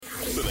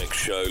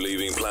show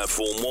leaving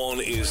platform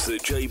 1 is the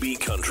JB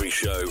Country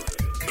Show.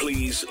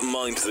 Please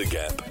mind the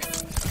gap.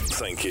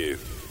 Thank you.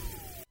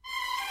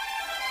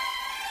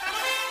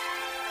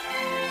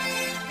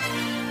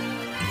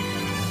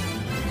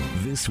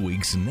 This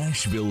week's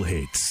Nashville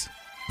hits,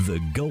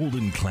 the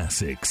Golden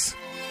Classics,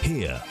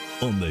 here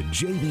on the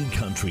JB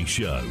Country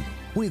Show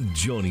with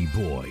Johnny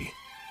Boy.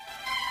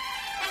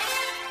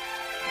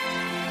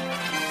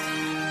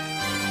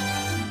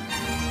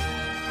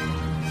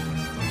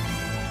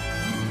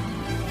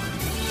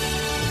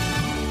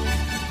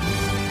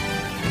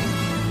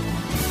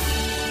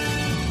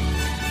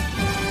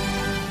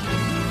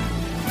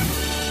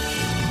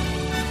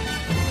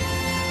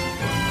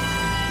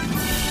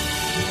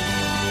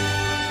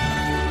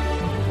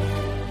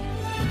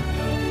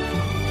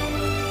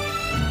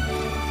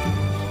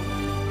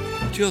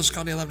 Just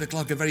gone 11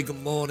 o'clock, a very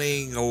good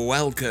morning.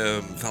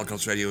 Welcome,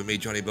 Falcons Radio with me,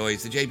 Johnny Boy.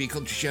 It's the JB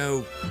Country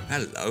Show.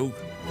 Hello.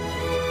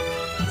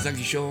 Thank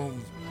you,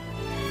 Sean,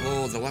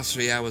 for the last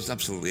 3 hours.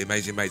 Absolutely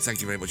amazing, mate. Thank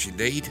you very much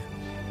indeed.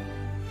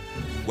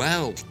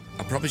 Well,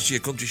 I promised you a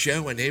country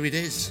show, and here it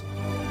is.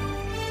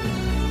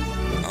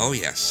 Oh,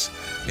 yes.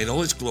 In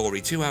all its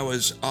glory, 2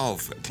 hours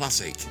of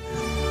classic,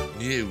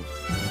 new,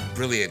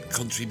 brilliant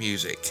country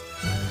music.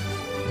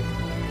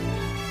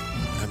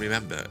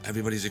 Remember,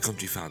 everybody's a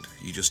country fan,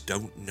 you just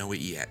don't know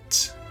it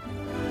yet.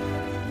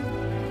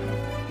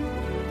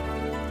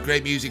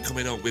 Great music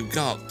coming up. We've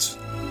got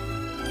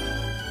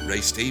Ray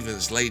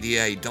Stevens, Lady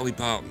A, Dolly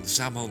Parton,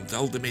 Sam Hunt,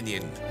 Old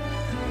Dominion,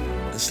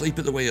 Asleep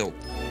at the Wheel.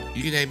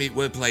 You name it,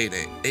 we're playing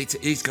it.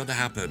 It's going to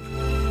happen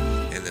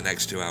in the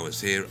next 2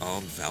 hours here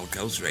on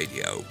Falcos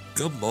Radio.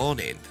 Good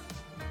morning.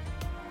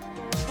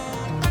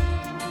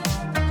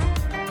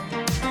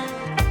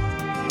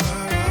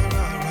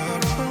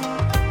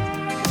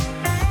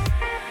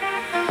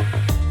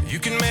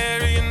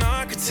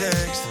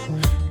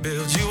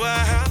 Build you a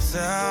house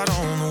out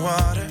on the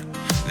water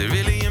that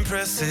really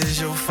impresses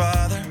your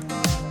father.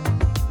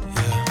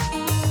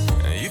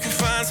 Yeah. You can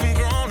find some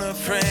grown-up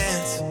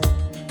friends,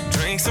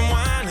 drink some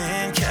wine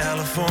in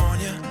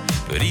California,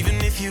 but even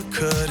if you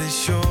cut it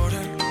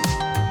shorter,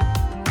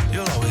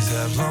 you'll always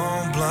have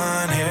long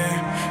blonde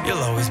hair.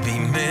 You'll always be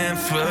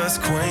Memphis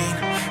queen.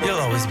 You'll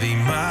always be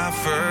my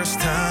first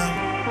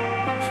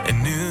time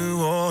in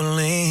New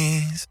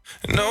Orleans.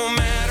 No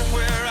matter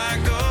where I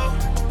go,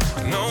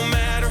 no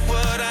matter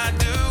what I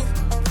do,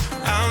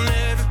 I'll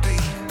never be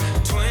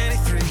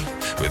 23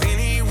 with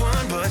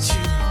anyone but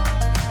you.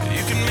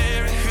 You can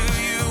marry who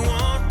you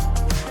want,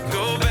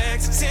 go back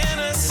to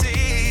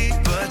Tennessee,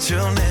 but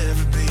you'll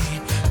never be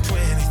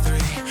 23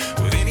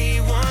 with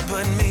anyone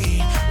but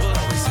me. We'll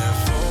always have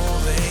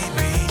Foley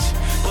Beach,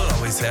 we'll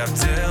always have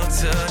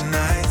Delta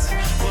nights,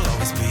 we'll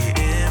always be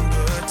in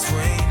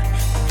between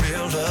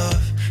real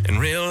love and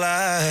real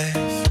life.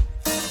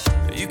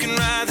 You can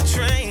ride the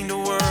train to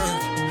work,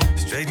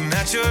 straighten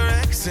out your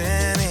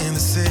accent in the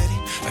city,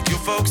 like your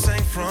folks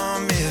ain't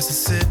from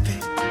Mississippi.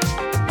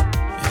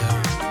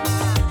 Yeah.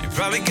 You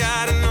probably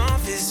got an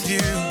office view,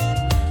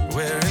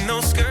 wearing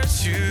those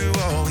skirts you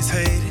always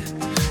hated.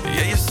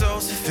 Yeah, you're so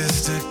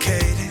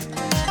sophisticated,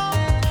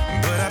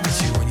 but I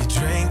bet you when you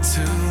drink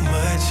too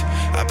much,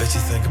 I bet you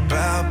think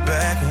about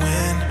back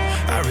when.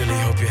 I really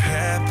hope you're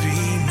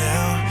happy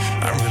now.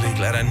 I'm really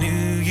glad I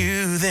knew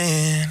you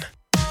then.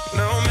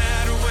 No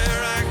matter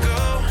where I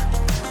go,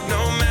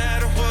 no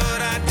matter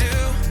what I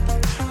do,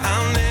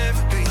 I'll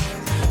never be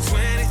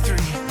 23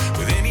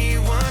 with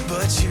anyone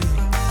but you.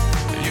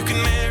 You can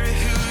marry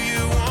who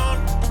you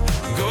want,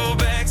 go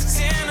back to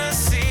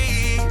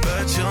Tennessee,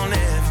 but you'll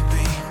never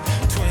be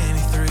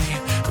 23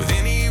 with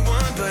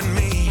anyone but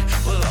me.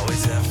 We'll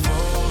always have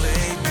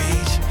Foley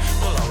Beach,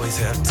 we'll always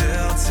have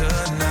Delta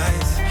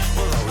nights,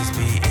 we'll always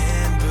be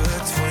in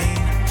between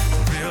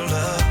real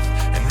love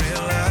and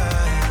real life.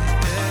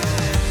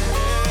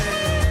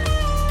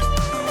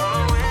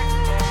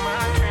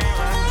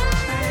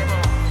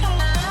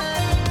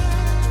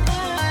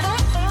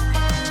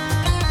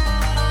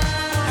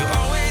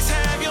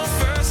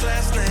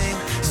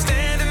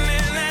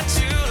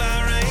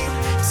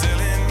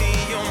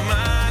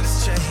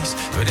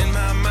 But in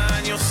my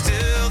mind, you're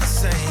still the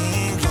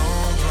same.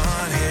 Long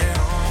blonde hair,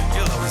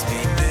 you'll always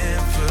be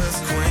Memphis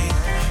queen.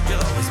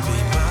 You'll always be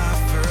my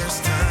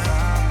first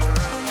time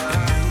in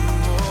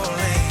New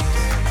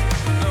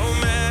Orleans. No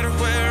matter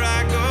where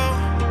I go,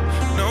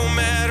 no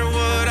matter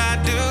what I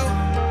do,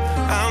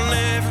 I'll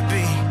never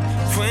be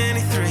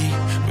 23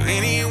 with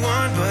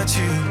anyone but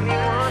you.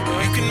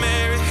 You can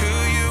marry who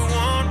you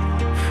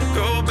want,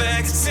 go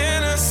back to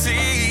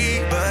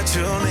Tennessee, but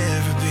you'll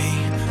never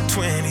be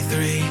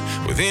 23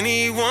 with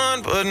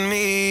anyone but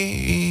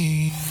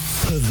me.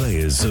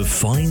 Purveyors of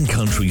fine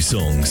country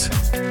songs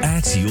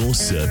at your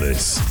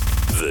service.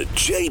 The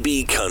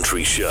JB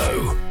Country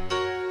Show.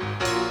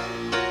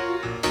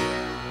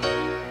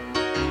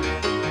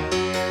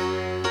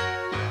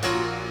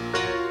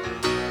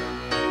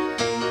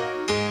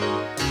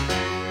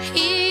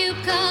 Here you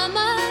come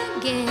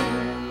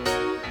again,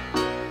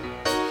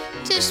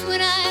 just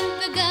when I've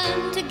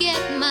begun to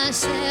get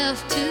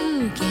myself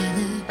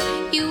together.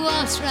 You are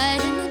moths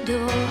right in the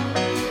door,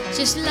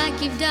 just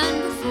like you've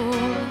done before,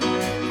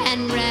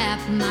 and wrap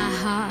my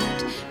heart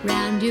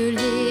round your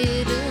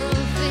little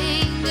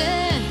finger.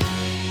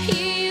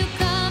 Here you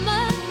come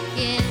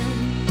again,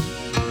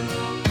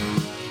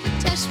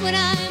 just when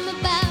I'm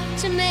about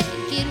to make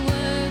it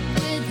work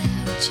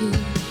without you.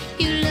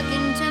 You look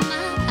into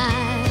my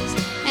eyes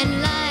and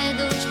lie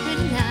those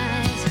pretty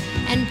lies,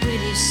 and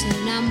pretty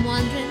soon I'm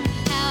wondering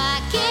how I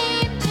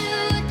came to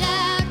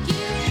doubt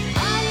you.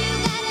 All you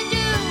gotta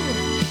do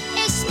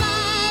is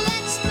smile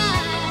and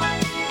smile,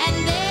 and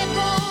there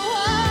go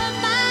all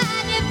my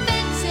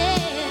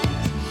defenses.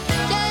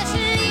 Just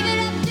leave it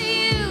up to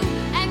you,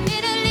 and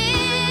in a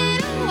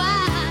little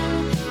while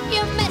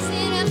you're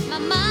messing up my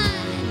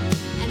mind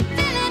and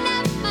filling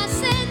up my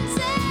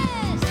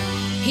senses.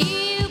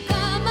 Here you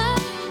come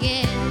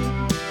again,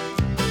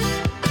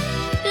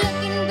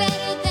 looking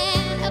better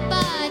than a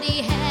body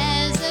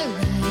has a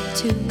right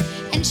to,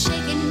 and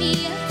shaking me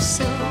up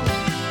so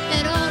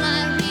that all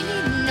I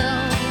really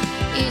know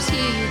is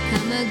here you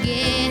come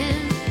again,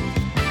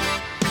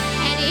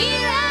 and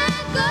here I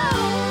go.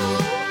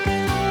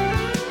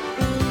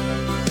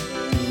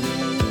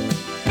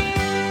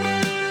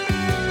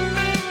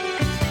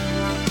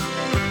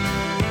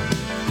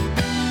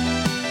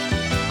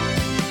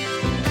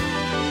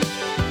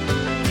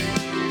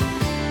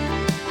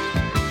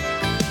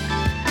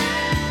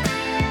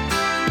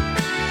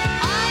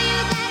 All you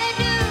gotta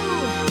do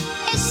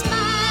is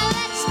smile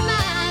and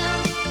smile,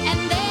 and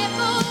there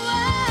go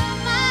all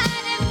my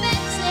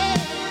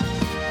defenses.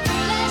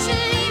 Just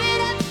leave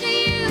it up to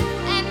you,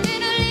 and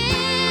in a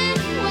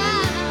little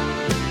while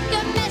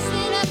you're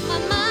messing up my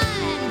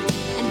mind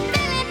and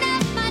filling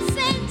up my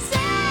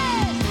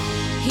senses.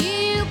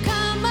 Here you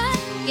come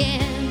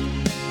again,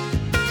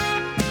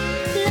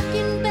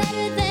 looking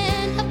better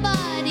than a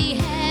body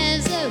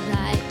has a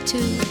right to,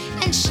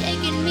 and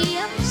shaking me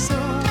up so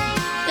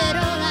that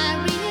all I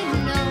really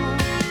know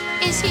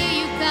is here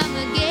you come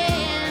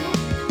again,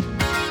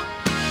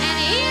 and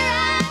here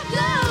I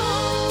go.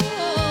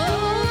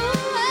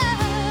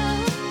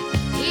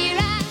 Here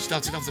I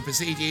Starting off the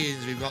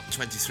proceedings, we've got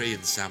 23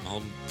 and Sam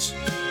Hunt.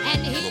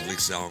 and here, Lovely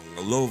song,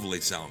 a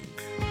lovely song.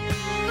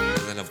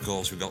 And then, of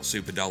course, we've got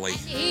Super Dolly.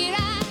 here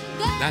I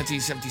go.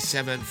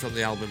 1977 from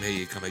the album Here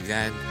You Come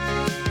Again.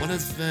 One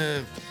of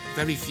the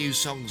very few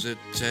songs that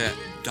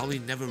Dolly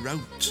never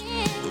wrote.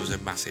 It was a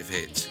massive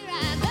hit Here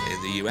I go.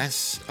 in the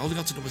US. Only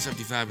got to number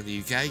 75 in the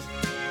UK.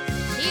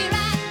 Here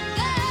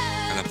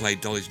I And I played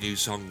Dolly's new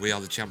song We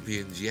Are the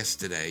Champions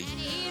yesterday go.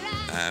 Here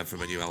I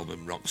from a new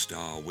album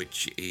Rockstar,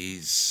 which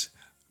is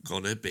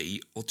gonna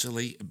be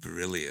utterly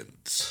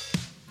brilliant.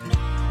 I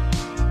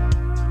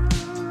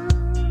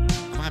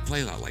might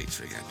play that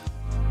later again.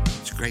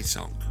 It's a great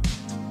song.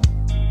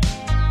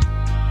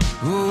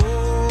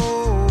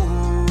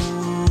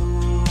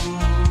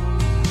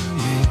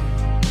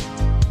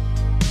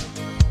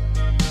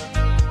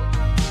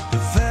 The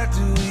fact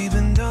that we've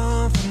been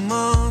done for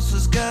months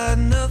has got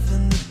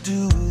nothing to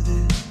do with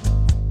it.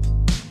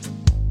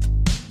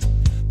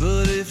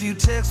 But if you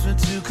text me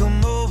to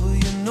come over,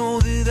 you know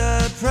that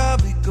I'd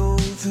probably go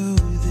through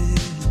with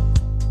it.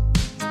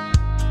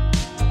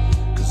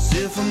 'Cause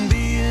if I'm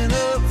being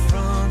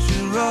upfront,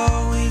 you're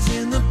always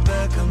in the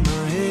back of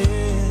my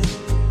head,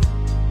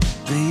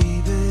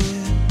 baby.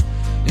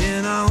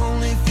 And I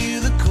only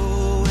feel the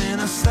cold when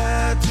I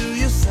slide to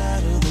your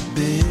side of the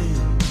bed.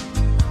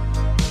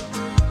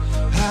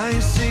 How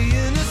you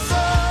saying it's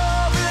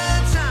all the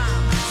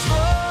time? It's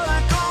more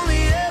like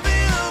only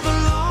every other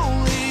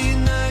lonely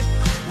night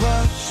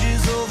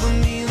washes over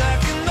me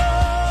like an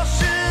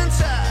ocean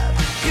tide.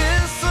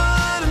 Guess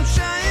what I'm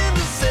trying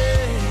to say?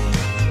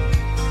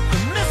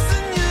 I'm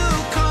missing you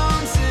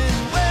constant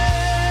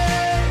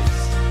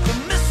ways. I'm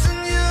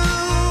missing you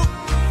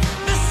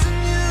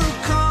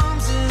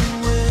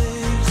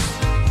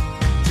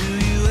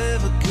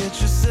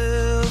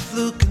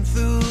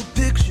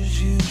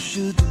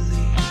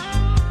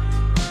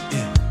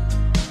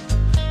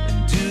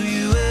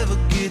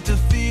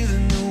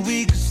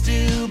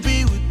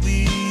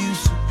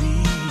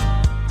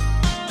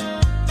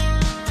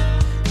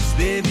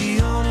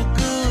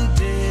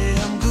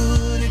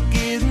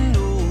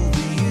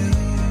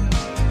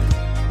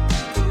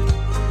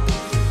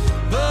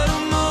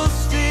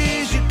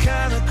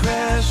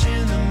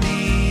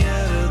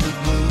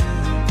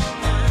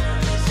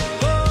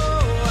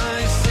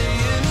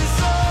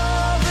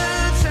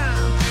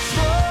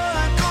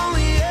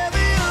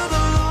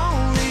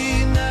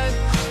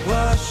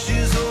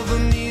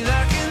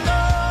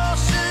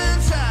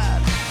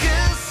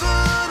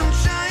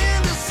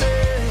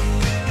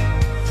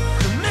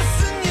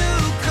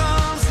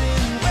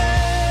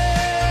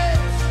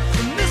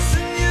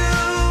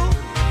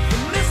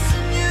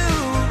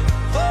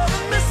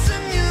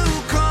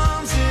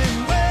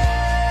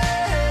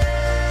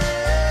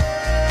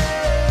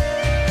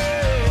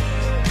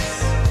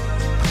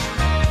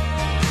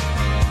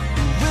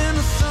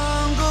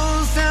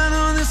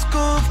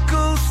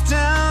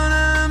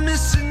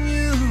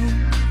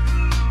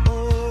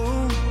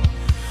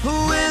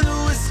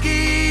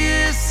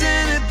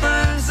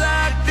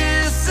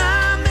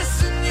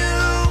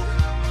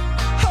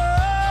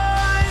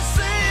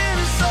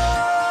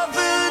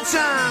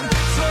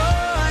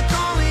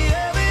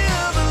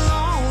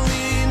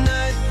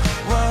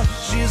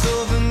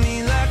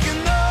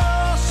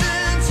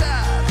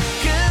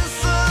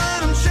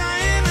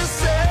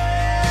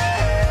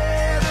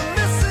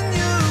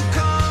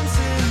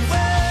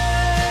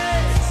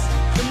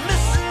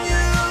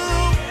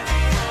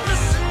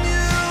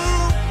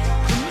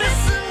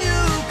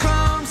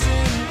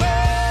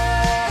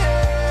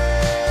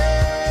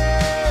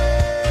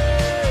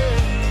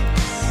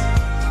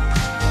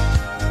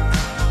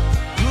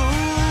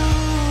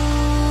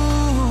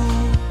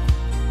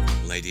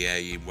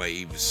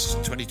Vibes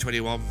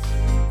 2021,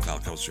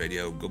 Falcos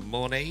Radio. Good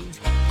morning,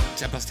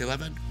 10 past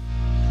 11.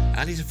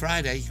 And it's a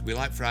Friday. We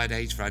like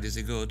Fridays. Fridays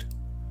are good.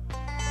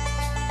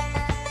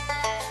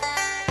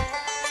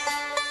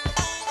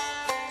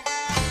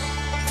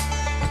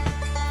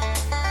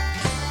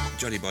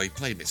 Johnny Boy,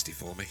 play Misty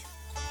for me.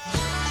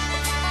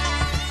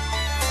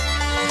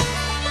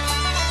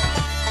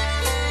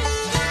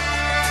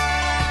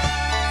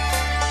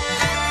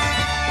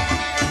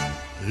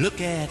 Look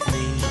at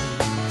me,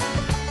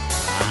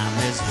 I'm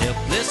as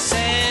helpless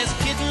as a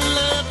kitten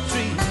love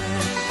dreaming.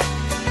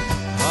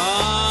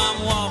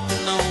 I'm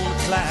walking on a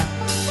cloud,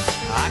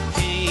 I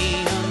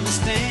can't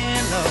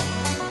understand, Lord.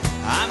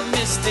 I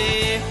missed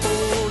it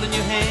holding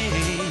your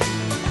hand.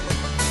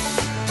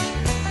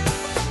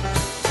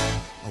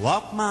 I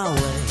walk my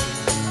way,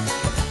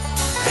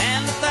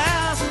 and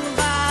 1,000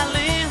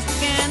 violins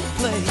began to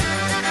play.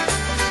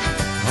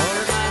 Or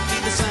it might be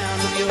the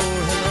sound of your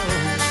hello,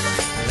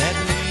 that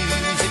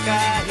music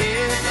I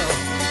hear, Lord.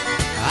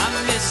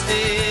 I missed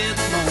it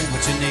the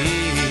moment you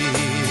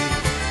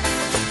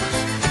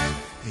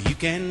need. You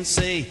can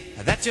say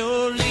that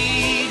you're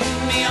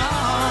leading me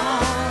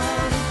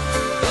on,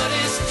 but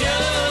it's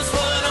just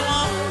what I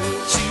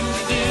want you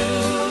to do.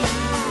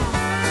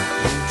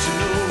 Don't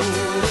you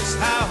notice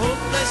how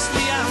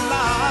hopelessly I'm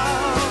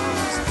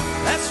lost?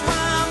 That's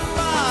why I'm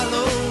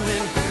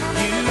following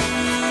you.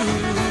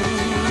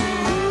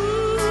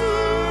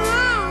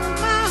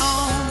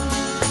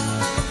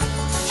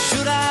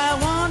 Should I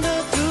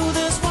wander through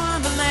this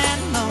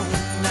wonderland alone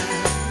now,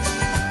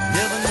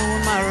 never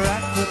knowing my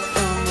right foot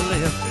from the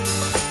left,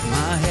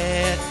 my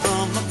hat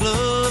from my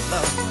glove,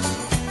 Lord.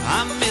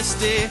 I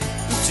missed it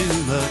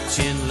too much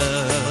in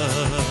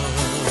love.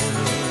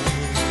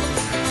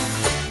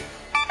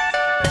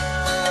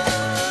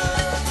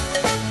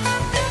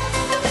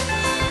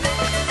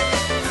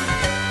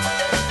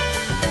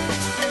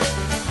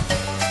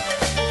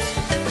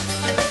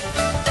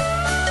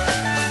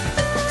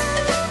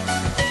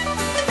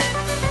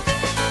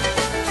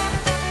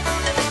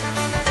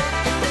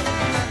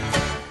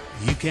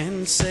 You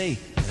can say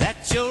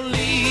that you're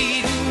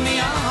leading me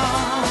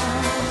on,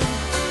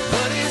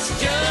 but it's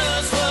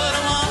just what I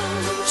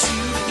want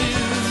you to do.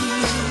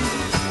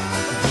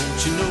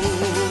 Don't you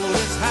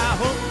notice how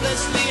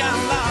hopelessly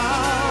I'm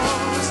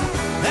lost?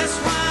 That's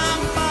why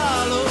I'm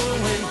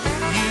following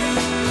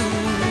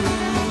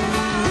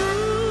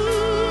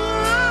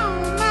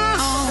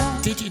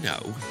you. Did you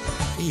know?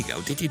 Here you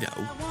go. Did you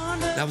know?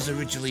 That was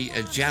originally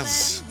a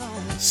jazz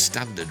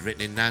standard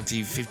written in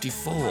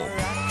 1954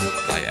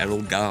 by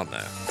Errol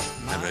Garner.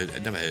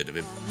 Never heard of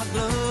him.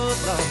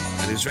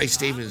 And it was Ray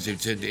Stevens who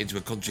turned it into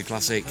a country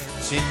classic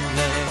in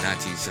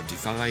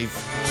 1975.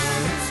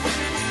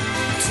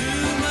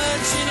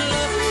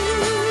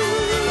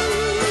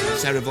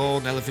 Sarah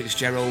Vaughan, Ella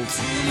Fitzgerald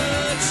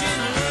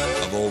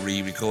have all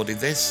re-recorded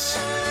this.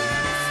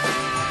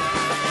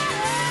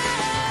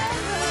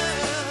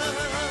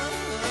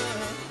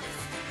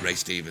 Ray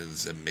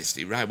Stevens and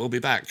Misty. Right, we'll be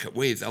back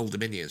with Old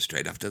Dominion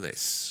straight after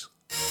this.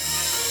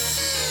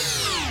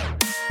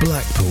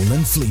 Blackpool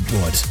and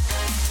Fleetwood,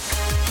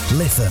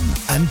 Lytham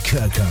and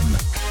Kirkham,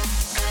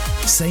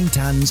 St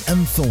Anne's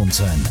and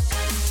Thornton.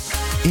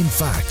 In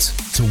fact,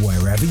 to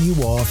wherever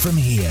you are from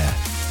here.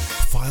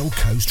 Fyle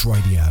Coast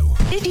Radio.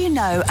 Did you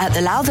know at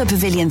the Lowther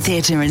Pavilion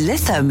Theatre in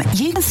Lytham,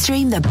 you can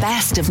stream the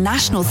best of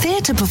national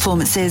theatre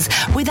performances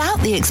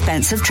without the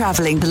expense of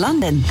travelling to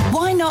London?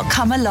 Why not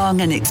come along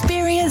and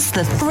experience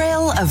the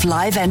thrill of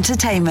live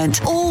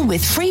entertainment, all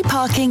with free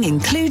parking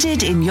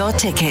included in your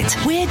ticket?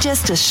 We're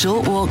just a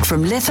short walk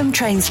from Lytham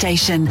train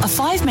station, a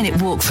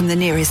 5-minute walk from the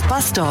nearest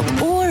bus stop,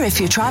 or if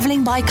you're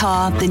travelling by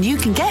car, then you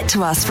can get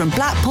to us from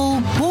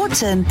Blackpool,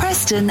 Warton,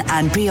 Preston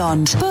and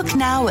beyond. Book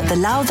now at the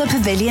Lowther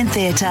Pavilion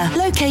Theatre,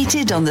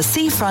 located on the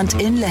seafront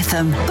in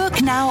Lytham.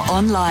 Book now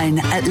online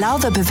at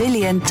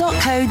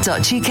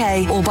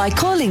lowtherpavilion.co.uk or by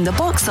calling the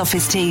box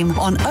office team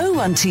on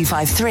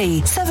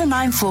 01253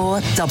 794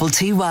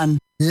 221.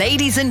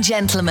 Ladies and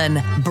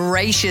gentlemen,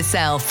 brace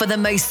yourself for the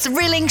most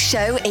thrilling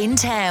show in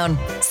town.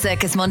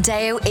 Circus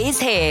Mondeo is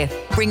here,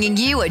 bringing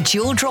you a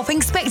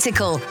jaw-dropping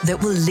spectacle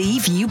that will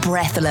leave you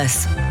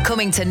breathless.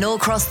 Coming to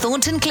Norcross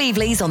Thornton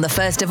Cleveleys on the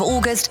 1st of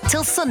August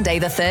till Sunday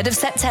the 3rd of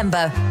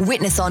September.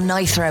 Witness our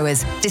knife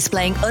throwers,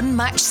 displaying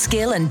unmatched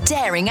skill and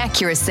daring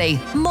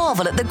accuracy.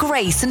 Marvel at the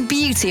grace and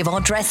beauty of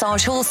our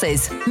dressage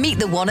horses. Meet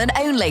the one and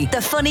only,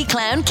 the funny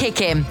clown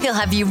Kick-Him. He'll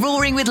have you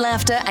roaring with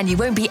laughter and you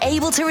won't be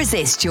able to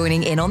resist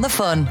joining in on the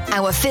fun.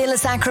 Our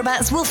fearless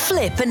acrobats will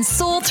flip and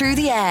soar through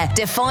the air,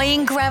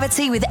 defying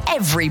gravity with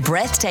every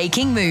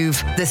breathtaking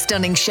move. The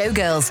stunning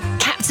showgirls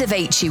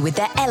captivate you with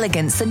their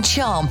elegance and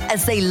charm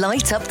as they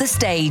light up the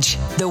stage.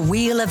 The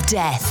Wheel of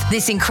Death.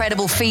 This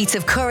incredible feat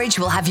of courage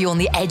will have you on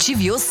the edge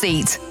of your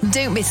seat.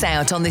 Don't miss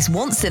out on this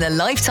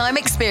once-in-a-lifetime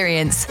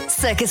experience.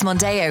 Circus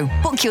Mondeo.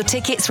 Book your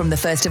tickets from the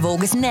 1st of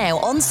August now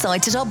on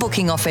site at our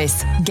booking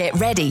office. Get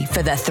ready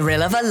for the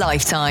thrill of a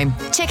lifetime.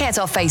 Check out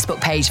our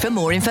Facebook page for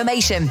more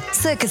information.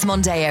 Circus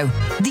Mondeo,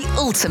 the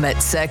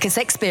ultimate circus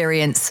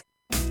experience.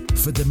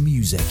 for the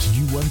music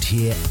you won't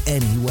hear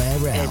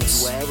anywhere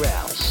else.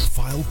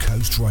 File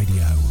Coast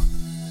Radio.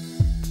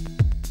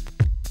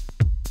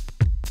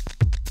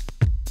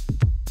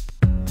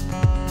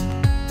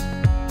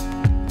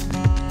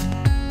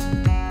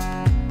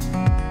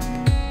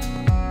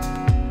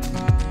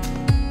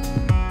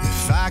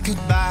 If I could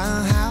buy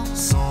a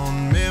house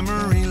on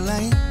memory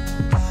lane,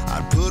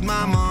 I'd put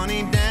my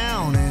money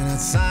down and I'd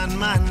sign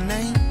my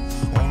name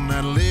on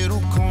that little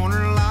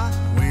corner lot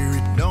where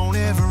it don't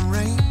ever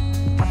rain.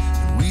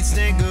 And we'd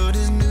stay good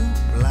as new,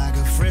 like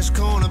a fresh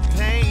coat of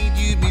paint.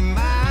 You'd be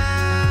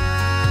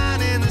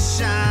mine in the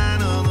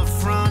shine of the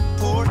front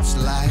porch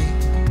light.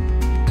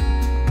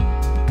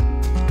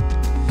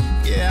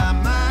 Yeah, I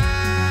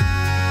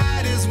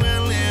might as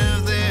well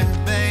live there,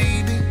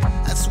 baby.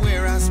 That's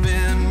where I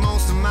spend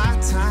most of my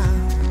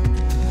time.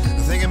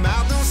 Thinking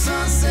about those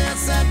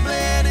sunsets that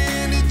bled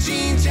into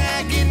jean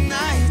jacket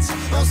nights,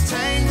 those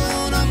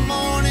tangled up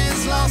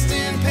mornings lost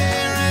in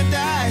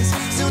paradise.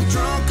 Still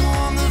drunk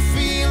on the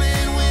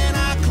feeling when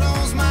I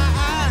close my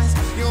eyes.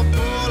 You're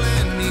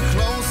pulling me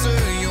closer,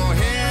 your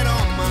head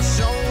on my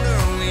shoulder.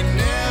 We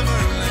never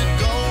let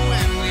go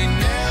and we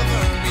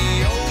never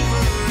be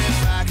over. If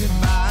I could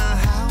buy a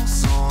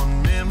house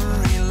on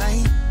memory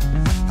lane,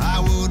 I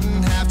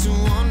wouldn't have to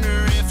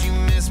wonder if you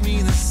miss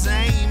me the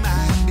same.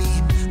 I'd be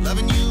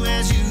loving you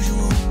as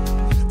usual,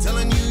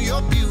 telling you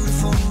you're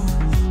beautiful.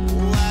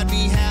 Oh, I'd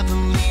be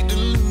happily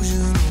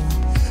delusional.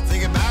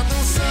 Think about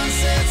those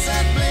sunsets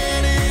that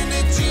bled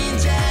into jean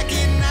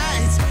jacket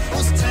nights,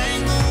 those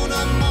tangled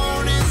up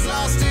mornings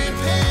lost in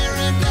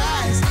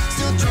paradise.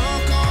 Still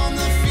drunk on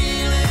the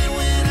feeling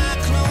when I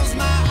close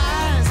my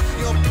eyes.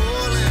 You're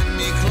pulling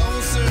me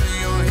closer,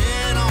 your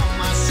head on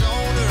my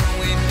shoulder.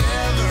 We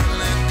never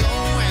let go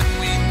and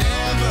we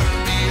never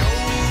be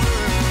over.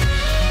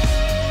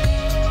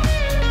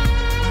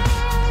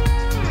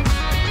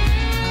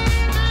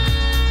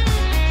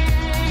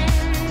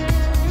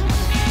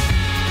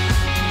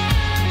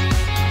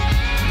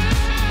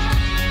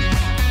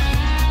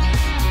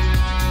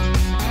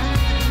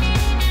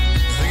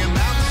 Thinking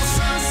about those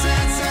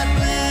sunsets that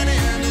bled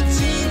into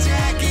jean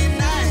jacket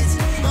nights,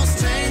 those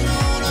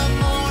tangled up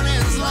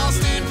mornings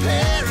lost in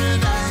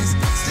paradise.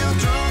 Still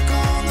drunk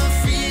on the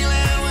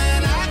feeling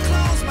when I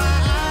close my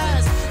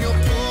eyes.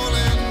 You're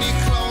pulling me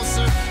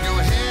closer,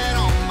 your head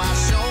on my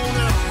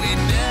shoulder. We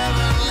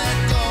never let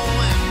go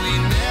and we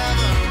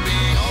never be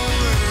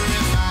over.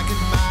 If I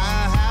could buy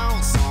a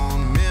house on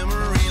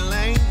memory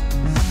lane,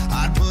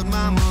 I'd put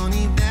my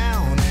money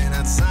down and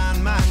I'd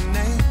sign my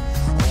name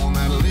on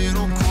that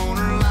little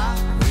corner lot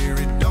where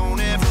it don't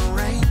ever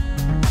rain.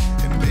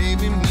 And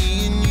baby,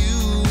 me and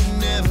you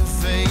never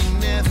fade,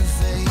 never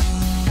fade.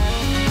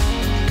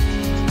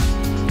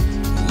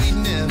 We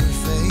never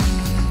fade,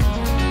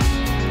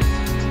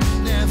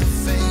 never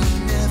fade,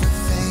 never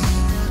fade.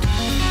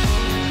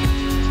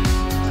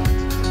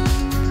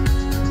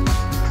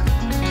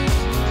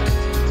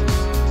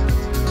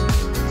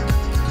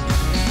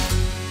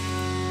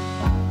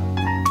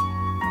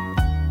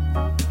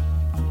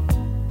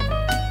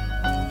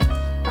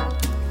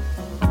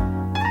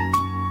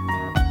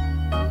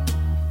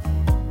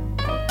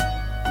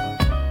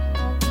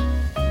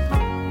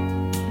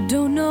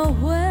 Don't know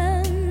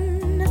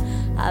when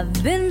I've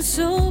been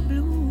so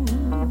blue.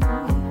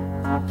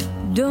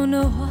 Don't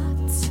know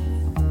what's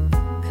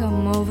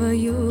come over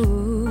you.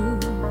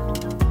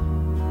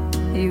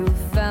 You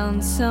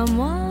found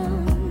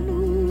someone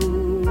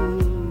new,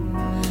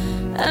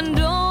 and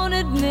don't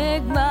it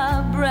make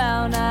my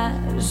brown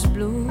eyes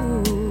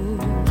blue?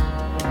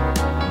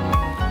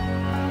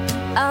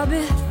 I'll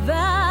be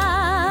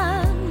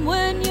fine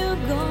when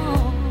you're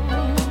gone.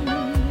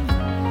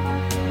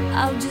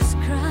 I'll just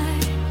cry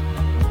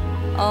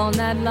all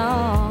night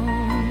long.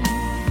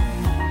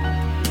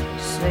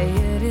 Say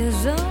it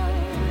is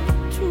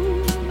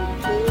untrue,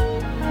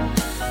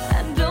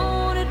 and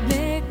don't it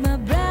make my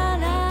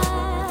brown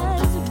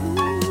eyes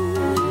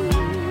blue?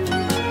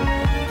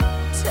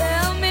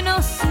 Tell me no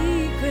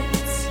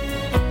secrets,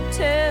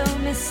 tell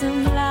me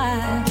some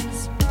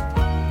lies.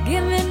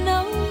 Give me no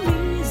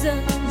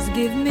reasons,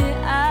 give me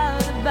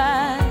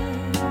alibis.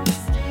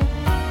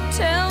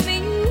 Tell me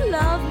you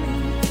love me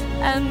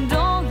and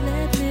don't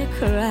let me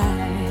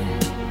cry.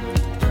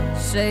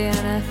 Say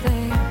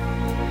anything,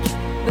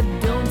 but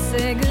don't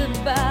say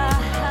goodbye.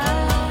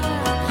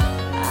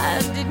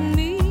 I didn't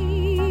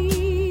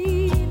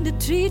mean to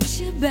treat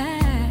you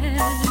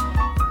bad.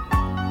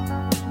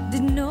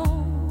 Didn't know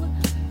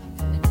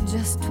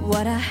just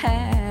what I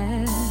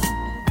had,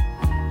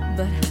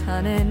 but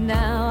honey,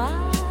 now I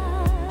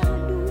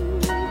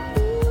do.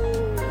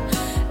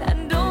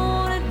 And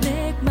don't it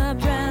make my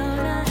brown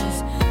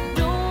eyes,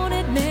 don't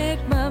it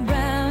make my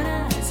brown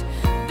eyes,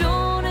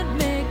 don't it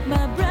make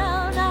my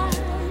brown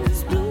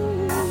eyes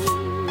blue?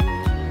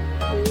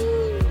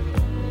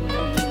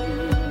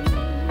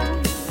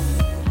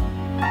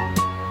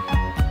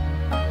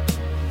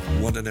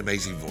 What an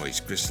amazing voice,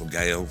 Crystal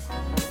Gale.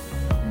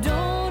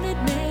 Don't it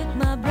make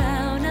my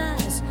brown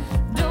eyes,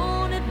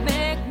 don't it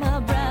make my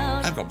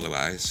brown I've got blue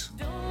eyes.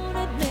 Don't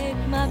it make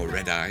or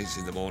red eyes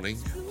in the morning.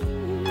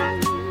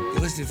 You're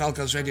listening to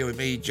Falcons Radio with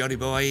me, Johnny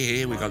Boy.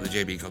 Here we got the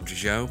JB Country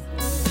Show.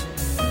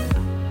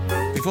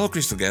 Before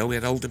Crystal Girl, we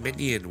had Old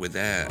Dominion with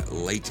their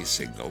latest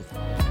single,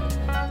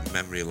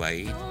 Memory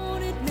Lane,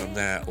 from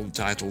their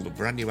untitled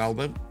brand new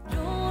album,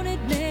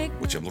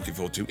 which I'm looking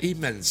forward to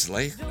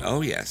immensely.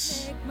 Oh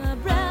yes.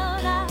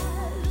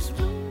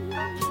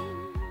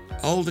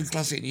 Old and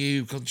classic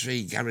new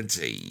country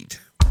guaranteed.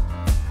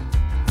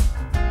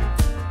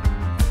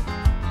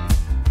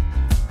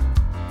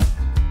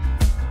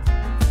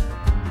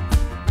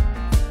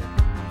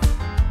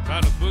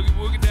 Trying to boogie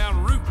woogie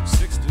down Route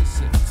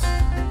 66.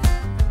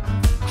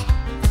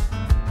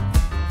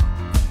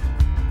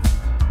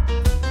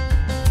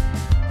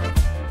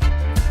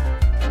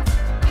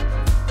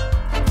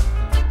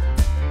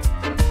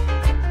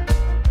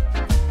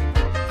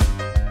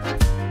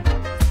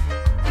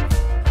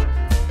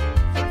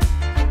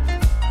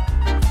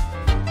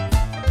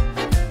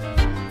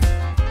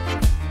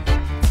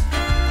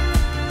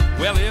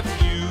 Well, if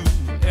you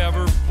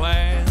ever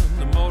plan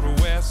to motor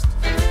west,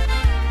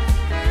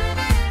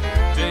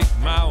 take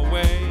my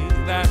way,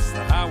 that's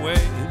the highway,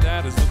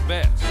 that is the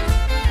best.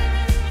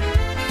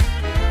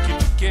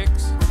 Get your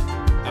kicks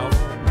out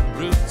on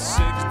Route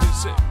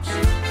 66.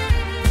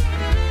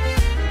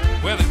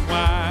 Well, it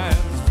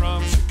winds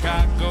from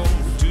Chicago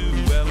to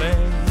LA,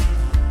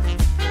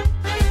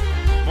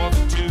 more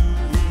than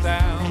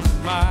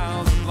 2,000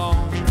 miles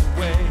along the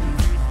way.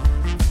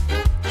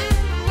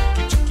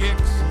 Get your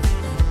kicks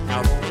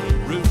out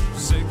on Route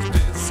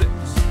 66.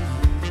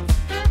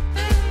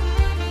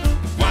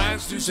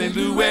 Winds to St.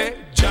 Louis,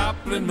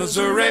 Joplin,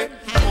 Missouri,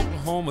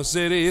 Oklahoma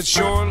City. It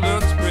sure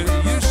looks pretty.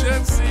 You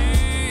should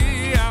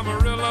see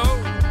Amarillo,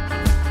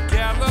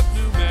 Gallup,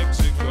 New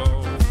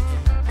Mexico,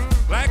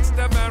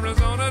 Flagstaff,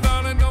 Arizona,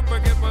 darling, don't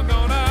forget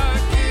Winona,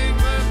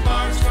 Kingman,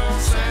 Barstow,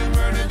 San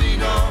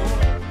Bernardino.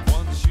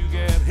 Once you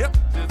get hip,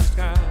 it's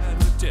kind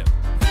of tip.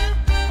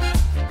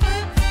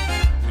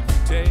 When you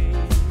take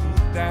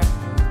that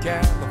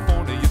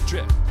California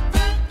trip,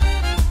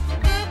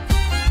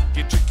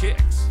 get your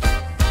kicks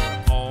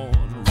on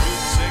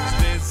Route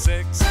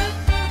 66.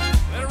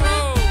 Let it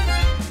roll.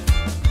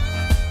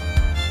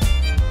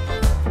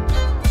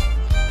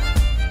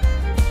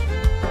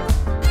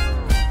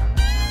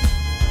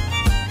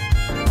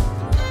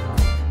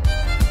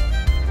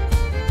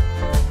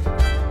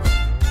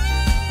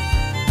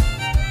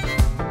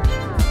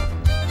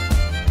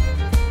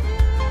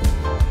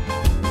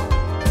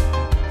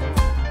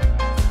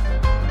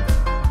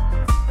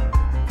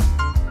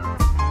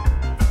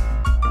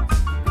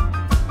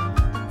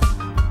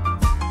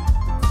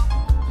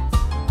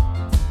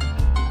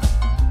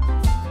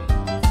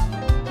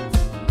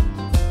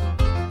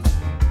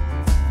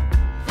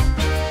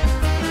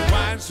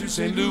 Winds to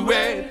St.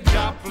 Louis,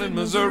 Joplin,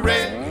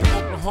 Missouri,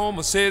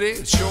 Oklahoma City.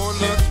 It sure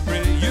looks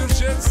pretty. You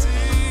should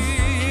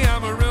see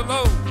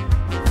Amarillo,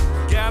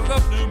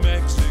 Gallup, New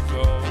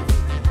Mexico,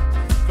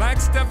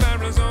 Flagstaff,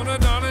 Arizona,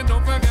 darling,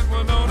 don't forget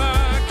Winona,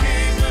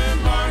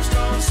 Kingman,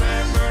 Barstow,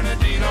 San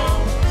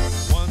Bernardino.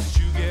 Once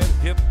you get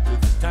hip,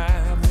 it's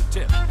time to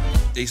tip.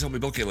 It's on my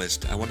bucket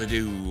list. I want to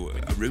do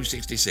a Route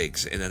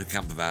 66 in a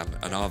camper van,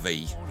 an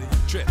RV.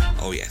 Trip.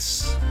 Oh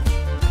yes.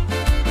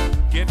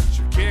 Get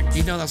your kicks.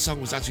 You know that song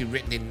was actually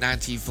written in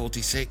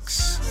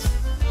 1946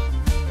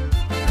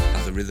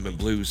 as a rhythm and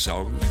blues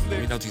song.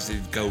 We noticed it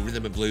would go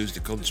rhythm and blues to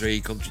country,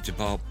 country to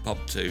pop,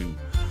 pop to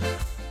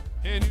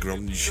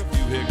grunge.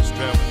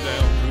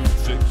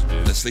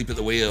 Asleep at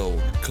the Wheel,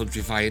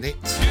 countryfying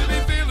it.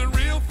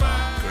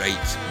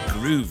 Great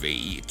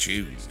groovy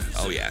tune.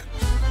 Oh yeah.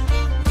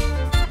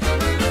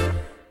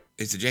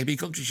 It's the JB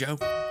Country Show.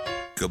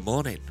 Good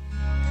morning.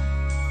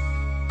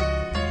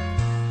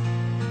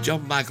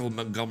 John Michael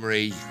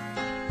Montgomery,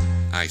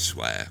 I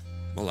swear.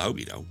 Well, I hope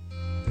you don't.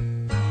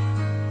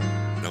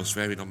 No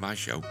swearing on my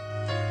show.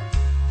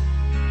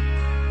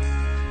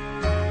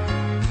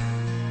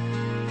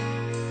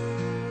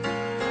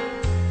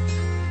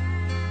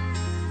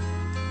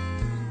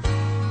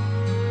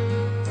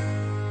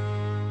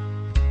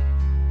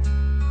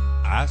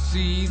 I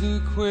see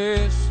the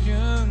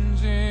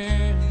questions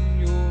in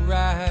your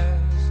eyes.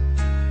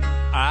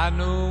 I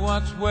know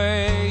what's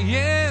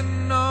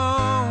weighing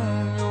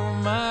on your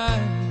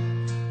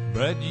mind,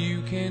 but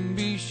you can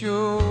be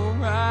sure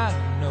I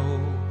know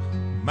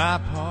my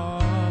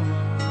part.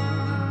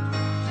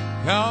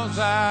 'Cause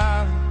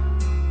I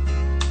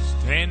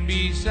stand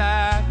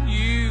beside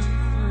you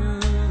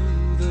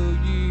through the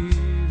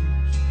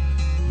years.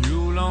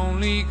 You'll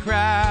only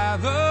cry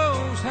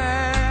those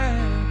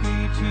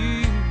happy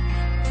tears.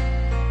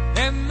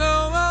 And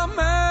though I'll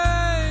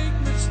make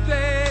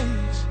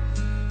mistakes,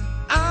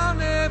 I'll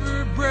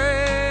never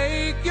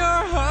break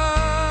your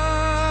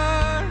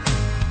heart.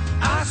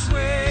 I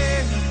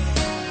swear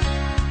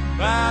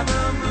by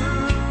the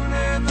moon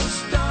and the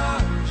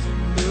stars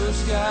in the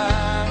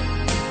sky,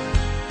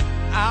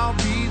 I'll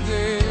be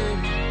there.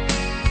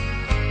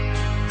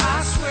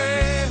 I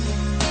swear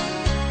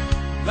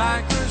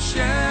like a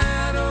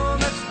shadow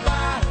that's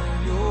by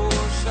your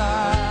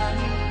side,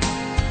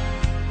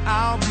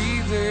 I'll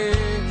be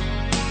there.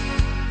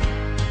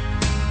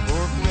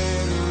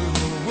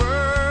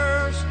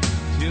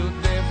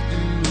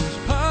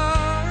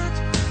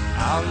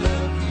 I'll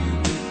love you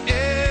with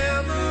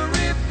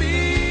every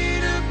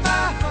beat of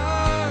my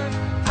heart,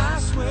 I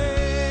swear.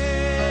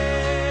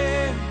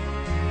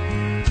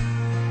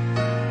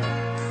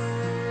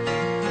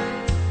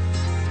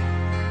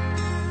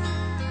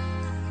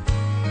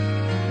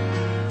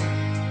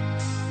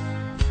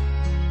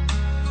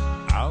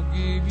 I'll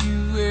give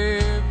you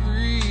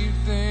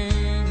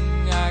everything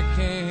I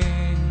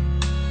can.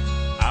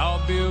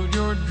 I'll build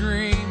your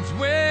dreams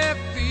with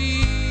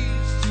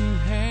these two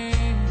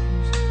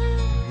hands.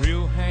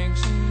 We'll hang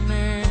some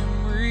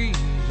memories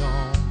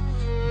on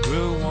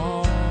the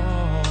wall.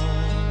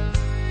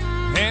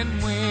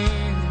 And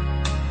when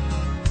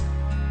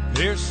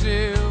there's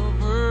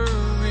silver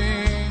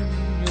in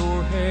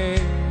your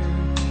hair,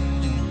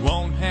 you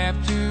won't have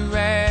to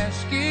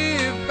ask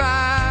if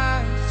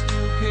I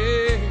still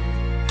care.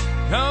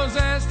 'Cause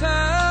as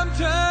time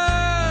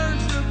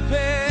turns the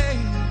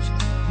page,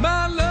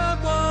 my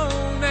love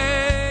won't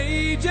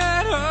age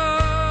at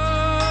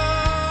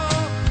all.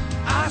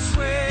 I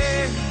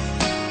swear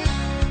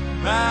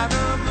by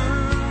the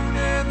moon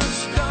and the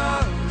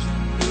stars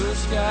in the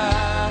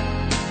sky,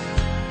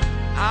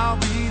 I'll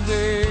be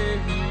there.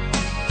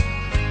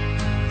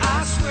 I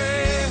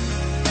swear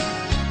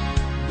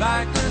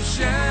like a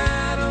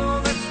shadow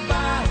that's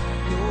by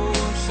your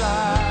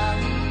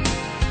side,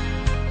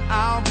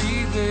 I'll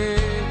be there.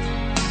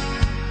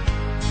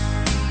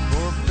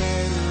 For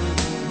better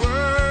or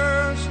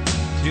worse,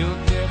 till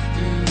death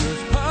do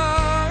us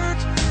part,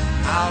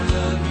 I'll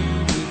love you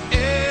with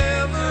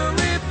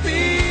every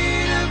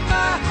beat of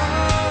my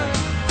heart,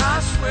 I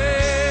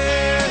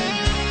swear.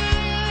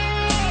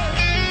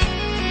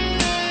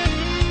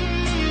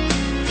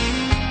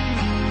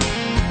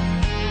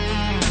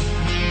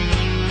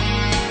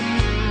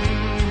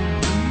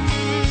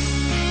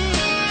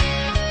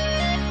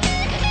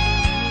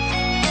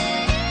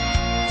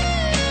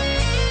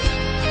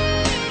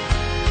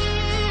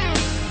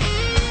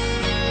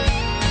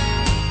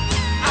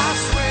 I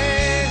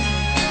swear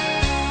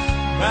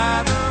by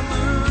the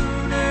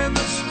moon and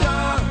the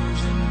stars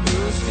in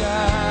the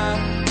sky,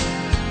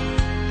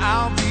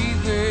 I'll be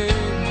there.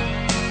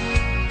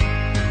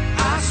 I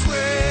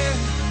swear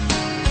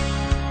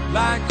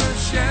like a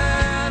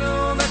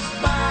shadow that's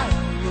by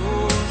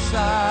your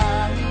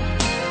side,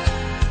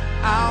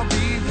 I'll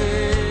be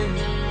there.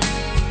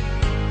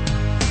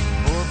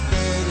 For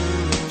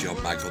better John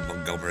Michael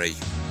Montgomery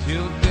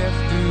till death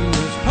do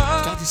us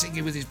part. started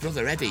singing with his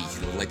brother Eddie,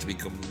 who would later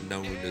become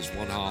known as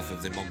one half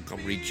of the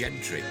Montgomery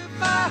Gentry,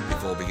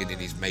 before beginning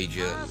his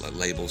major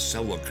label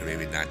solo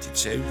career in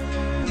 '92.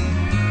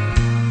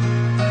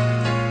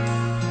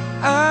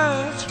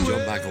 I swear.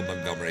 John Michael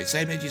Montgomery,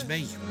 same age as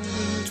me,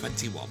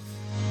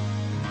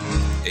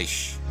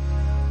 21-ish.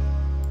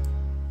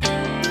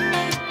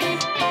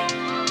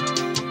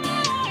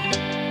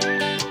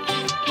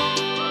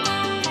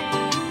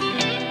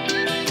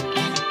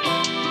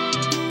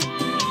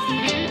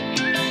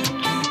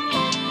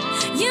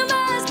 You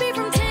must be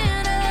from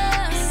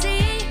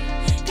Tennessee,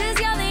 'cause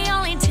you're the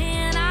only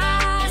 10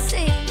 I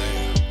see.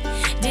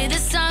 Did the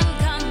sun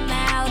come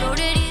out or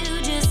did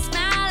you just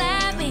smile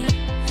at me?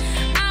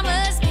 I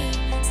must be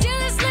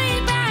still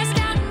asleep, passed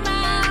out in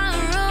my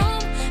room,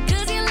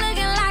 'cause you're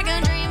looking like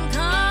a dream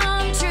come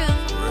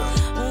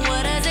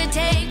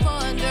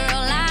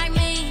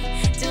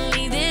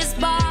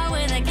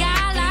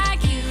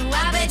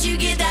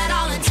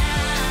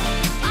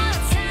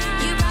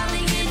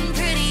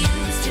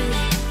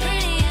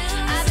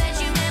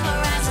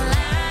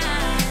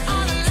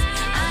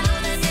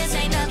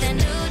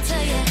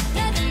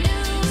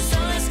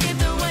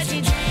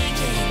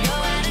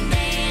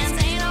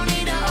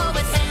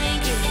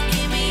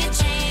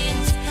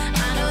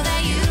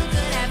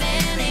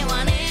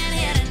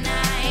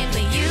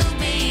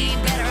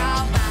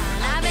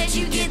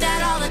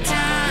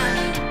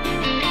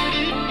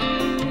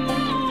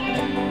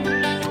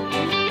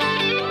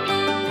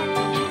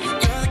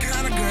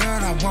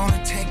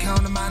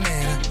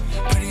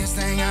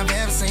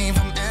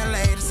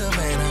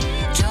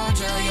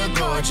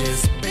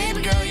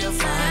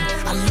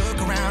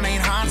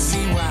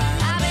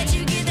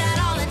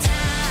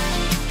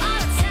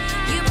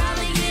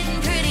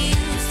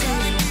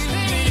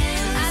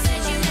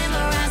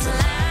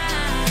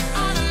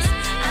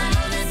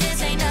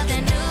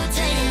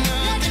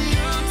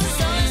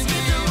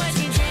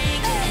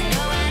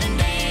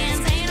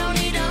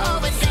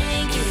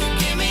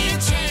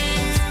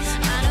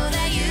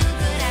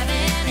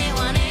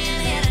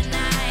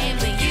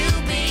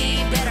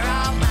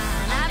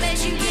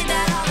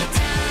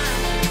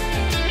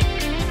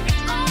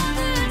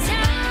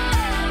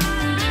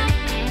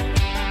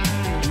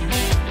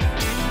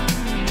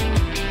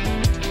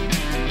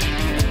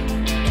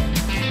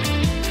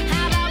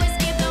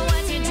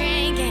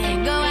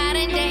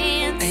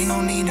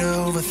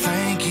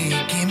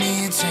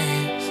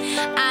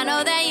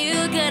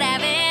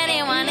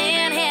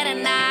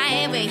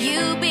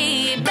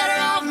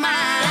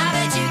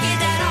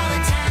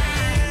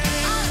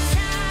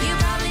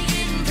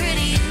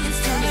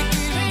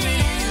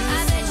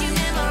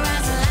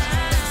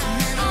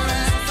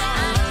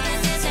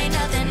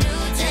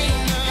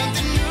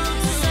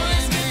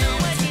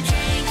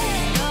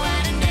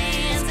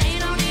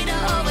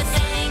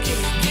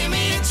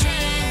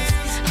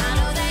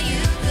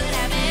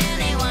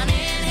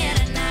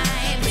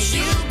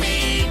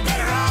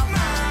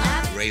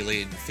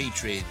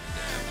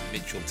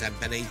Mitchell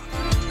Tenpenny.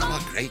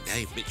 What a great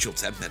name, Mitchell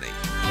Tenpenny.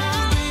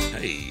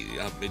 Hey,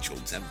 I'm Mitchell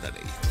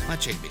Tenpenny. I might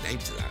change my name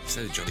to that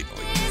instead of Johnny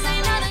Boy.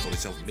 I call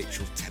myself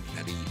Mitchell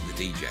Tenpenny, the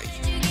DJ.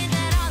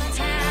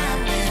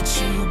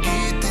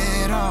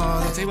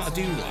 I'll tell you what I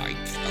do like.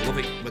 I love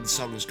it when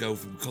songs go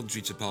from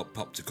country to pop,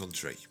 pop to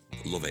country. I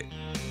love it.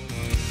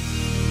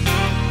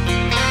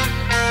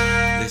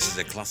 This is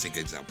a classic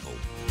example.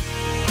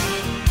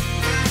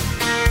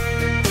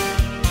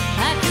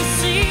 I can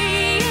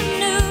see a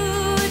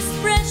new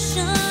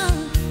expression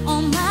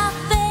on my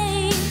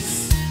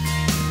face.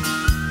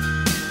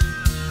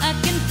 I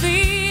can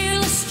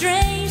feel a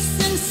strange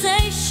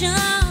sensation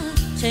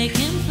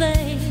taking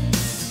place.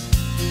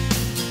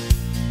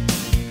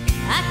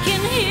 I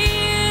can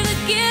hear the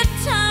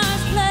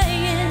guitars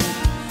playing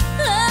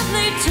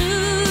lovely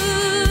tunes.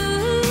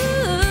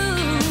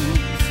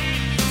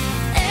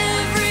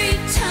 Every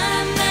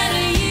time that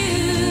you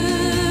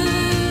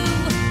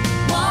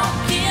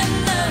walk in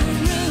the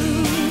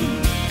room,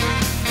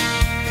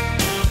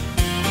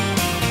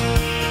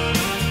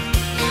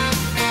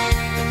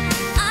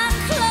 I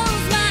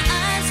close my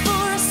eyes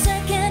for a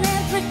second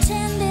and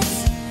pretend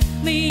it's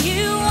me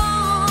you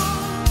want.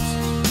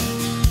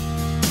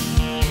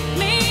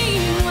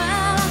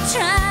 Meanwhile, I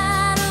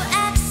try to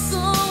act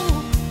so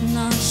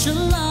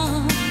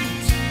nonchalant.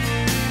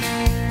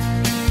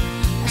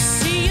 I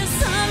see a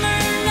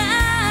summer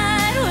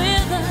night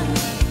with a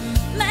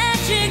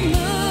magic moon.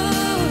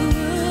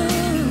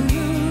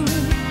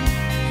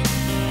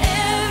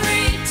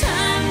 Every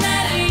time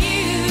that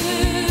you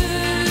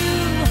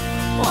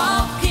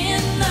walk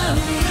in the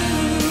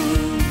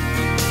room,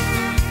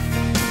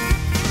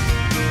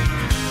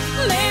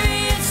 maybe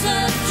it's a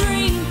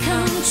dream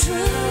come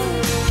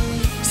true,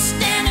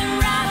 standing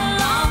right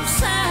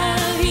alongside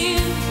of you.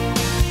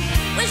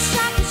 Wish I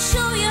could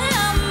show you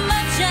how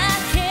much I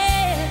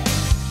care,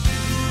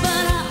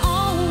 but I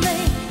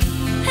only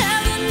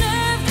have the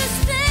nerve to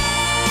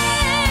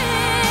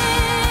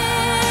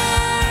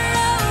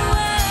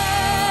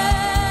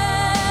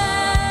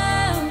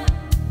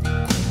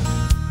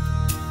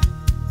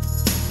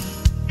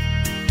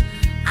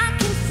I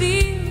can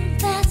feel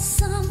that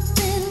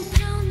something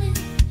pounding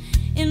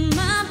in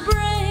my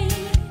brain.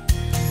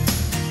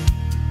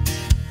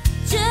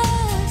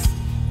 Just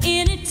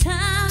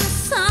anytime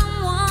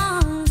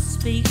someone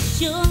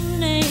speaks your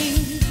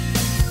name.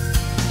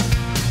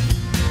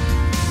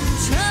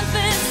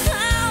 Trumpet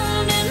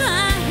sounding, I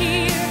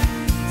hear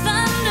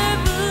thunder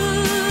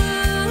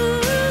boom.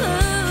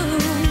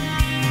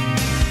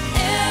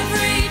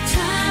 Every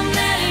time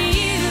that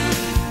you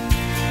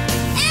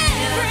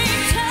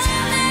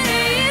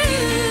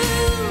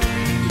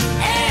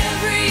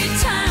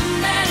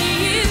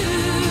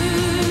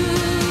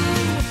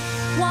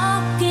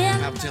walk in.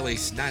 I'll tell you,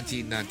 it's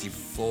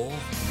 1994.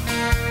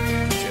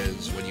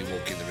 Because when you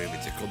walk in the room,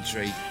 it's a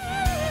country.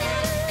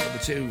 Number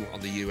 2 on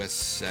the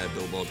US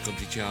Billboard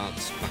Country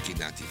Charts back in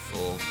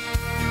 94.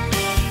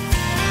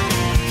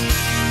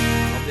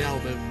 On the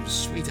album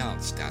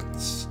Sweetheart's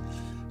Dance.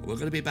 We're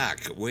going to be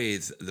back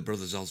with the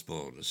Brothers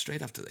Osborne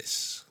straight after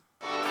this.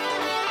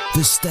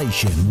 The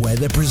station where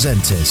the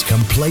presenters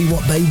can play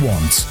what they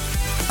want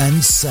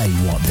and say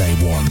what they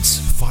want.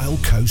 File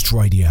Coast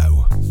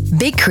Radio.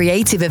 Big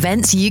Creative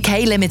Events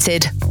UK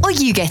Limited. Are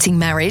you getting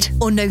married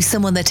or know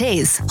someone that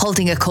is?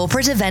 Holding a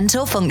corporate event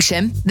or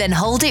function? Then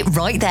hold it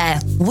right there.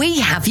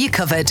 We have you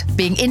covered.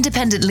 Being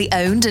independently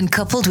owned and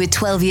coupled with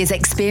 12 years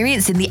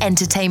experience in the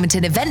entertainment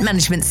and event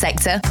management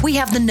sector, we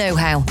have the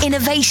know-how,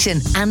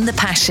 innovation and the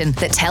passion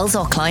that tells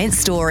our client's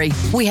story.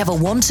 We have a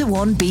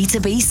one-to-one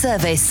B2B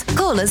service.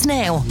 Call us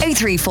now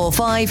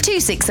 0345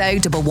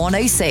 260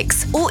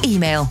 1106 or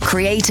email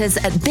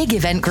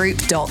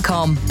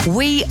creators@bigeventgroup.com.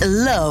 We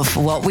love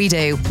what we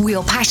do. We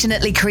are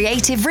passionately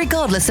creative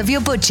regardless of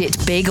your budget,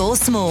 big or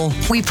small.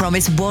 We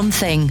promise one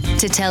thing,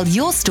 to tell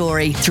your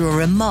story through a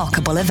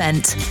remarkable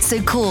event.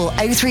 So call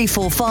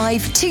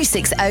 0345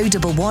 260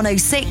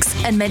 1106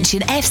 and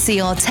mention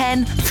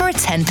FCR10 for a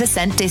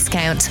 10%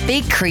 discount.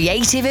 Big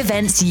Creative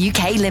Events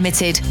UK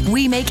Limited.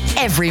 We make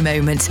every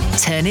moment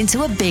turn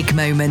into a big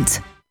moment.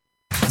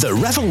 The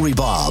Revelry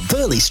Bar,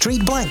 Burley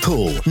Street,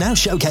 Blackpool. Now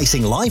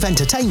showcasing live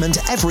entertainment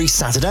every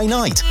Saturday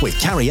night. With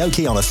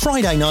karaoke on a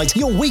Friday night,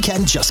 your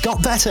weekend just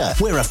got better.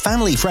 We're a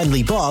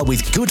family-friendly bar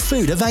with good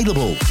food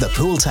available. The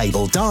pool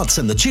table, darts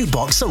and the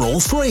jukebox are all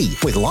free.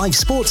 With live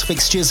sports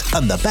fixtures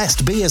and the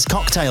best beers,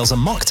 cocktails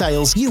and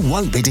mocktails, you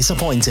won't be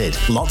disappointed.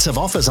 Lots of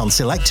offers on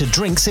selected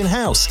drinks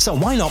in-house, so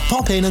why not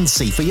pop in and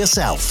see for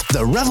yourself.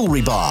 The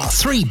Revelry Bar,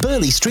 3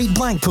 Burley Street,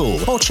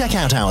 Blackpool. Or check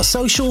out our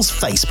socials,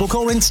 Facebook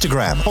or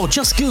Instagram. Or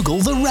just Google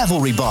The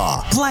Revelry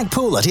Bar.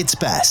 Blackpool at its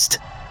best.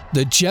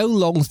 The Joe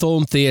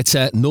Longthorne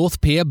Theatre,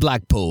 North Pier,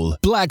 Blackpool.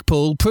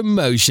 Blackpool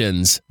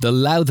Promotions. The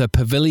Lowther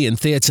Pavilion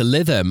Theatre,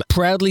 Lytham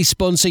proudly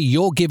sponsor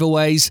your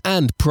giveaways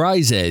and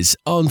prizes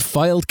on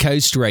Fylde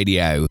Coast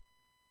Radio.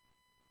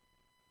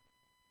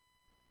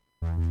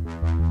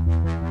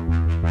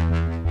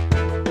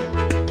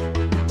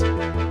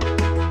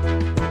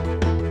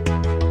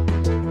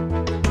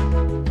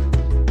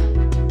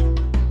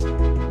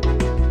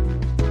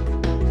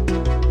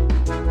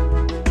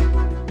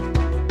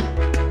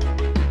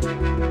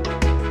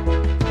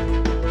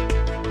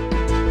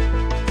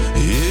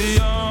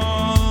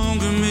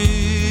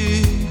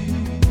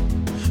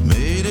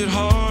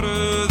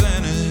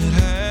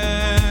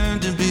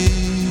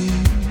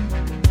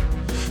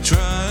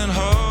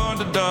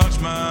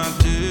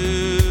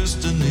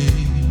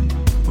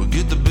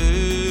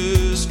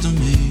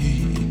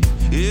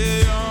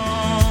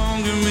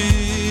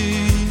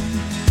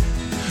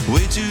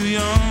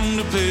 long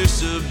to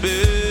pace a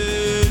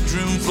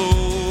bedroom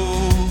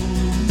floor.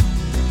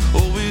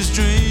 Always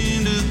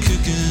dreamed of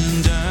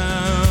kicking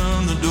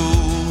down the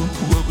door.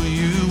 What were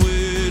you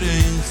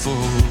waiting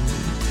for?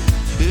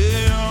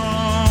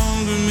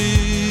 Younger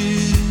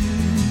me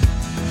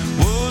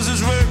was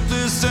as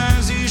reckless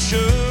as he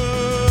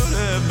should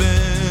have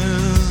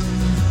been.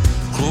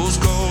 Close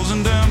calls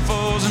and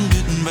downfalls and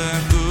getting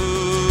back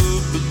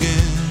up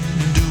again,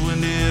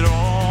 doing it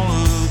all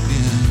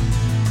again.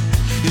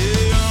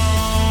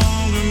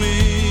 Younger me,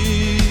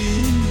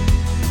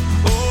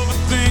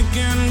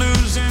 overthinking,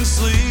 losing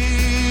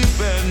sleep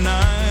at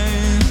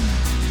night,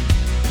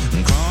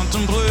 and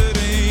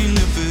contemplating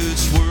if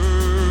it's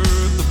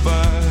worth the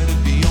fight.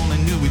 If he only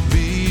knew we'd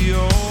be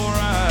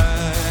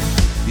alright.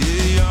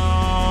 Yeah,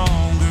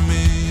 younger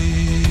me.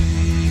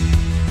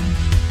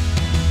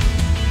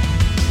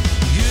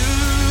 You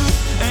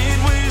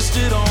ain't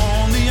wasted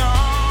on the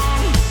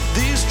young.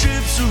 These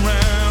trips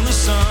around the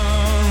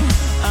sun,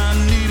 I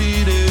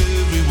needed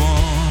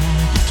everyone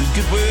to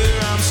get where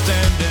I'm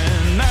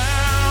standing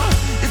now.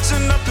 It's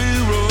an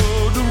uphill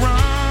road to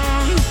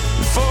run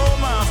before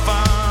my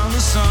final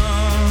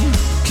son.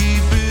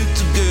 Keep it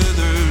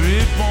together,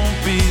 it won't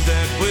be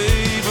that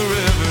way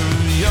forever.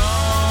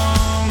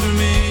 Younger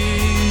me,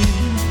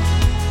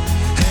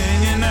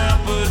 hanging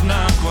out but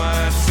not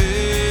quite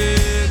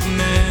fitting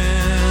in.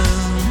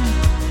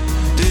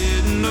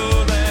 Didn't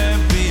know that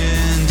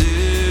being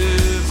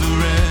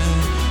different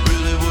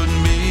really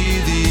wouldn't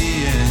be the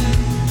end.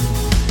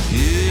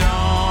 Yeah,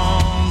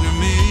 younger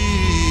me.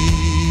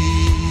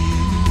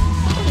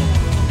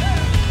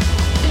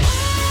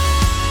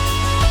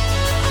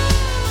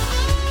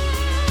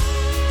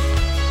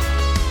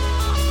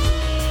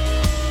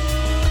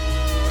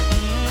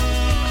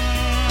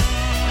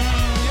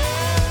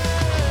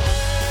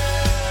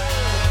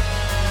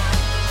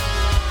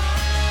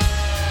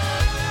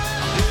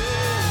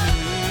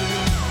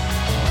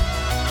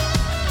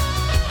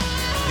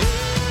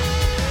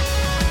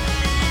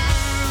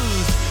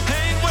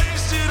 Ain't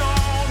wasted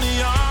on the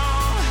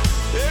young.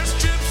 There's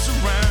trips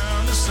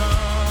around the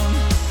sun.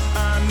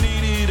 I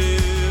needed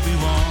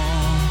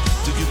everyone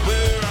to get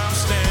where I'm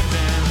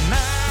standing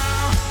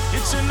now.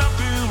 It's an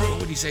uphill road. What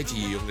would you say to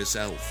your younger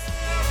self?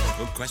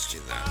 Good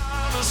question, that.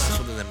 That's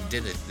one of them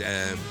dinner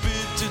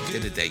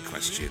date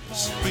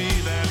questions. Be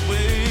that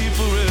way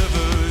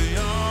forever.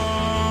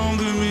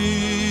 Younger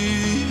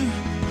me,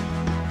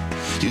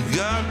 you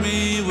got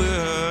me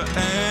where I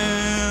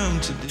am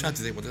today. Trying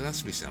to think what I'd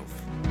ask myself.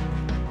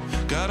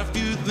 Got a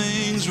few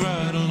things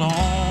right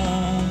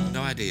along.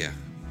 No idea.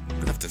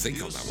 I'd have to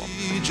think on that one.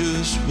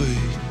 Just wait.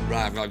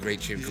 Right, I've got a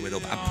great tune coming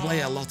up. I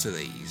play a lot of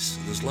these.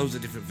 There's loads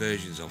of different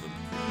versions of them.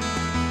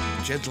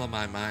 Gentle on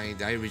My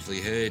Mind, I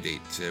originally heard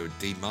it,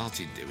 Dean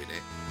Martin doing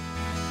it.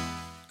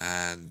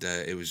 And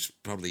it was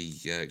probably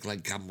Glenn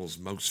Campbell's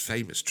most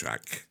famous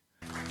track.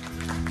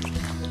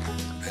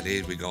 And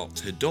here we got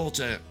her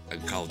daughter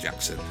and Carl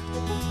Jackson.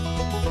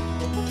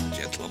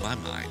 Gentle on My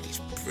Mind, he's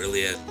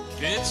brilliant.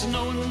 It's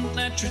knowing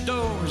that your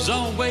door's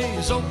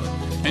always open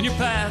and your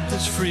path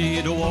is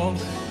free to walk.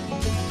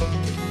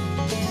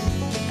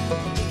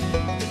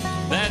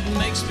 That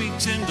makes me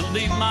tend to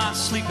leave my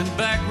sleeping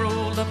bag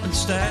rolled up and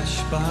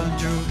stashed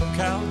behind your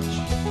couch.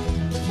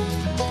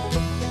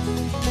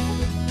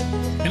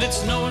 And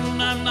it's knowing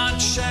I'm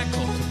not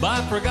shackled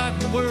by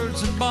forgotten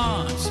words and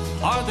bonds,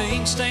 or the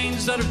ink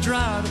stains that have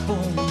dried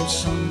upon the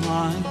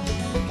sunline.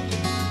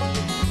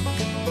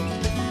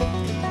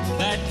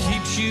 That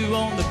keeps you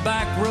on the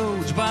back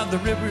roads by the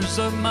rivers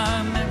of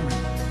my memory,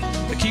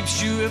 that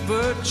keeps you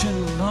ever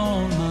gentle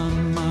on my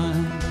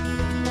mind.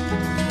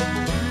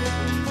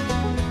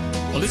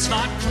 Well, it's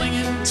not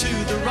clinging to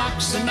the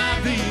rocks and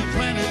ivy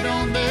planted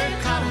on their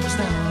columns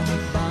down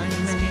behind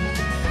me,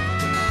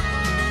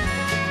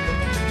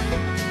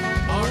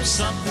 or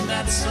something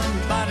that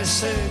somebody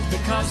said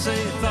because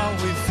they thought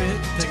we fit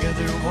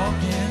together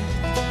walking.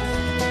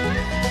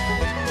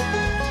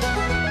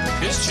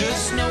 It's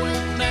just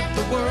knowing that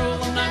the world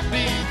will not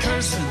be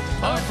cursing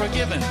or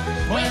forgiven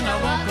when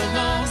I walk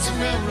along some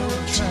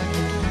railroad track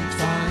and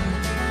find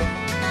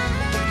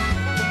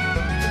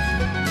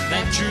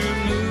that you're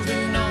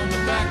moving on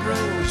the back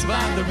roads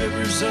by the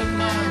rivers of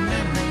my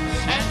memory,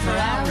 and for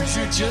hours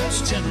you're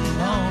just gentle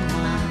on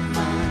my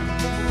mind.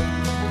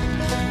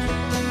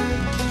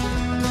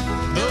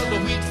 Though the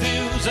wheat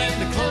fields and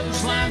the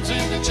clotheslines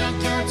and the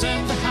junkyards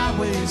and the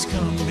highways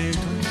come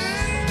between,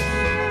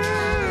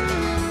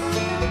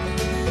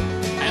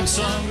 and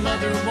some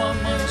other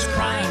woman's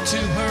crying to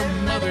her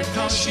mother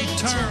 'cause she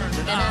turned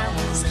and I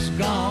was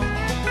gone,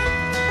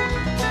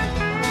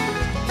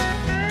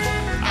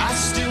 I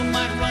still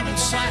might run in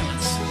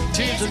silence.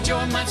 Tears of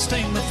joy might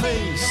stain my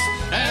face,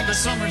 and the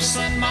summer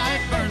sun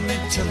might burn me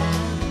till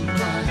I'm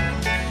blind.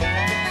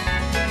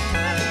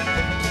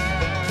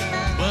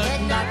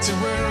 But not to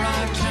where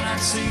I cannot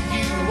see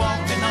you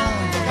walking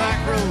on the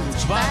back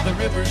roads by the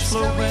rivers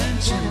flowing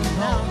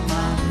gentle on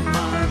my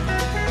mind.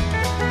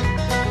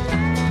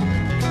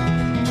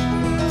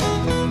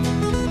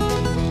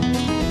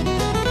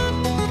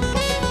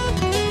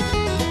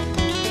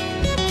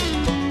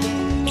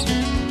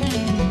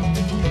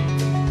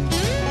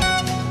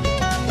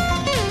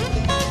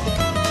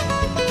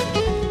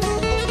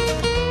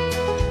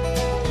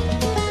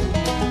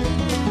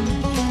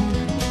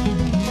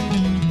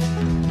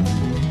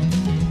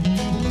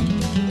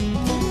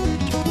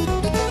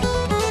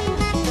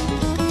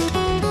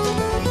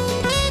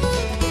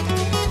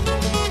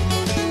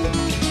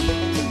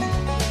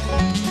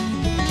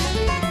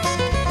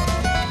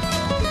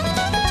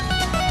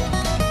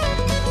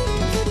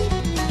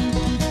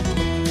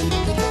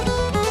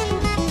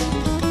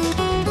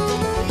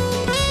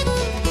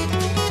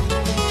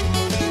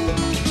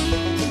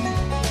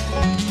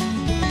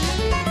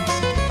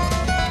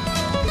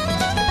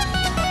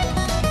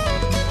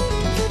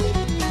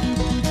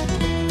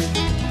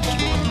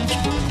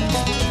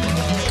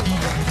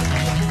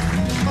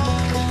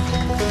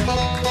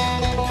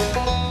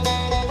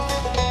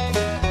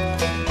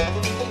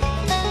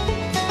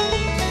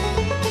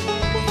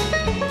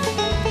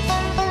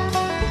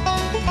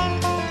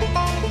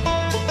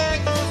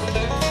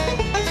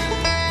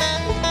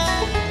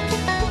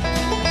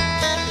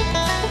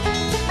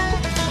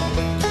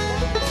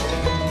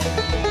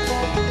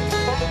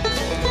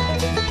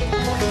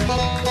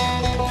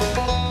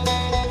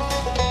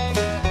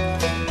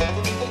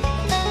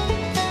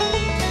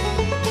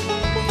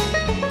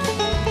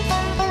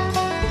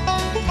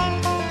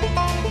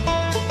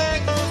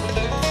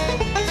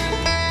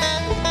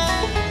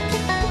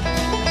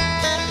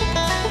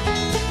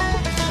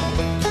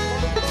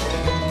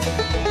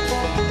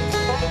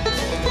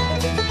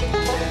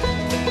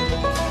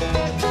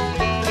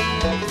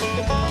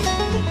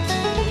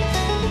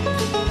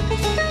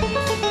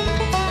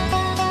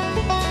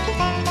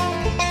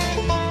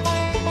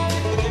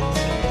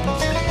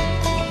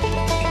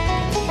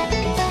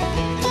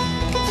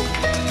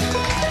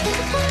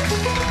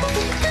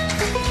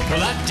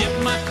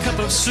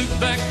 soup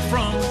back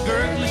from a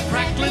gurgling,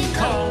 crackling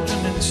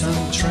cauldron in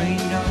some train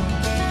yard.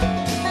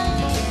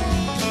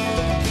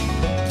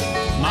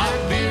 My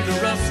beard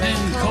a rough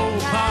and coal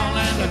pile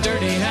and a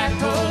dirty hat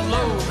pulled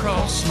low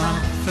across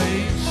my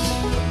face.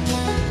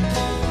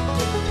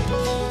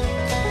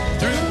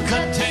 Through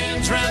cut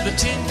hands round the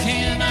tin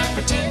can, I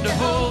pretend to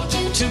hold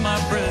you to my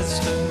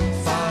breast and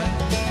fight.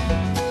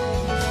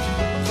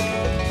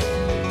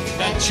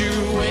 That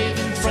you're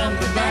waving from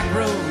the back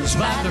roads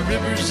by the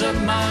rivers of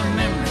my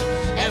memory,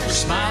 ever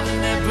smiling,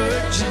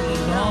 ever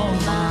gentle on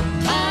my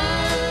mind.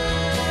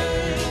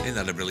 Isn't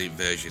that a brilliant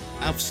version?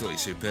 Absolutely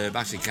superb.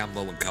 Ashley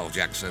Campbell and Carl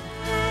Jackson.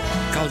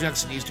 Carl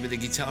Jackson used to be the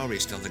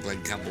guitarist on the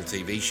Glenn Campbell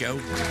TV show,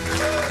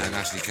 and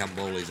Ashley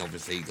Campbell is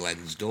obviously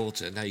Glenn's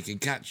daughter. Now you can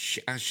catch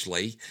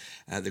Ashley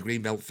at the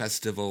Greenbelt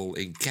Festival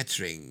in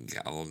Kettering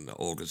on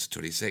August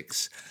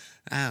 26th,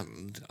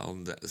 and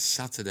on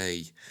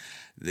Saturday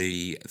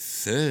the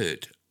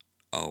 3rd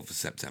of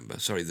September, the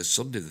Sunday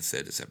the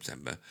 3rd of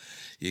September,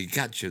 you can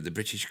catch her at the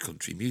British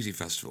Country Music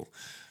Festival.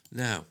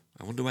 Now,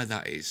 I wonder where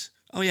that is.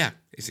 Oh yeah,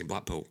 it's in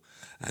Blackpool,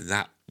 and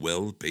that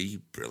will be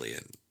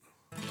brilliant.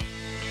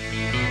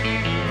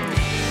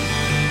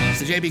 It's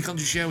the JB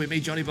Country Show with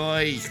me, Johnny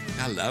Boy.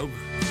 Hello.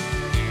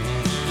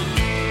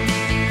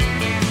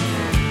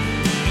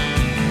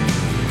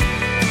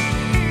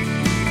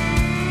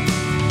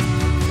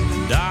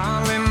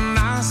 Darling,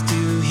 I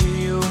still hear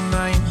your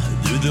name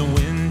through the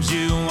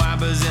windshield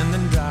wipers and the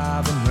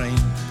driving rain.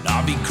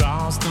 I'll be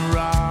crossing the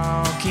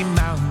Rocky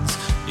Mountains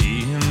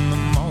in the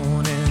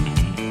morning,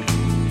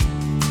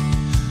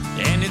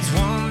 and it's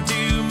one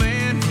too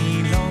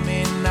many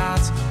lonely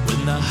nights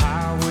when the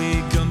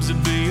highway comes to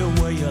be a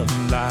way of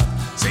life.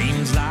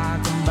 Seems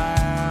like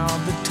about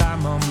the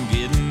time I'm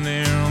getting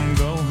there, I'm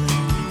going.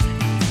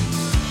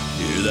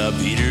 Hear the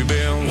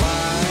Peterbilt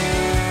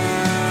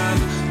whine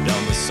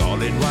down the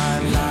solid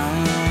white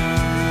line.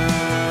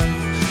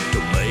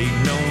 Don't make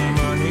no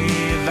money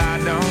if I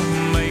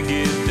don't make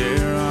it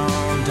there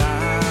on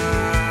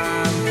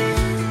time.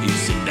 You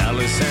see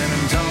Dallas, San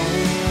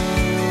Antonio,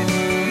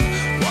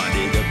 wind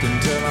it up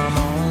until I'm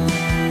home.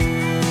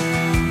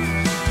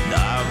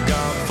 I've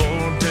got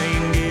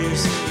 14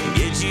 years to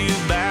get you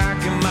back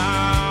in my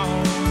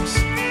arms.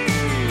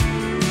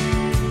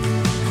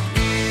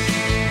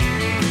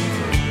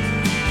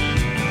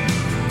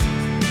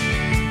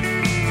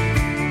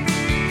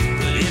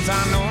 But if I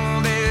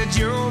know that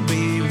you'll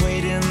be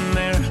waiting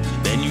there,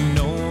 then you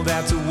know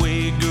that's a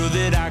weight, girl,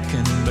 that I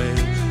can bear.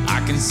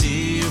 I can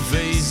see your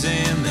face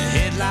in the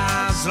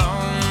headlights,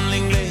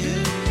 lonely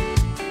glare.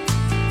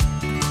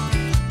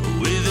 But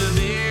with a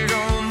big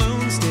old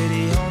moon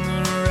steady on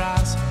the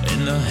rise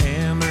and the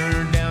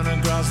hammer down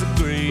across the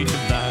great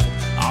divide,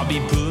 I'll be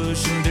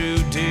pushing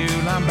through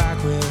till I'm back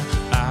where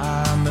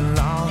I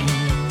belong.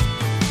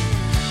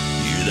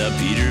 Hear the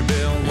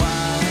Peterbilt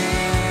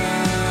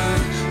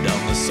whine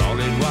down the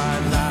solid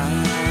white line.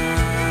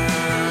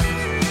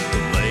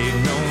 Don't make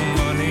no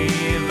money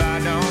if I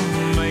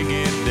don't make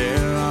it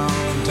there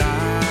on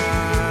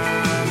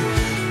time.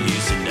 You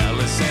said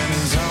Dallas, San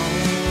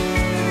Antonio,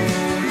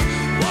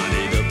 wind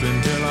it up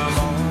until I'm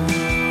home.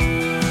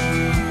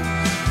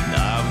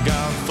 I've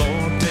got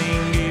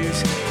 14 years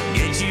to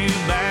get you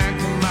back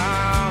in my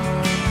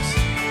arms.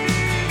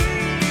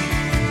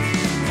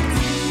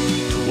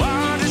 To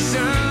watch the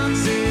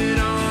sunset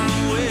on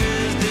the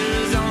west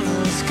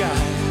Arizona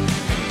sky.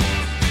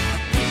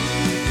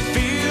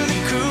 Feel the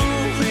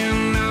cool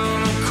wind on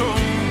a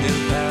cold El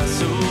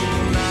Paso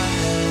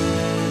night.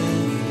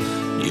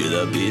 You're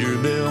the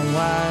Peterbilt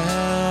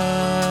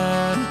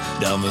whine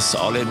down the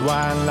solid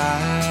white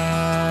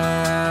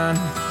line.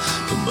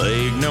 Don't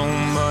make no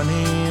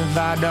money if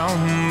I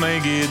don't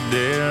make it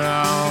there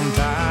on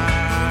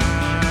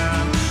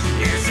time.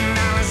 Yes, and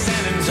Dallas,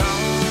 San Antonio,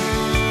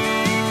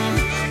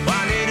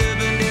 wind it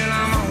up until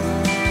I'm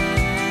home.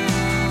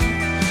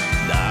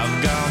 I've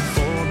got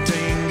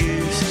 14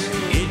 years to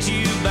get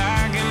you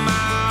back in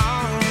my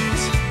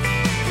arms.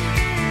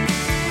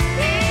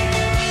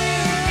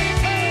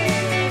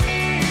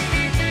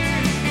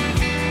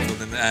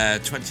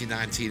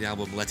 2019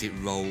 album Let It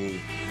Roll,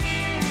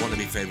 one of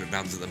my favourite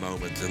bands at the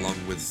moment, along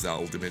with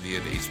Old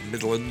Dominion, is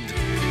Midland.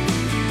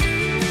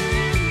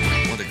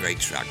 What a great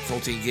track,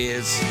 14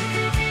 years.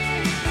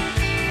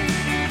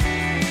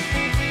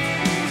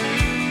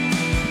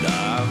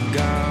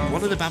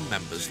 One of the band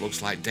members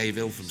looks like Dave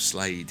Hill from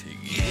Slade.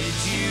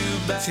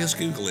 Just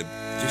Google him.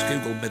 Just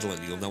Google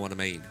Midland, you'll know what I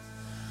mean.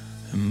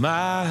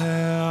 My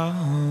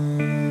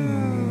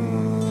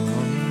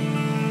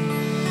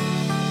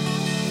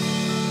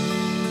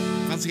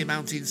Fancy a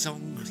mountain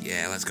song?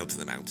 Yeah, let's go to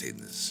the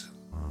mountains.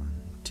 1,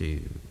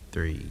 2,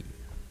 3.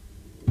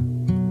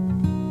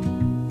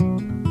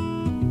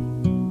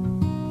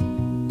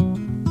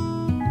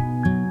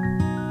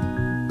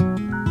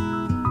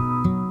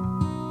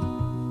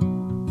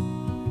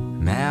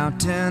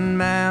 Mountain,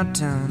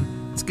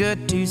 mountain, it's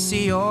good to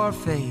see your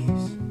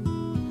face.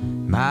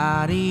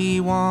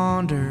 Mighty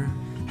wonder,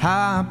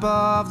 high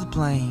above the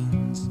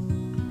plains.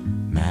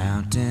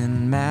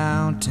 Mountain,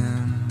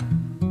 mountain,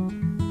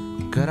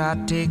 could I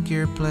take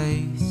your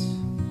place?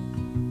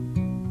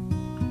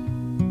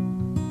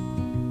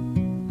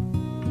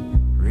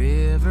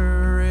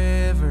 River,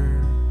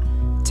 river,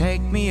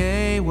 take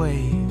me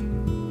away.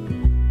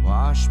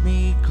 Wash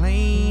me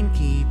clean,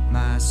 keep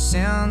my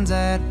sins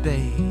at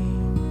bay.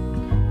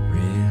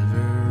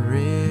 River,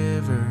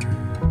 river,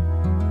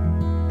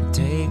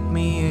 take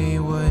me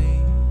away.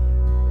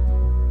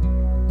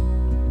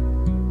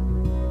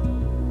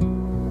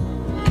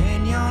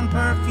 Canyon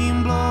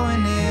perfume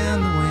blowing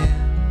in the wind.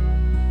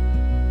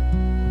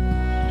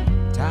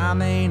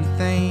 Time ain't a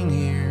thing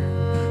here,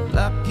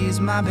 luck is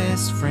my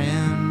best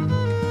friend.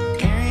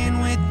 Carrying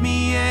with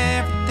me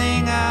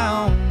everything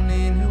I own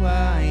and who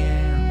I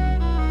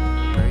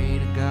am. Pray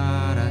to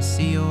God I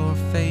see your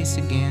face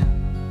again.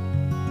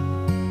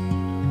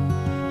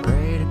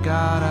 Pray to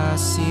God I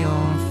see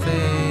your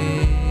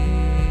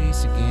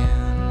face again.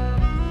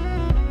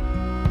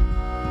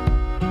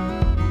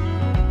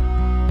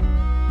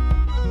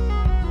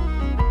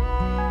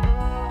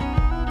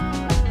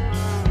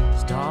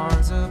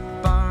 Stars are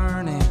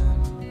burning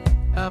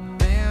up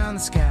in the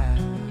sky.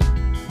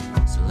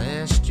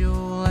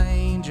 Celestial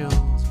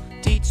angels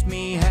teach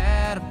me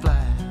how to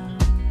fly.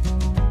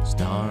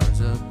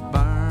 Stars are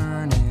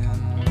burning.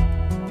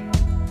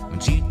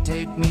 Won't you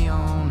take me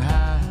on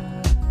high?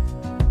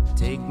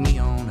 Take me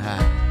on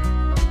high.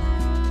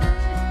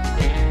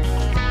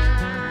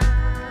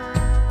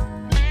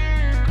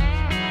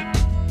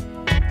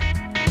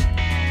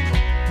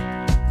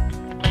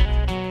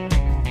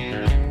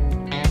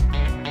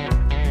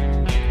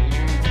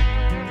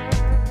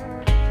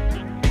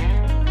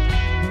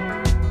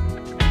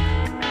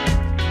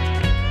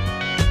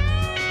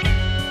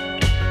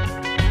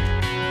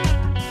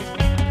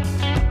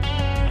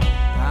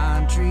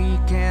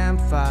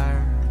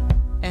 Campfire,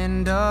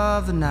 end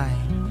of the night.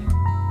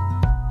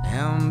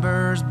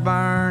 Embers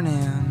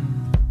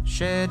burning,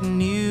 shedding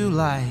new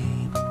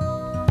light.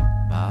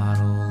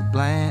 Bottled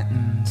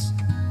Blantons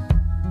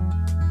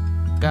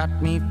got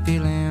me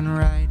feeling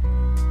right.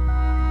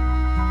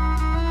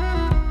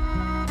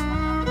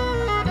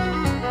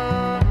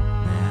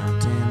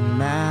 Mountain,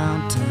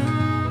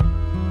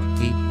 mountain,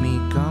 keep me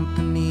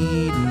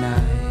company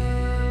tonight.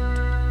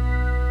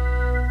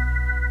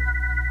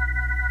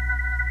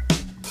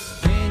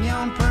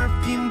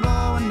 Perfume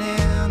blowing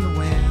in the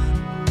wind.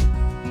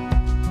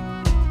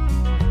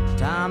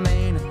 Time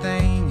ain't a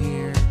thing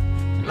here,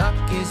 luck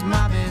is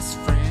my best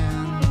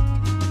friend.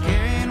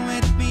 Carrying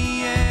with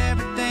me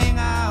everything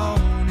I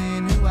own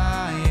and who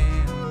I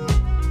am.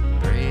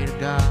 Pray to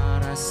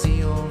God I see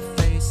your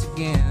face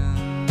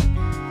again.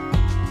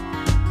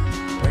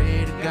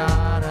 Pray to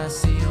God I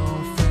see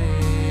your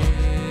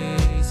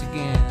face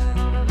again.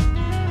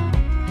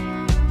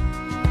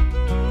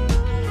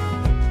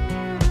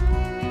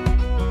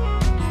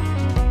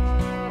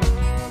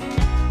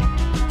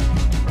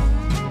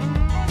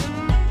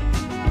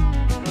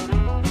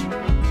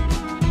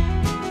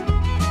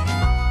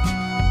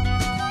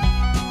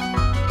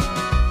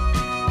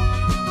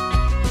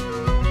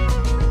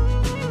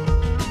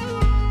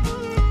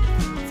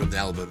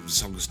 Album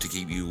Songs to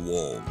Keep You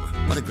Warm.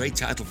 What a great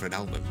title for an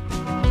album.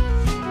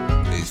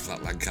 It is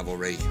Flatland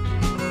Cavalry.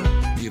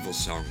 Beautiful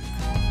song.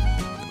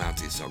 The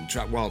Mountain Song.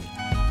 Track 1 of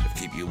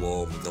Keep You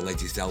Warm, the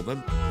latest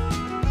album.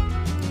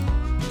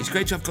 It's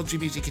great to have country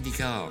music in your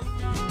car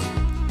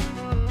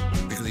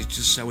because it's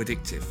just so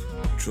addictive.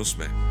 Trust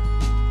me.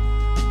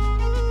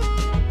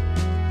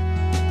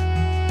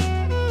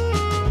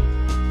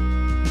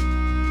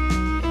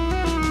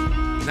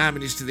 9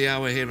 minutes to the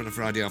hour here on a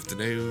Friday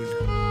afternoon.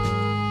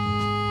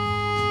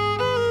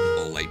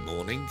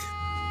 Morning.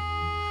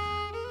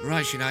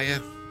 Right,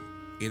 Shania,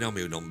 you know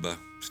my number.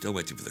 Still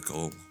waiting for the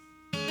call.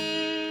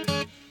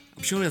 I'm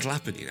sure it'll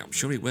happen, you know. I'm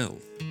sure it will.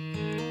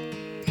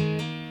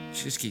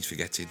 She just keeps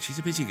forgetting. She's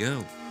a busy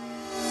girl.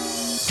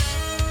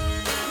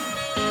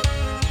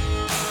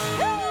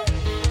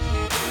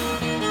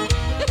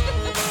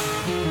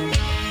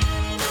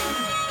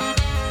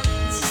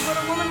 This is what a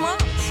woman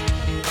wants.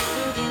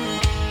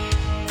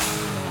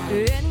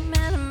 Any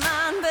man of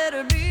mine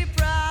better be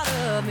proud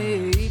of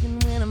me.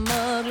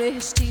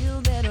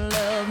 Still better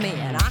love me.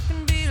 And I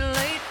can be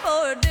late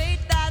for a date,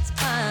 that's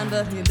fine,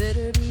 but you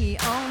better be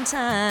on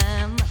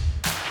time.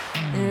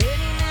 Any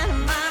man of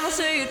mine will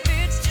say it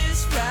fits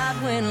just right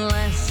when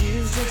last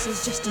year's dress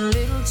is just a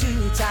little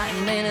too tight.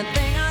 And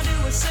anything I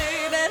do or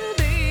say better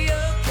be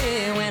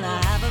okay when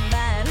I have a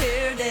bad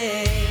hair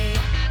day.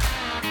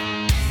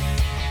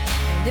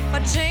 And if I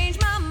change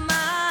my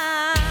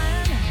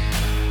mind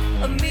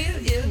a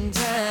million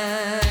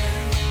times,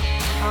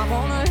 I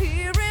wanna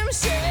hear him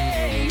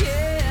say,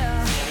 yeah.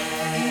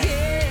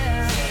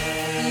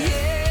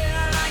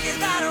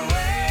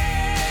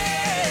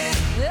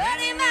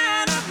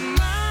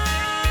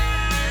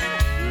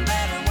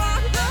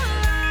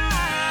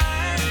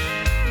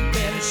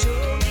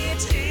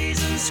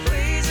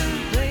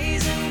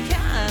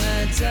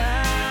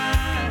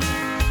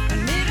 I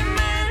need a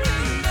man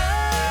who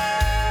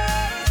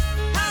knows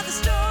how the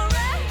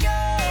story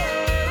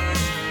goes.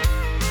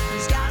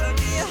 He's gotta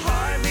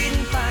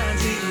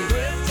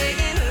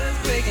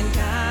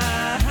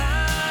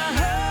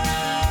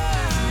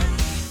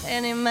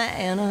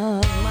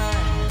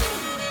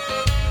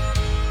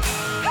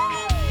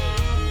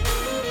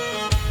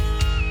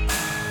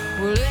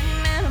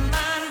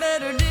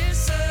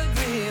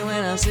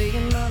say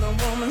another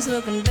woman's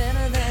looking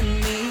better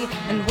than me.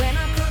 And when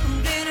I cook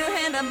dinner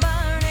and I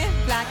burn it,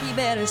 like you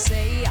better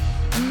say,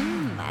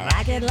 I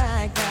like it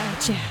like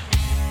that, yeah.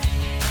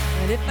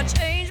 And if I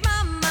change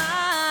my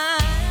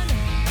mind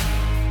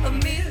a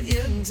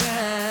million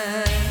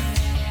times,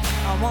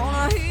 I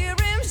wanna hear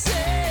him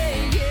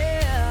say,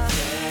 yeah,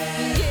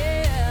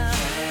 yeah,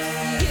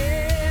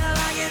 yeah, I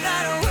like it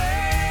that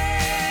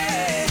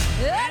way.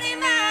 Any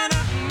man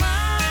of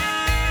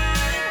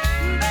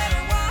mine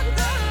better walk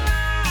the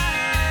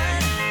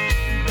line,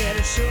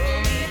 better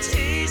show me a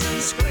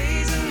teasing,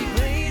 squeezing,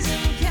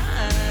 pleasing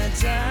kind of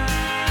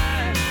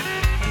time.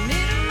 I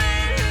need a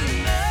man who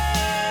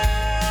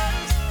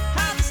knows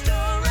how the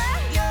story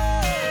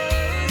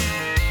goes.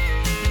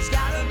 There's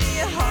gotta be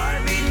a heart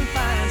beating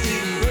fine,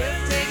 sweet,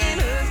 breathtaking,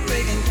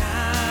 earthquaking kind.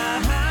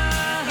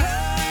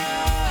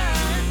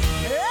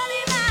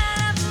 Any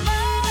man of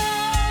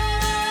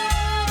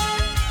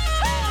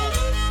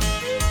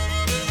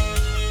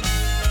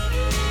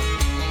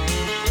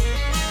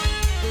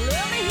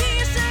let me hear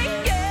you say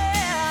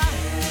yeah,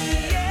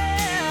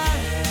 yeah,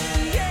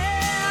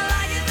 yeah, I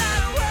like it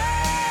that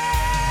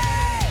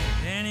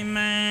way. Any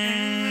man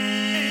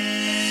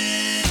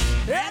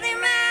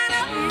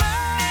of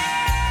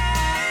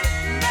mine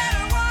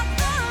better walk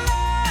the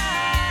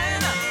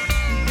line,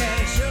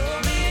 better show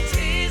me a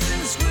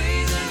teasing,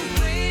 squeezing,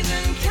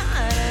 pleasing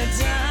kind of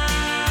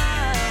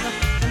time.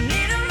 I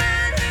need a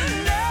man who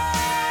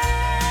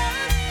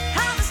knows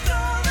how the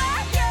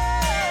story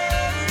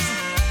goes.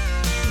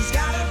 There's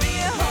gotta be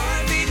a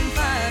heart beating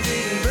fine,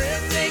 beating,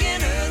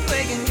 breathtaking,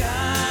 earthquaking kind.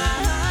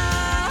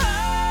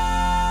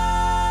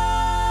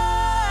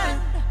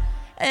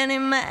 Any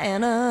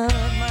man of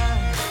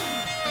mine.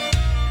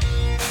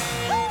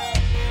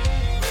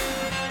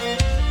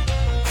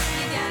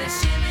 You gotta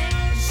shimmy,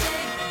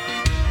 shake,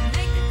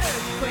 make the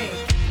earthquake.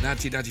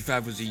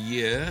 1995 was a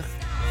year.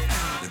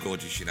 The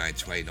gorgeous Shania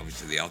Twain,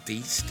 obviously the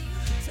artiste.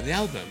 And the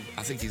album,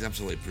 I think is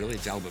absolutely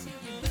brilliant. The album,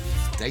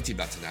 dating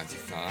back to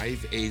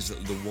 95, is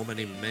The Woman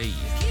in Me.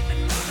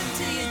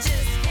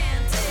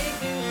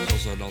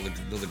 Also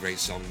another great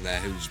song there,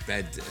 Whose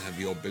Bed Have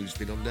Your Boots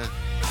Been Under?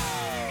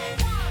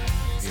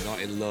 If you're not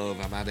in love,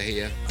 I'm out of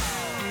here.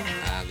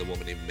 And The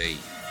Woman in Me.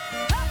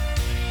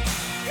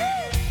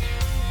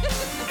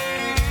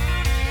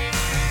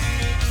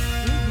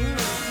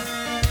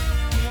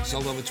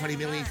 Sold over 20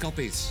 million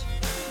copies.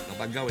 Not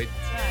bad going.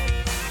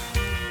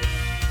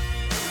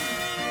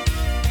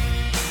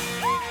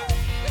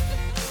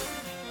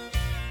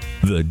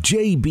 The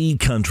JB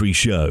Country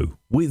Show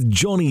with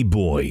Johnny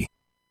Boy.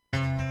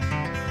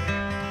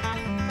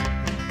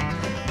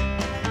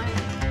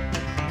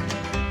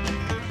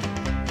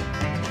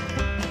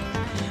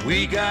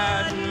 We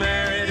got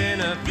married in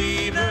a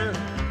fever,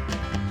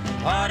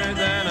 hotter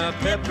than a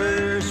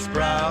pepper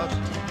sprout.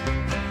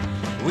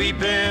 We've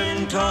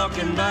been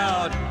talking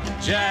about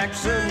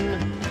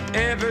Jackson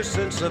ever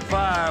since the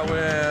fire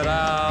went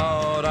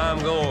out. I'm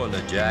going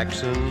to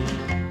Jackson,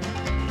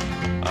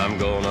 I'm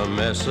gonna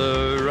mess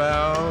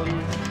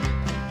around.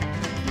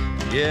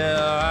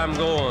 Yeah, I'm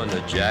going to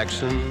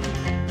Jackson.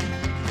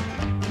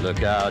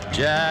 Look out,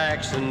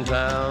 Jackson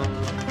Town.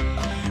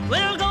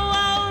 We'll go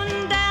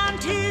on down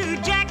to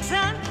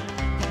Jackson.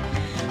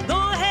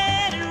 Go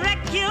ahead and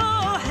wreck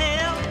your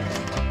hell.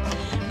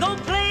 Go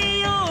play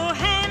your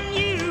hand,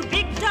 you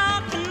big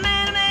talking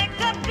man. Make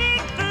a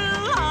big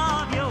fool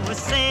of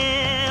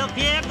yourself.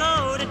 Yeah,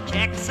 go to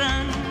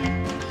Jackson.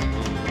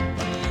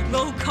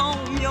 Go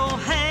comb your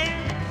hair.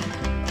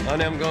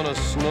 Honey, I'm gonna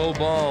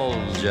snowball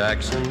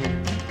Jackson.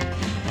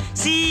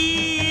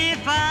 See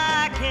if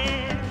I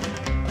care.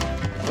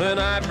 When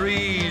I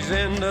breeze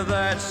into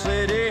that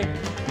city,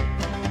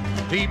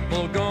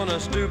 people gonna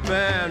stoop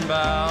and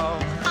bow.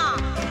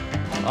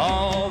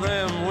 All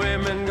them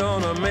women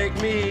gonna make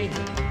me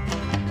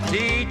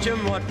teach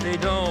them what they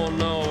don't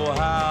know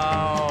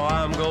how.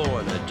 I'm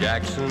going to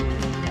Jackson.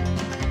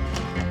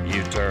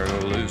 You turn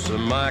loose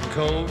of my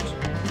coat,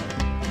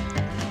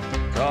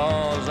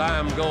 'cause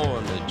I'm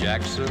going to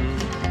Jackson.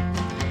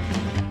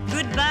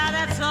 Goodbye,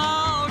 that's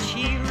all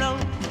she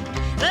wrote.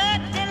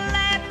 But they'll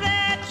laugh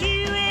at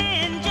you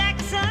in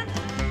Jackson,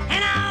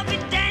 and I'll be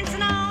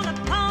dancing on a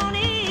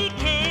pony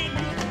cake.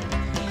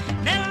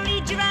 They'll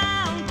lead you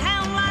around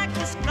town like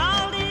a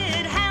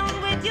scalded hound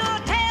with your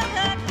tail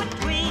tucked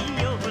between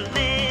your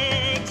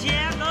legs.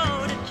 Yeah,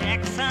 go to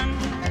Jackson,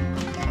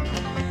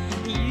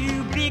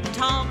 you big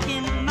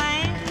talking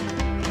man,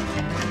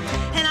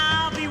 and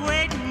I'll be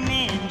waiting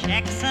in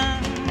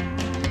Jackson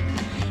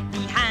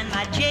behind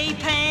my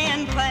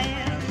J-Pan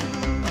plan.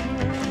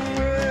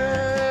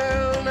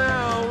 Well,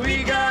 now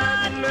we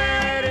got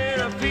married in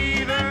a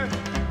fever,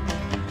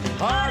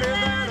 hotter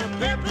than a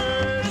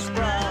pepper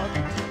sprout.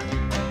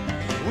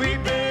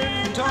 We've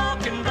been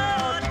talking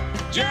about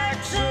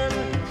Jackson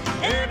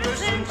ever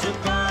since the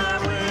fire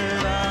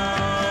went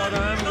out.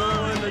 I'm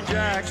going to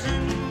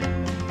Jackson,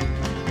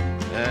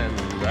 and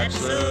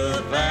that's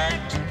a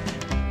fact.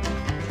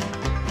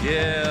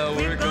 Yeah,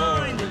 we're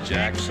going to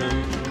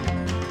Jackson.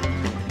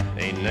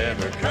 Ain't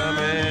never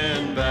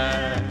coming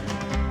back.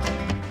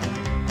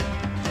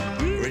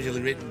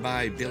 written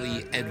by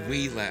Billy Ed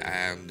Wheeler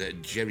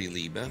and Jerry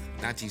Lieber,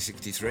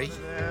 1963.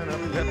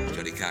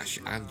 Johnny Cash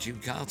and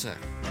Jim Carter.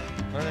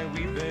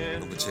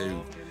 Number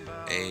 2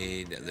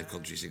 in the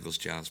country singles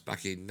charts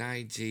back in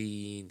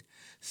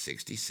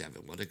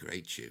 1967. What a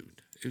great tune.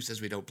 Who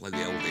says we don't play the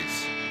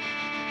oldies?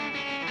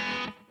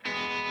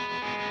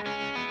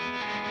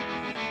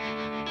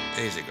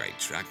 Here's a great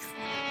track.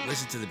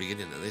 Listen to the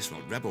beginning of this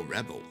one, Rebel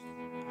Rebel.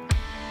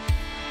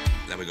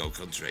 Then we go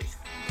country.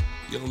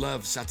 You'll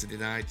love Saturday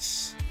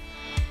Nights,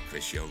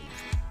 Chris Young.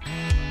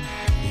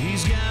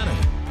 He's got a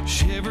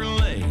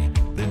Chevrolet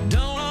that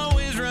don't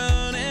always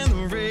run and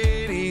the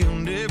radio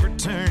never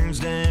turns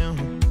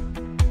down.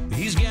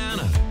 He's got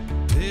a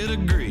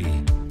pedigree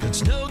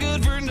that's no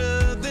good for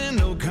nothing,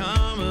 no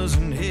commas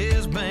in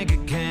his bank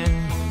account.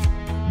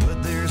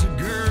 But there's a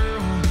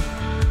girl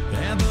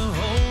at the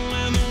hole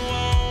in the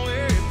wall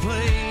where he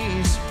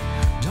plays.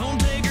 Don't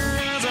take her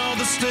eyes off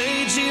the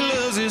stage, she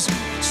loves his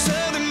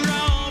southern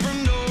drawl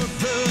from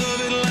north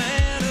of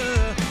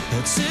Atlanta.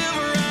 That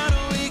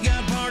Silverado he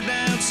got parked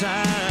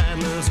outside,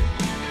 loves it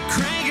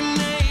cranking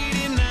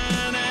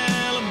 89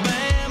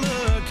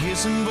 Alabama,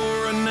 kissing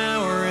for an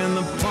hour in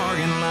the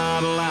parking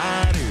lot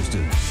light. Here's to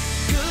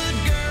good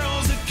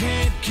girls that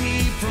can't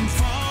keep from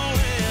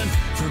falling,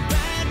 for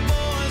bad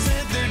boys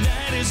that their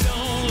daddies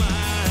don't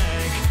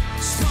like,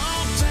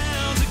 small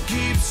towns that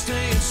keep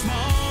staying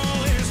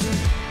small. Here's to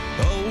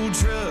old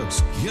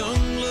trucks,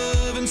 young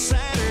love, and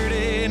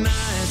Saturday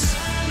nights.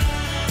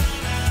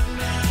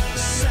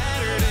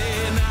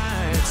 Saturday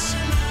nights.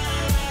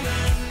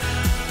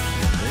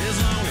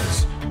 As long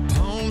as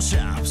pawn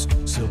shops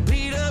sell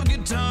beat up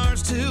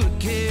guitars to a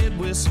kid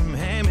with some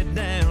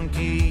hand-me-down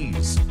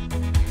keys.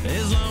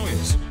 As long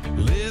as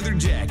leather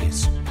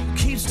jackets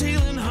keep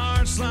stealing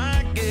hearts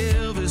like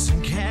Elvis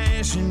and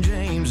Cash and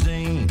James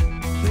Dean.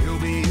 There'll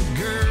be a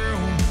girl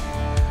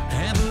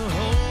at the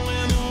hole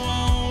in the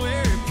wall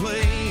where he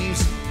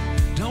plays.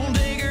 Don't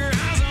take her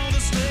eyes on the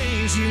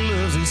stage, she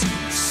loves his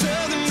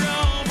southern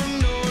drawl from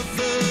north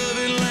of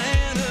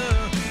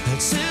Atlanta.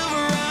 That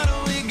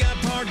Silverado he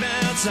got parked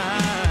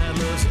outside,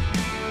 loves it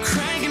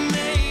cranking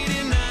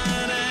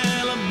 89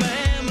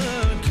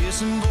 Alabama,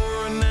 kissing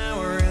for an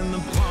hour in the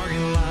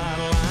parking lot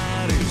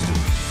light. Here's to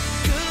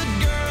good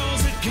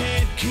girls that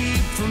can't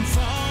keep from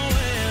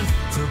falling,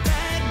 for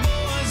bad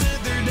boys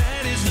that their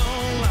daddies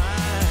don't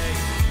like,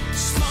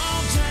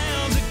 small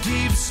towns that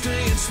keep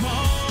staying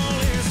small.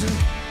 Here's to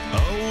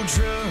old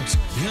trucks,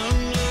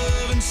 young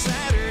love, and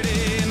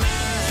Saturday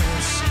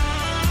nights.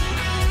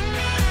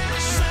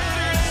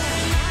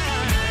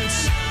 Saturday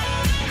nights.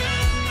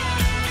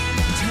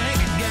 Tank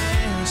of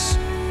gas,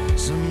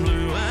 some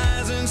blue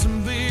eyes and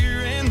some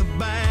beer in the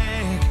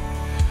back.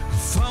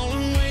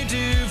 Falling way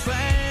too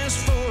fast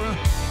for a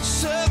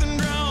southern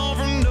drawl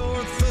from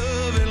north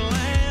of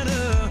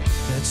Atlanta.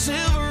 That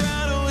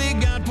Silverado he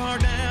got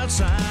parked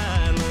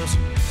outside, loves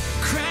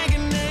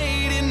cranking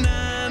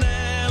 89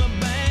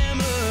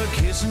 Alabama,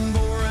 kissing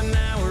for an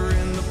hour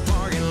in the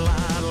parking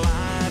lot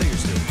light.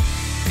 Here's to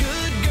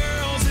good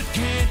girls that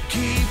can't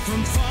keep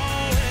from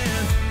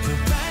falling, for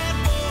bad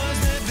boys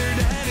that their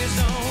daddies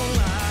don't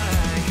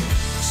like,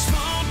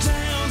 small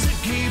towns that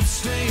keep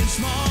staying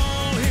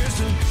small. Here's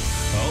to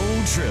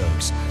old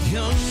trucks,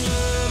 young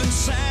love, and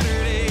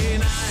Saturday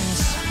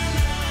nights.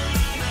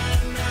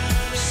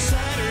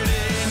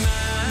 Saturday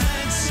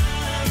nights.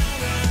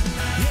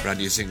 Brand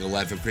new single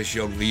live from Chris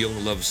Young, The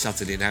Young Love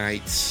Saturday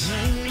Nights.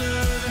 Young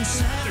love and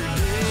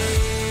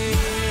Saturday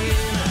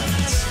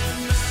nights.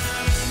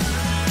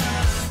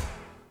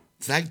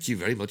 Thank you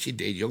very much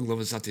indeed. Young Love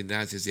and Saturday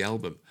Nights is the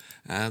album,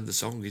 and the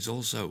song is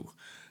also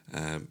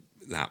that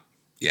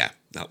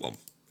one.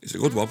 It's a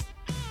good one.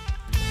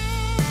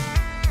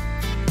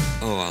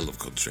 Oh, I love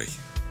country.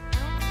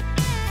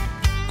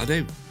 I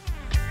do.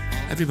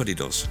 Everybody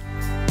does.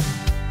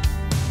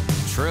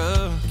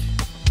 Truck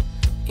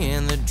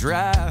in the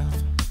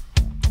drive,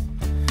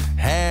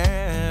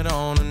 hat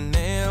on a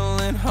nail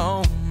at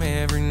home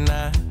every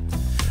night,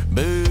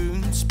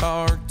 boots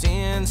parked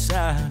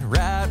inside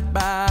right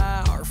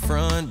by our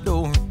front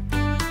door.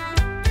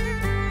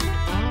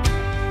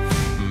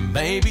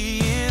 Baby,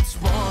 it's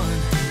 1,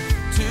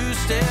 2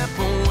 step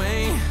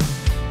away,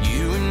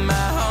 you in my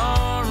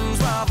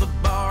arms while the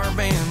bar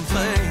band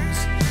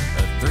plays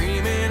a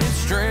 3-minute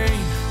straight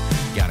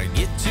gotta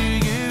get to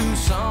you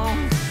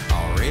song.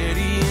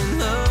 Already in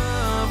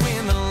love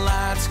when the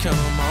lights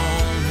come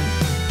on.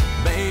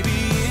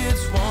 Baby,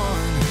 it's 1,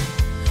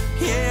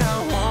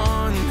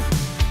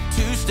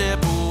 2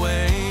 step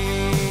away.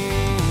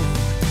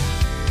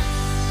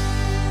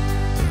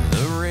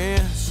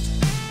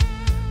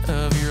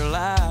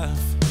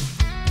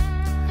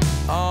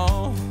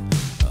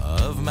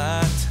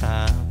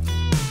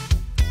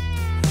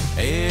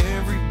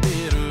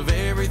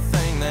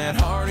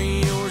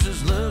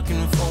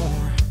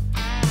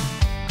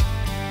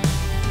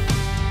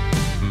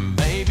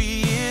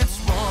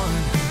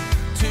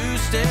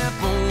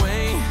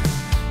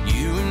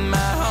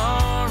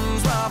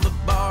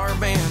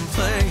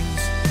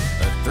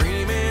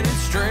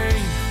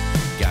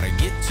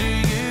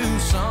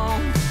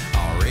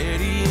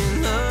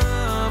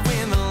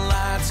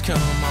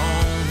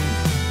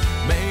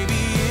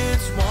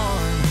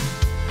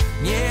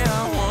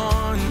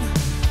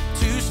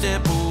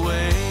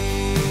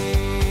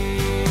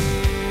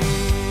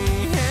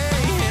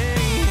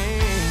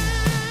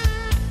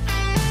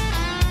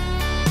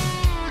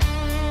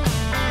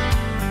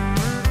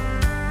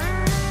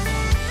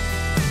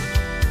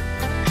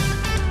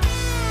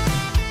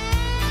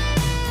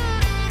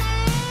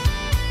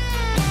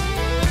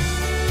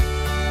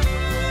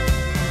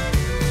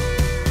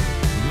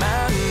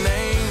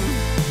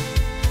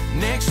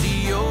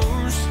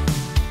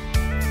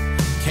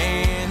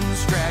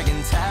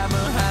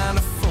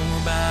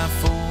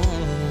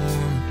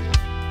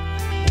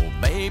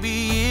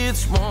 Baby,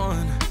 it's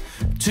 1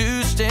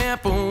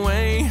 2-step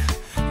away.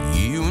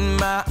 You in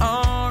my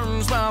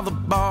arms while the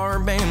bar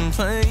band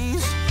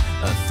plays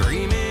a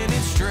 3-minute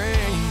straight.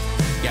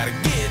 Gotta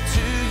get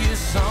to your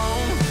song.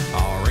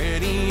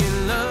 Already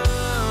in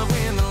love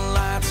when the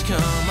lights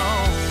come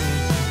on.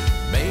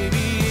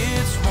 Baby,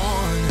 it's 1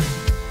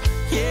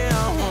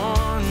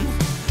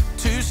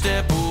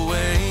 2-step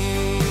away.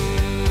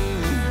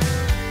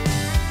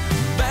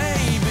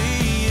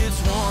 Baby,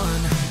 it's 1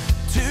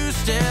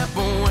 2-step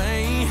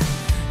away.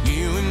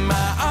 You in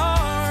my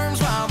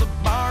arms while the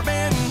bar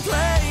band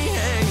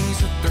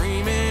plays a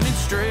 3-minute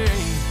straight.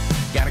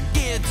 Gotta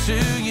get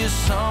to your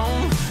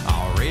song.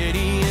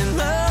 Already in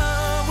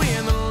love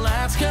when the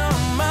lights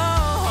come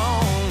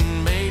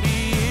on.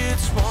 Baby,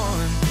 it's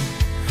 1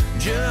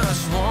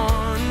 just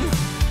 1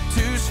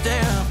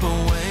 2-step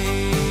away.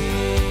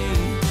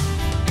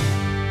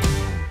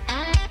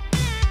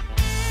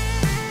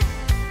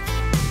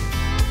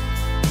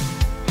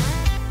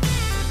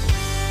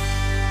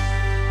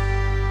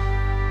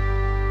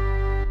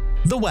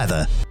 The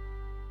weather.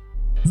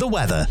 The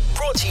weather,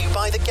 brought to you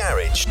by The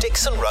Garage,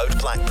 Dixon Road,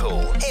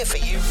 Blackpool. Here for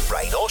you,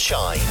 rain or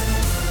shine.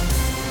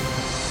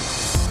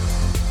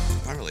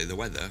 Apparently the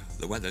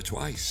weather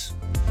twice.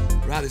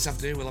 Right, this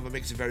afternoon we'll have a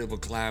mix of variable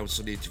clouds,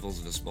 sunny intervals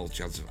and a small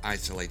chance of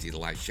isolated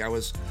light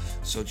showers.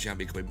 Sunshine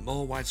becoming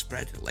more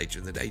widespread later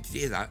in the day. Did you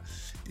hear that?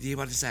 Did you hear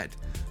what I said?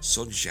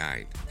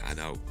 Sunshine, I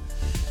know.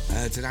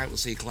 Tonight we'll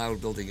see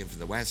cloud building in from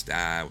the west.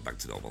 We're back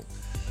to normal.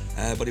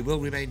 But it will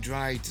remain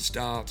dry to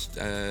start.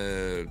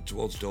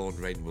 Towards dawn,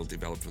 rain will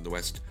develop from the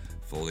west,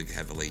 falling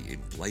heavily in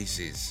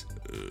places.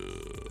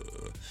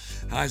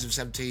 Highs of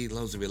 17,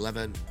 lows of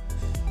 11.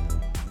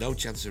 No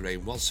chance of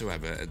rain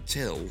whatsoever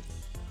until,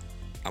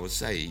 I would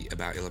say,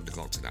 about 11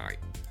 o'clock tonight.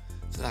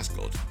 So that's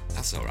good.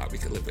 That's all right. We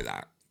can live with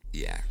that.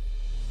 Yeah.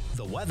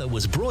 The weather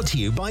was brought to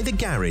you by The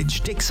Garage,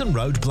 Dixon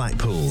Road,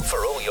 Blackpool.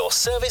 For all your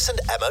service and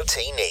MOT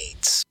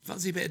needs.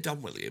 Fancy a bit of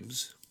Don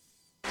Williams?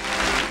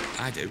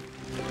 I do.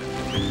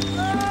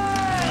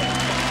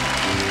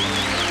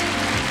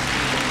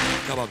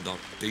 Come on, Don,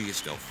 do your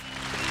stuff.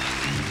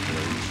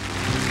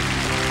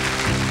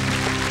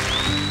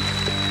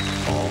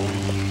 On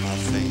my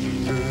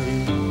finger,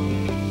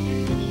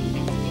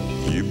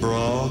 you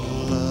brought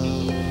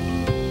love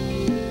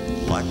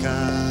like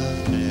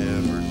I've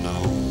never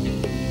known.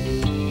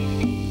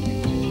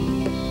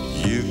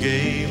 You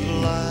gave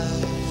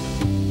life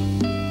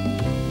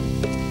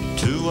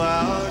to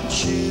our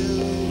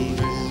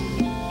children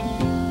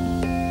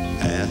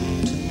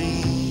and to me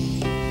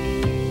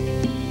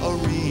a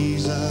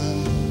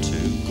reason to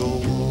go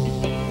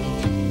on.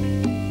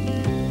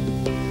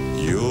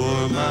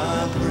 You're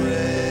my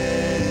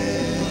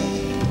bread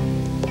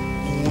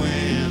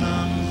when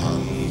I'm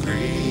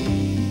hungry.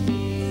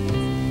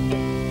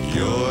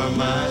 You're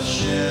my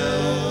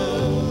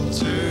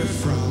shelter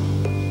from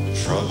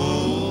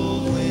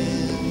troubled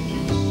winds.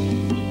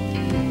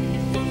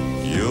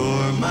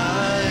 You're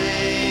my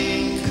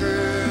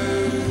anchor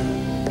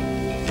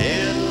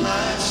in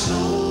life's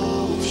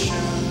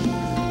ocean,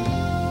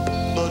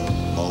 but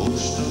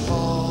most of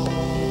all,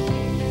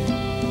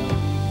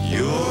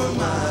 you're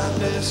my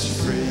best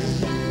friend.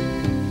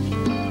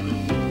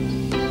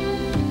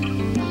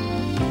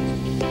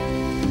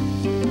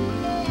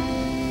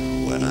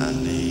 When I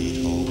need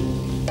hope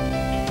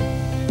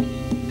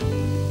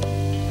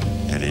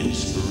and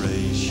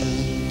inspiration,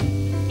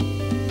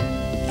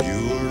 you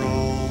are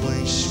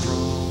always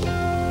strong.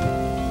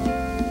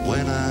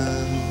 When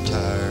I'm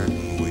tired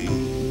and weak,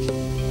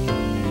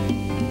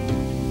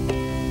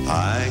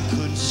 I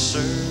could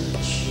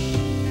search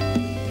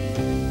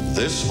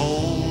this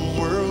whole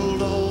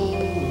world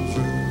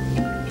over,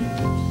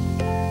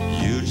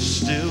 you'd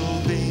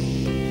still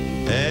be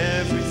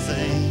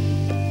everything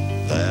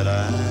that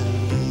I need.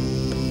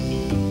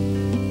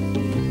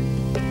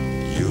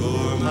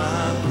 You're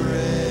my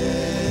bread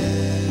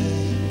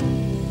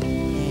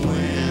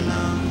when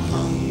I'm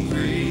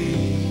hungry.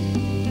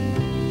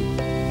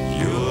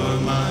 You're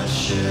my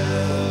shelter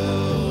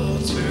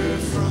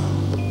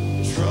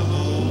from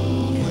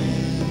troubled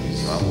winds.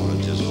 I want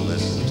to just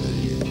listen to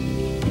you.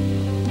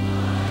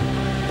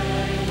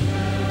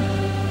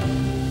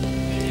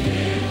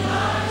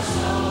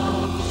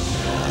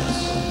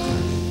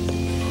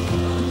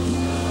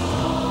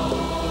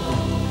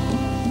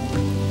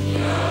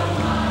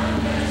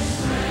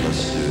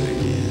 Let's do it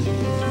again.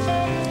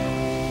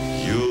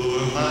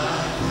 You're my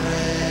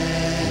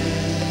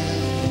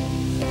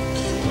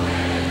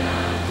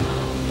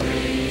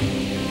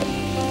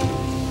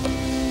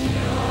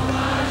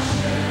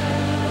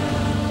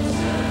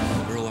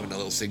We're all having a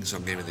little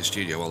sing-song game in the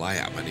studio. Well, I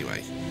am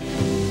anyway.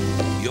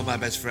 You're my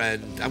best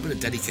friend. I'm going to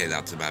dedicate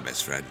that to my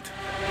best friend.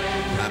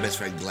 My best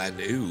friend Glenn,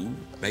 who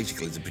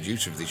basically is the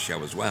producer of this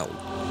show as well.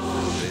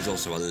 And he's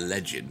also a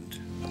legend.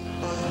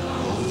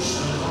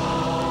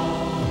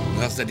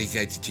 That's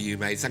dedicated to you,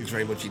 mate. Thanks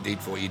very much indeed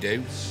for what you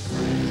do.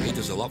 He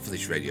does a lot for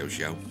this radio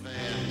show.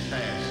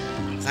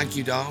 Thank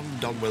you, Don.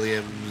 Don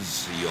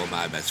Williams, you're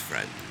my best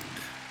friend.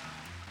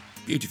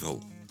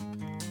 Beautiful.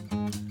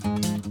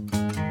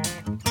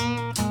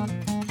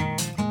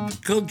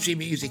 Country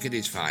music at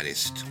its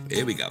finest.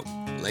 Here we go.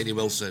 Lady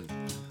Wilson,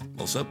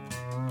 what's up?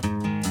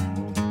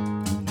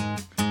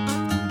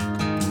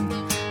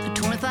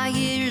 25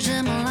 years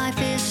and my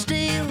life is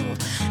still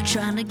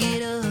trying to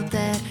get up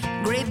that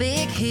great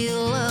big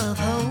hill of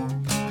hope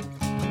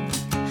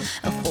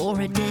for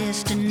a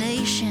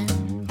destination.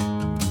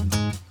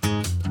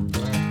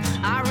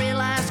 I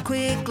realized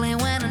quickly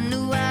when I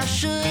knew I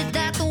should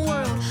that the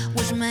world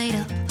was made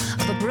up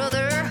of a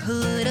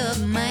brotherhood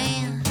of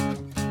man,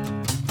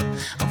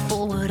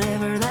 for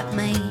whatever that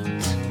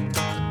means.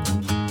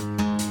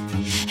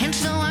 And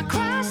so I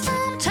cry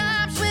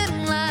sometimes when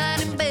I'm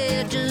lying in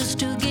bed just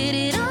to get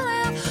it all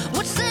out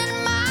what's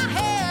in my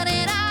head,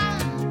 and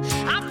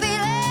I'm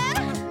feeling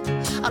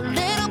a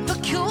little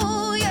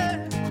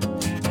peculiar.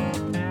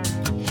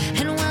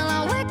 And when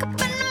I wake up in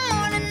the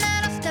morning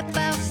and I step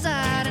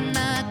outside and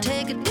I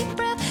take a deep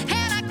breath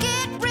and I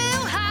get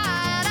real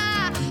high and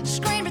I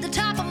scream at the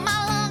top of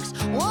my lungs,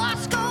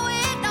 what's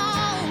going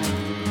on?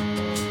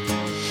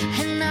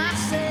 And I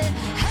said,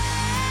 hey,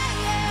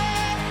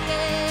 yeah,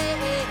 yeah,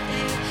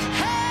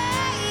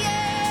 hey,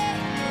 yeah.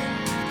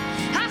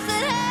 I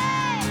said,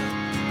 hey,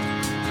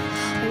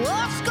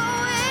 what's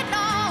going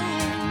on?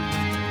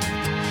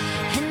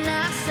 And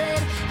I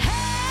said,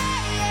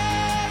 hey,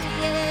 yeah,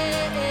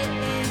 yeah,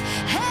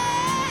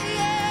 hey,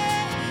 yeah.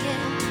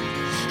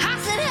 I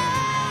said,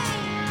 hey,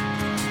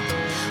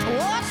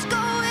 what's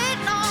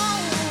going on?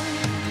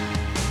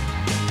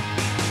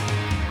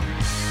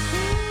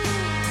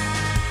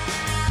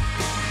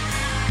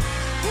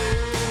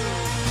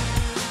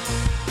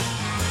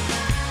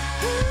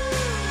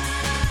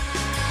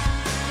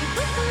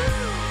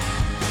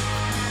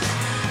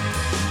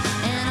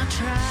 And I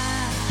try,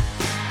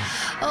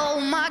 oh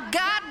my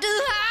God, do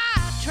I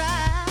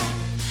try?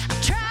 I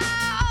try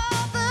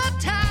all the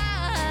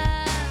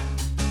time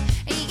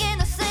in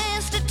this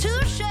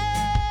institution.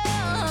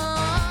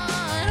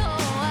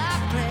 Oh, I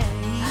pray.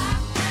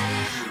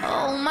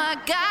 Oh my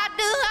God,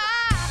 do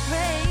I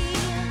pray?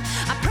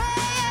 I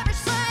pray every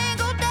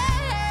single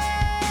day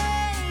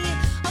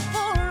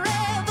for a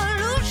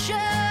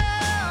revolution.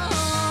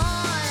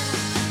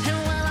 And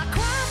while I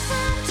cry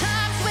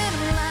sometimes when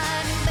I'm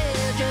lying in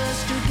bed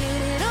just to get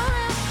it all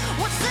out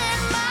what's in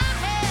my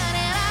head,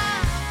 and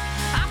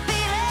I'm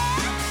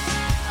feeling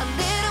a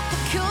little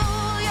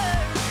peculiar.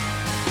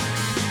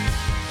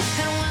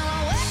 And when I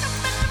wake up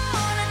in the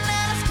morning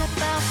and I step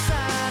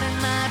outside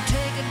and I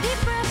take a deep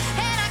breath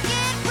and I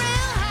get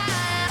real high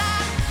and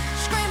I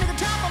scream at the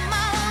top of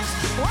my lungs,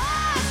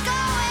 what's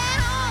going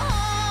on?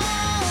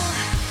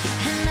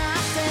 And I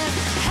said,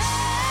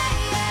 hey,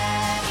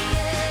 yeah,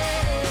 yeah,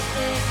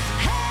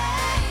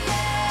 hey,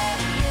 yeah,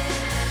 yeah.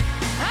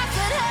 I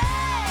said,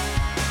 hey,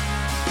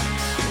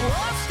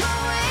 what's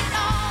going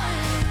on?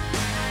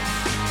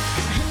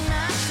 And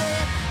I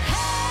said,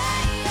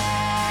 hey,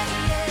 yeah,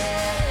 yeah,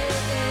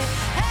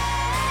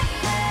 hey,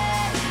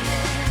 yeah,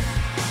 yeah.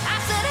 I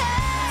said,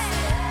 hey,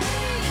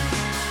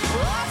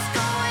 what's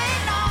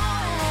going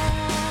on?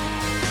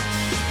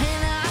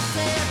 And I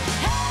said,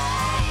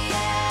 hey,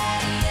 yeah,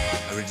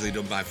 yeah. Originally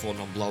done by Four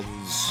Non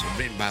Blondes,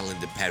 written by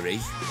Linda Perry.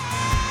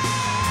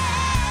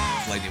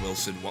 Lady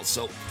Wilson, what's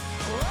up?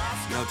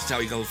 Notice how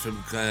he goes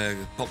from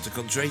pop to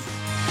country.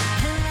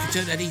 He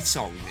turned any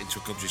song into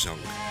a country song.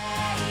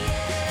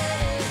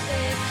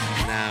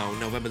 Now,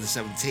 November the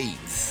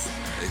 17th,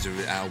 his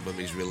album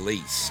is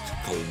released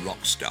called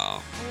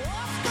Rockstar.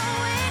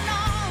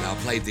 Now, I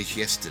played this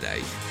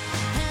yesterday.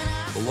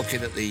 But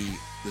looking at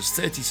there's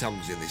 30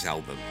 songs in this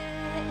album.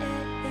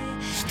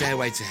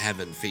 Stairway to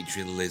Heaven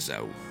featuring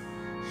Lizzo.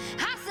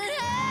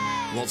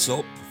 What's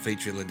Up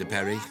featuring Linda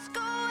Perry.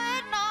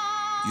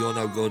 You're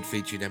No Good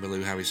featuring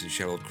Emmylou Harris and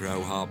Sheryl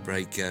Crow.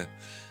 Heartbreaker.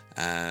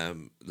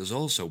 There's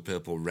also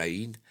Purple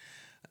Rain.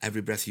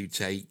 Every Breath You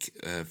Take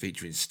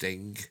featuring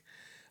Sting.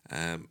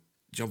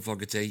 John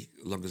Fogerty,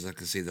 Long As I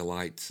Can See the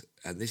Light.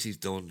 And this is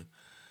done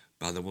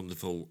by the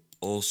wonderful,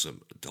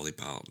 awesome Dolly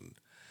Parton.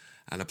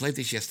 And I played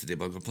this yesterday,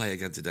 but I'm going to play it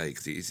again today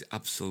because it is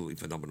absolutely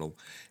phenomenal.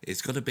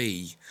 It's going to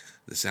be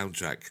the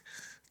soundtrack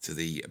to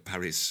the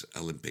Paris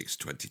Olympics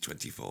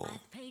 2024.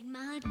 Paid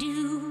my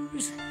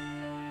dues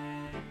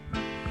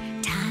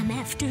time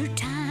after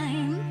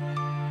time.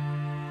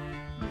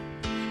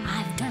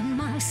 I've done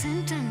my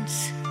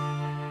sentence,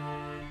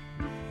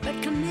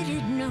 but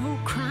committed no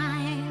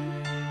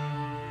crime.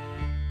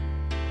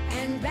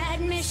 And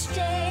bad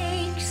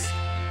mistakes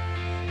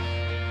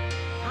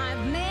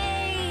I've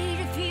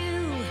made a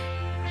few.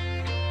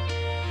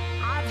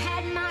 I've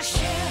had my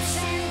shifts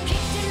and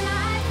kicked in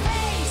my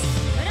face,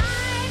 but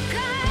I've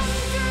come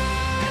through.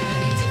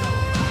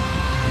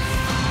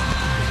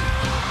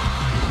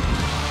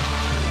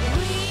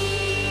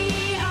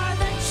 We are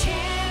the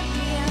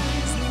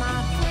champions, my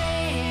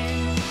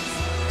friends,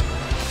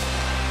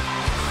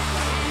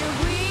 and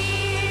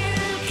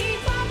we'll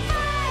keep on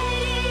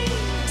fighting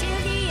till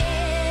the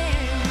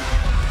end.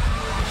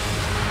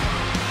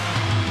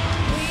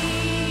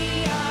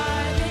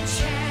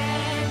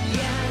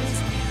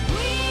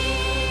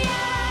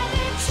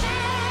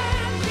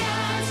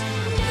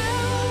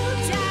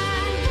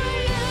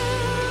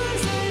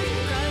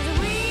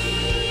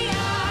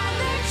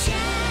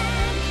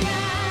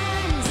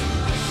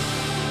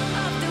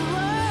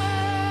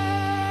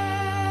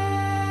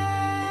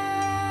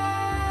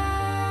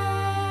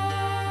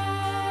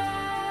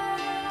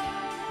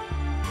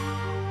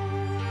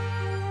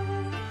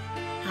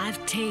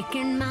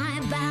 taken my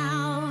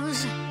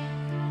vows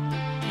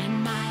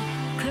and my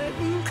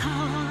curtain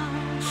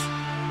calls.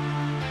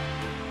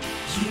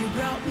 You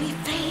brought me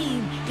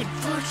fame and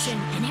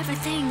fortune and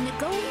everything that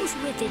goes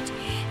with it,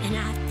 and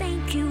I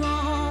thank you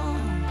all.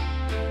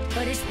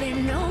 But it's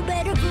been no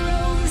bed of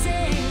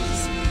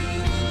roses,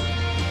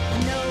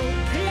 no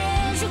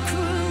pleasure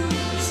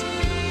cruise.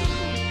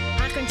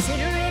 I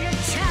consider it a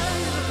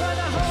challenge for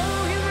the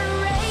whole human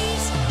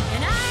race,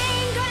 and I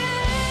ain't gonna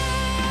lose.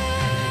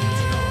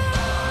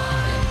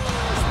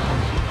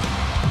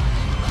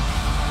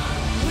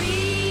 We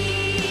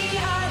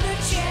are the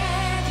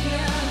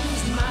champions,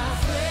 my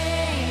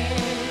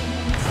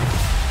friends,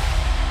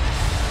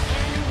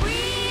 and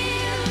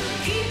we'll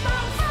keep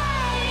on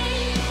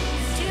fighting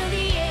till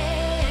the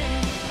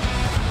end.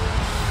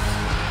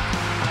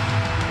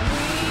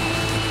 We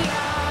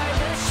are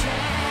the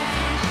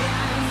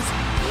champions.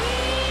 We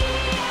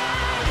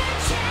are the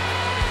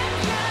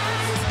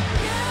champions.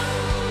 No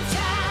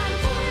time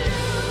for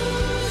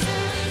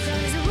losers,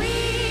 'cause we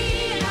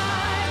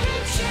are the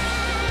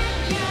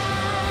champions.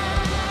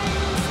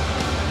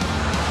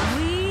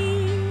 We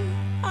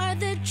are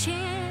the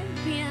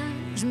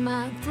champions,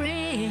 my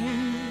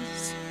friends,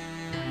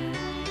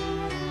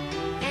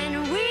 and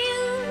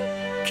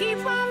we'll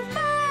keep on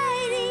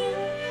fighting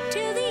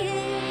till the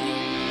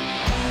end.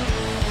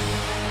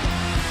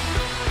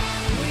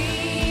 We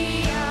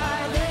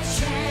are the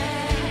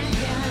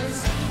champions.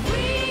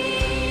 We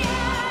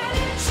are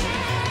the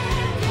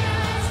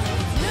champions.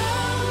 No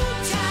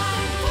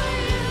time for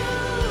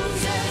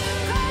losers,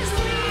 'cause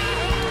we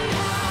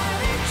are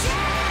the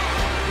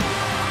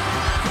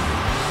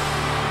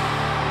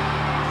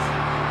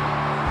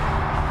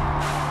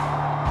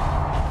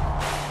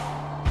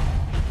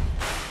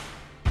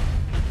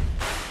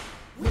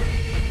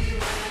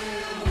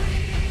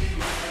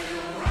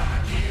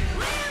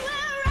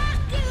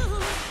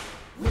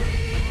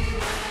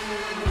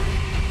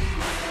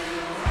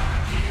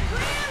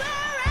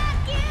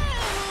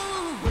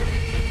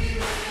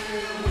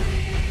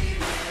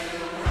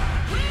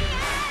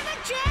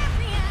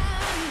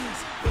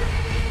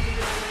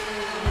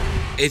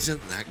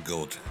Isn't that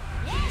good?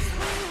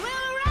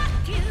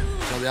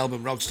 So the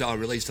album Rockstar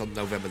released on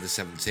November the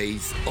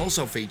 17th,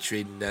 also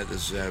featuring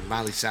there's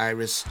Miley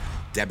Cyrus,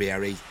 Debbie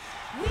Harry,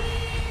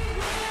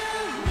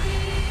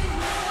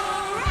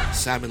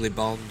 Simon Le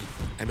Bon,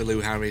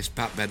 Emmylou Harris,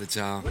 Pat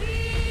Benatar,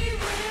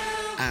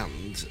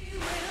 and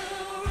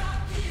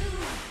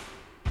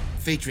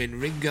featuring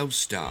Ringo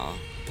Starr,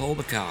 Paul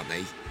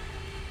McCartney,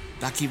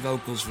 backing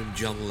vocals from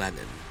John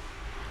Lennon,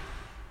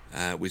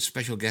 with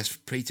special guests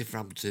Peter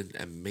Frampton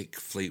and Mick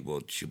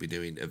Fleetwood. She'll be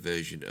doing a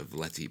version of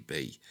Let It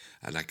Be,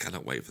 and I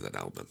cannot wait for that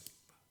album.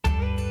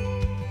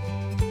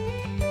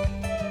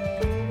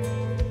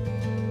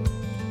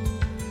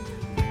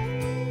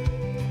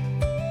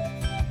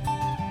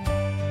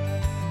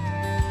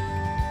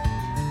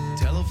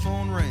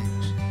 Telephone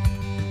rings,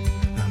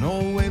 an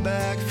old way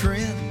back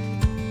friend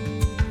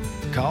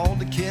called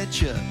to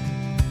catch up.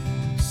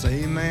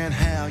 Say, man,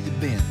 how you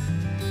been?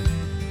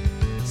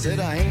 Said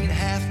I ain't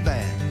half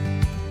bad,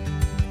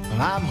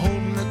 well, I'm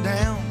holding it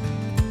down.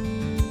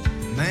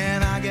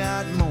 Man, I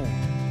got more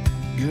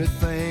good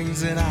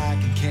things than I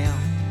can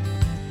count.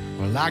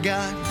 Well, I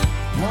got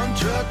one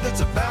truck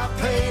that's about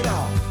paid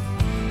off,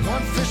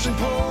 one fishing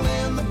pole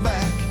in the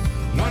back,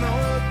 one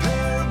old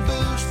pair of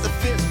boots that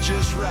fits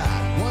just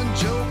right, one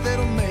joke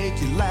that'll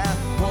make you laugh.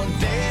 One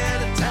day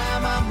at a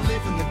time I'm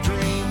living the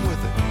dream with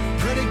a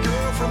pretty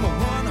girl from a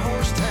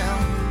one-horse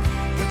town.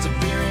 Puts a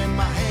beer in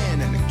my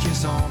hand and a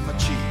kiss on my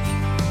cheek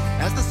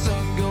as the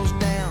sun goes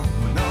down.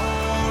 When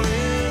all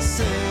is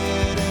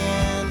said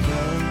and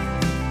done,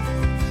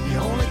 you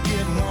only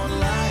get one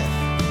life,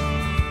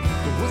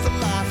 but with a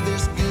life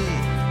this good,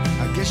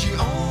 I guess you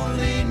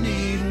only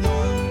need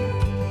one.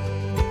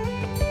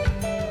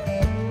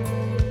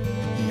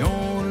 You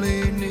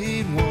only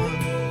need one.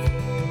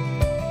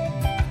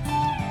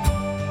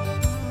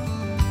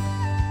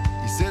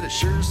 He said it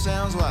sure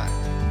sounds like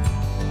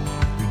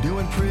you're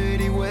doing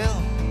pretty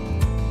well.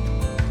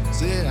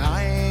 Said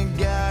I ain't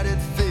got it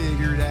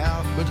figured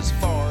out, but as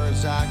far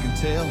as I can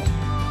tell,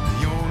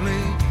 the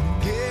only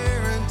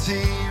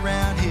guarantee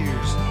around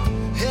here's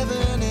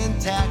heaven in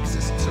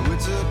taxes. So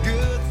it's a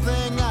good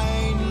thing I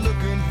ain't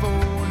looking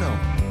for no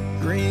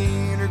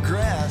greener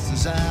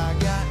grasses. I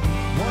got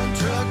one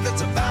truck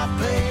that's about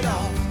paid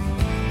off,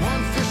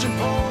 one fishing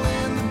pole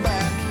in the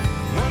back,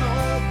 one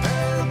old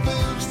pair of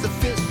boots that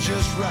fits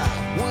just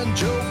right, one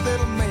joke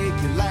that'll make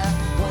you laugh.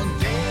 One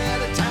day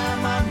at a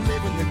time I'm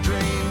living the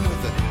dream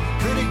with a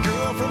pretty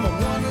girl from a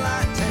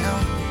one-light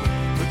town.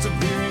 Puts a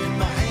beer in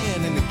my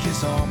hand and a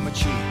kiss on my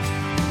cheek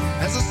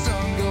as the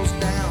sun goes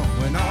down.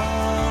 When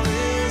all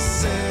is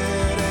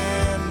said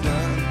and done,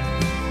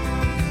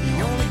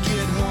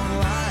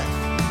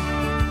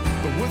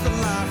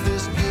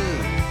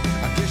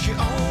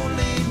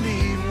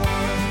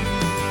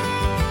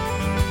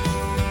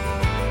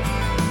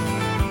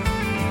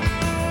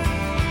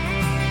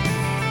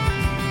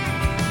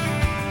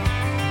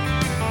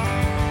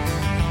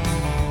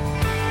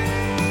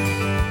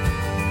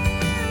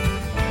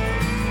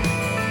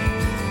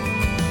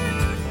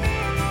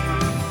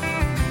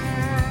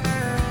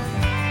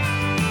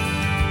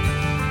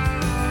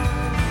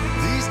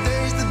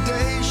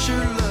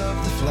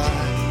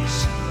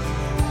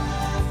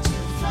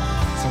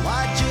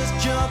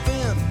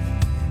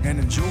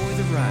 enjoy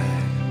the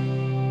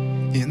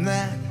ride in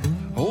that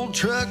old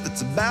truck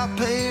that's about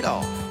paid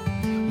off.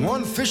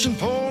 One fishing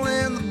pole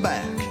in the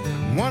back,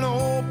 one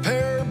old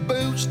pair of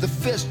boots that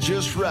fits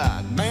just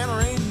right. Man,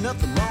 there ain't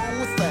nothing wrong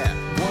with that.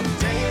 One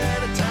day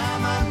at a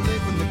time, I'm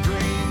living the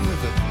dream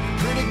with a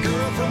pretty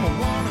girl from a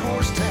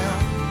one-horse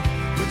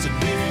town. Puts a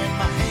beer in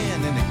my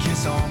hand and a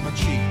kiss on my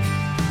cheek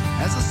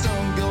as the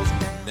sun goes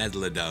down. Ned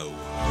Ledoux.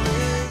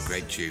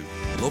 Great tune.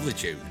 Lovely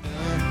tune.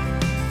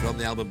 From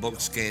the album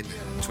Buckskin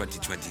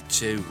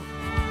 2022.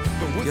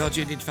 You're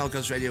tuned into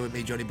Falcons Radio with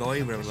me, Johnny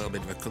Boy. We're having a little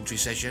bit of a country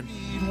session.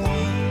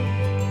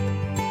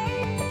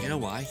 You know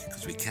why?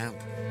 Because we can.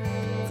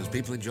 Because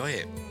people enjoy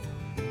it.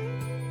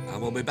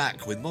 And we'll be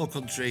back with more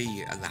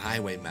country and the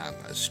Highwayman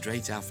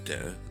straight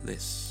after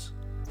this.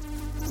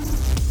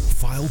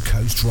 File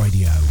Coast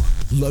Radio.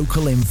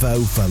 Local info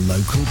for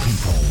local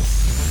people.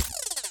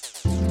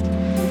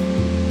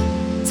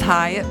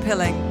 Thai at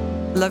Pilling.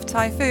 Love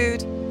Thai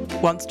food?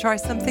 Want to try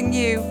something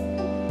new?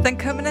 Then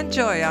come and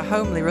enjoy our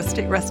homely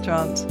rustic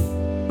restaurant.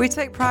 We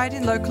take pride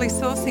in locally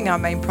sourcing our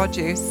main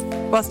produce,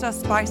 whilst our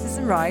spices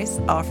and rice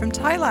are from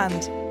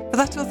Thailand, for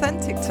that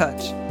authentic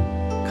touch.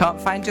 Can't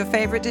find your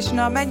favourite dish on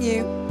our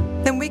menu?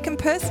 Then we can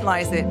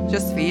personalise it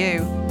just for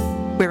you.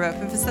 We're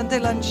open for Sunday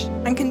lunch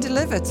and can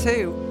deliver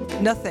too.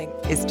 Nothing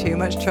is too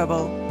much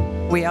trouble.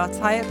 We are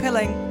Thai at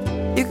Pilling.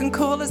 You can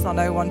call us on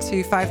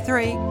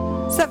 01253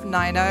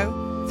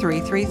 790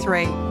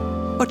 333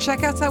 or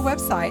check out our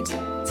website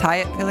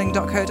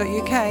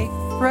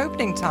thaiatpilling.co.uk for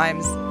opening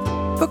times.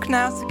 Book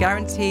now to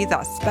guarantee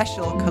that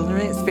special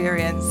culinary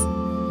experience.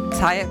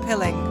 Thai at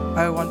Pilling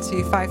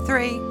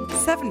 01253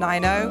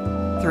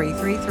 790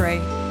 333.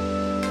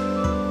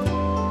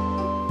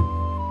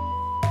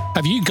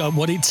 Have you got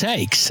what it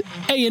takes?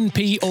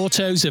 A&P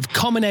Autos of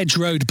Common Edge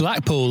Road,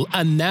 Blackpool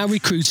are now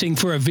recruiting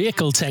for a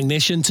vehicle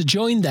technician to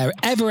join their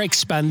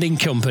ever-expanding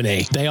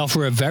company. They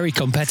offer a very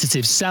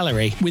competitive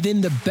salary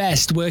within the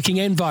best working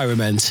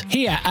environment.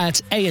 Here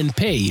at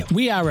A&P,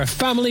 we are a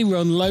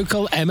family-run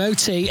local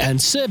MOT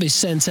and service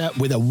centre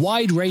with a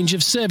wide range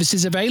of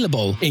services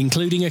available,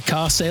 including a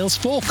car sales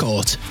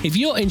forecourt. If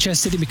you're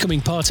interested in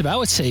becoming part of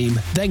our team,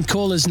 then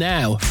call us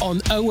now on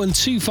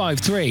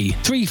 01253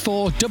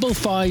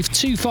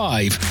 345525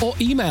 or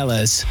email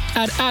us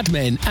at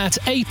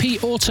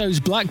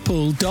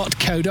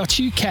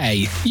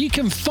admin@apautosblackpool.co.uk. You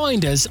can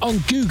find us on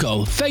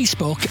Google,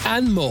 Facebook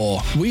and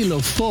more. We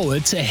look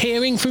forward to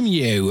hearing from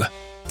you.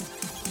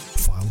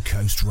 File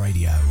Coast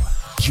Radio.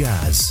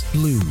 Jazz,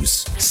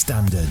 blues,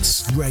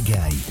 standards,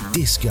 reggae,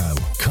 disco,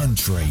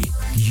 country,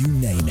 you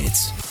name it.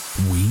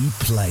 We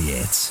play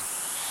it.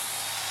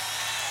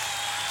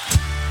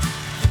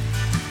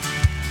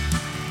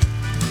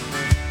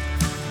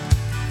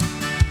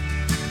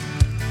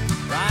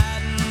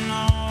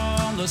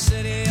 The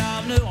city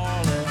of New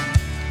Orleans,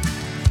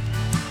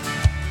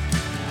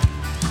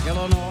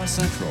 Illinois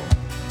Central,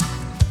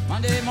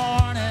 Monday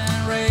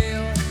morning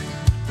rail.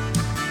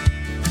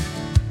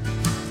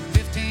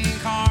 15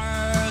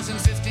 cars and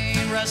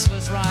 15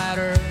 restless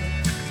riders,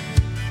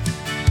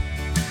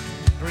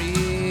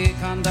 3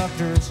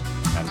 conductors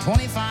and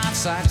 25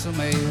 sacks of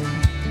mail.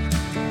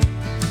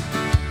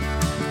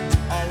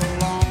 All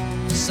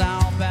along the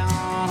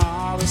southbound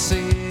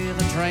Odyssey,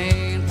 the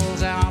train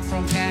pulls out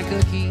from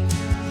Kankakee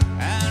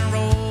and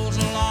rolls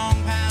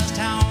along past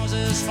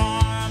houses,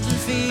 farms, and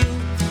fields,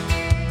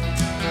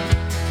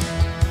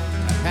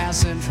 and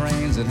passing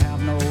trains that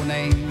have no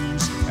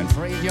names, and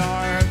freight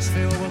yards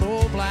filled with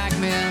old black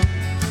men,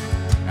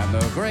 and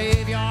the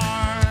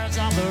graveyards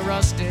of the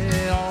rusty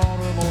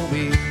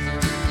automobile.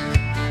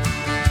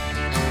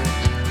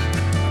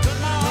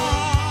 Good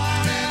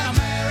morning,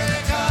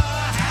 America,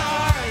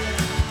 how are you?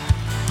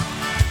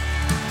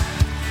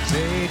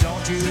 Say,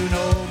 don't you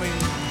know me?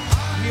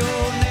 I'm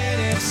your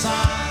native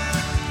son.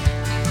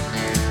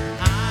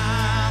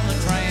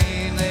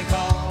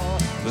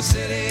 The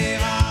city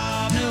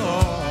of New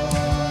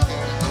Orleans,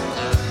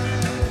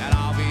 and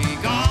I'll be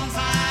gone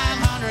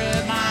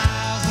 500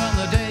 miles when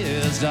the day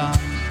is done.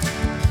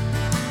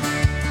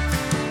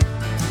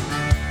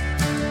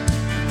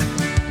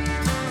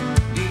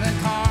 Leaving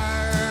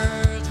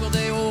cards with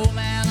the old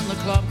man in the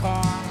club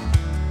car.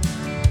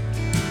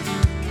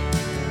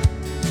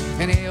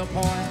 Penny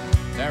Point,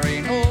 there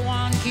ain't no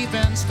one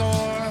keeping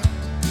score.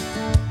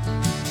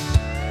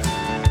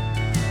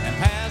 And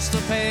pass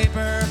the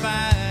paper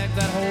bag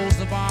that holds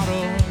the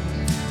bottle.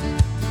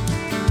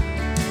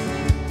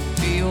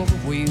 Feel the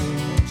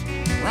wheels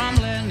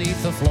rumbling neath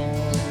the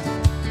floor,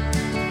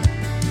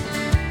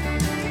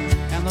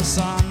 and the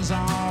sons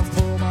of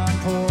Pullman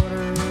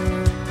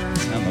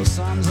porters and the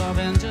sons of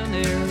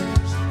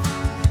engineers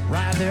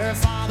ride their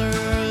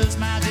father's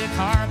magic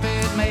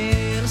carpet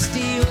made of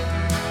steel,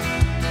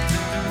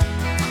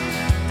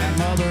 and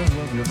mothers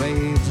love your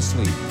babes to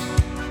sleep,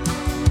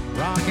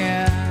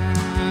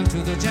 rocking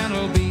to the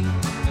gentle beat.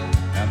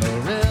 And the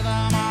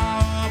rhythm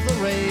of the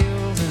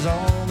rails is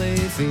all they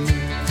feel.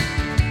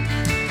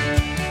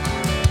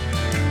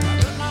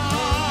 Good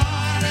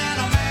morning,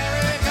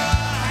 America,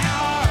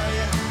 how are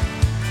you?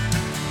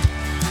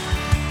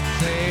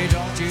 Say,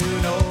 don't you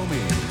know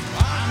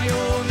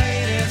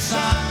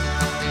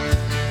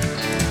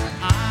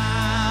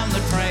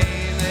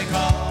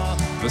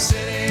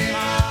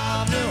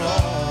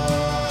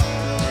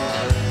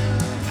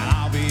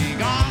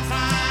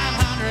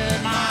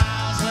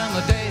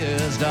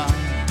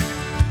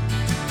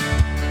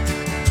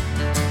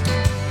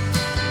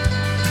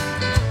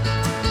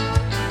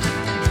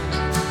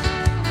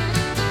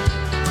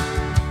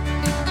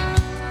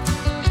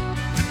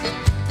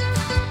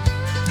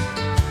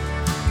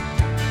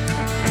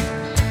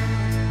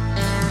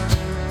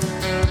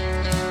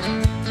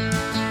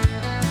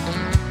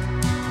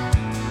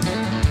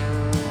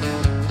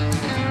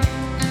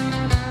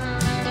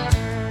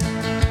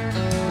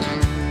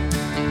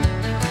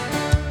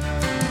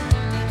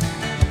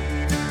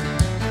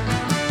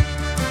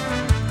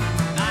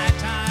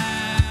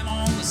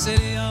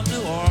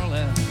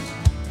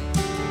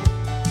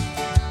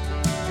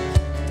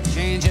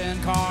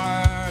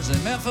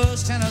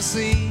Nashville's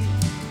Tennessee.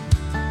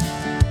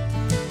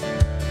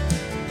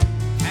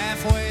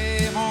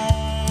 Halfway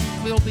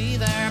home, we'll be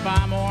there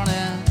by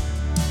morning.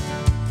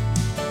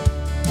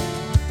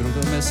 Through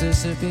the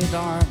Mississippi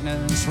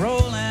darkness,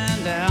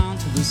 rolling down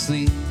to the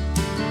sea.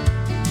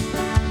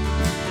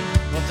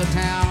 But the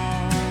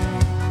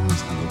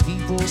towns and the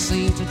people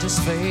seem to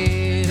just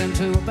fade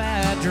into a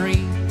bad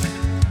dream.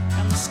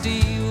 And the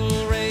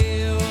steel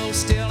rail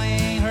still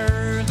ain't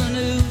heard the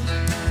news.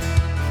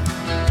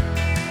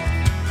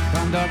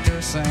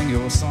 Conductor, sing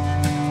your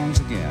songs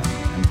again,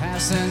 and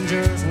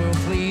passengers will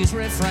please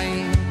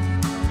refrain.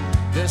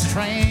 This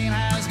train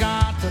has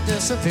got the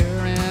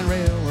disappearing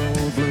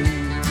railroad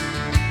blues.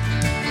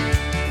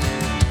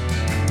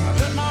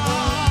 Good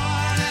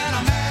morning,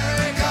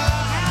 America.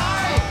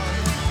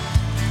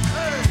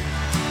 Hey.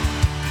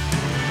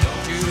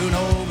 Don't you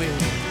know me?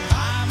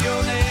 I'm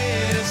your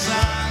native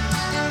son.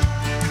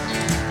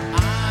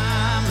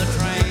 I'm the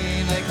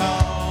train they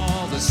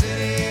call the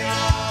city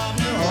of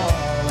New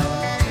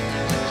Orleans.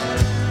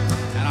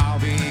 And I'll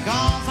be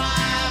gone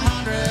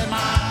 500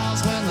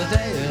 miles when the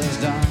day is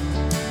done.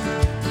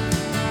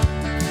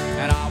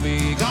 And I'll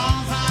be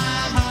gone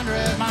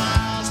 500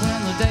 miles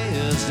when the day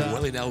is done.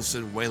 Willie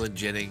Nelson, Waylon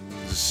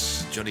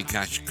Jennings, Johnny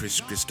Cash, Chris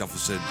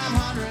Christopherson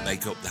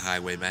make up the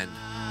Highwaymen.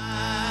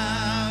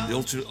 The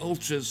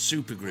ultra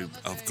super group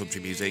of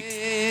country music.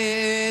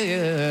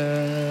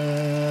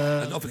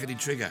 And not forgetting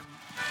Trigger.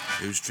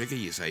 Who's Trigger,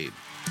 you saying?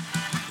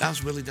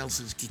 That's Willie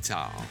Nelson's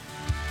guitar.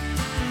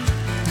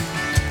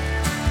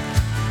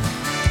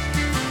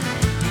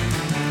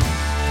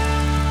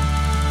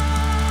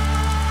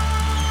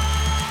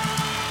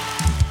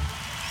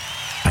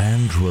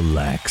 And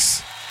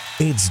relax.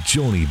 It's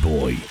Johnny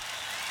Boy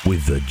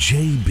with the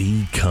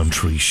JB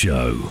Country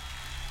Show.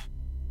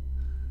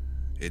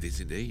 It is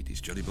indeed.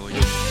 It's Johnny Boy.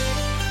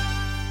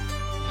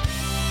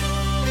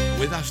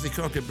 With Ashley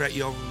Crook and Brett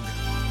Young.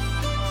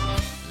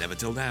 Never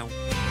Till Now.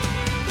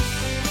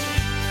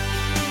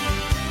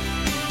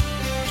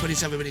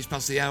 27 minutes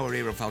past the hour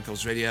here on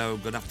Falcons Radio.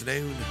 Good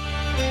afternoon.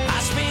 I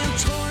spent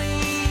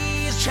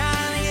 20 years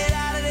trying to get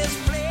out of this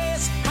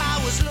place.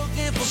 I was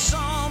looking for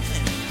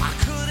something I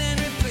couldn't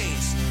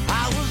replace.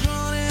 I was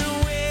running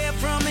away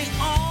from the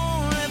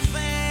only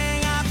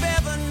thing I've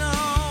ever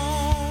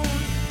known.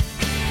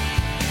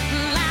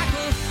 Like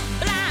a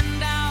blind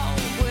dog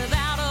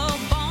without a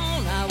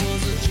bone, I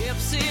was a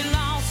gypsy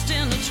lost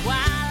in the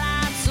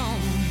twilight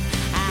zone.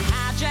 I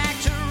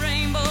hijacked a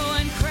rainbow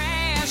and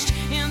crashed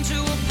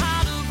into a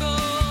pot of gold.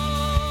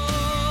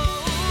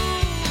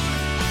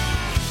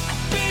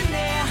 I've been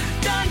there,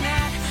 done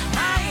that,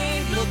 I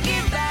ain't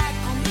looking back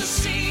on the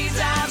seeds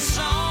I've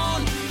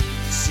sown.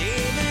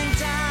 Saving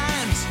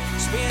times,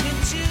 spending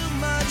too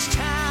much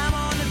time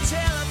on the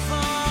telephone.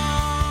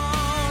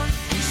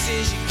 Who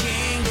says you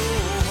can't go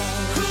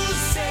home? Who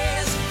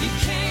says you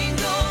can't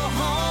go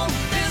home?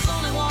 There's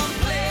only one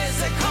place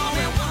they call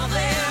me one of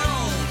their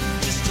own.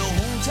 Just a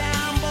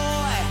hometown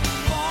boy,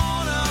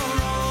 born a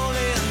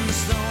rolling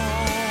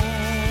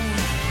stone.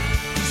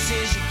 Who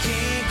says you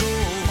can't go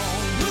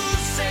home? Who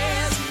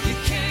says you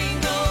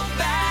can't go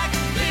back?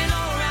 Been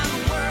all around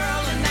the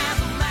world, and as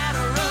a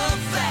matter of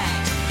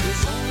fact,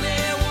 there's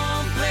only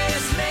one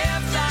place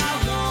left I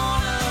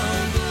wanna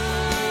go.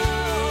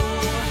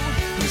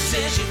 Who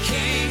says you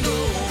can't go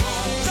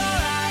home? It's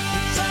alright,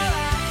 it's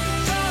alright,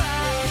 it's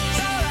alright, it's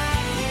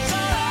alright, it's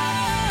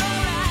alright.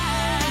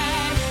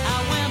 I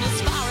went as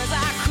far as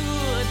I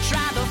could,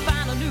 tried to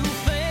find a new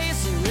face.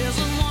 There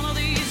isn't one of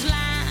these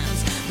lines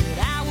that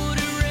I would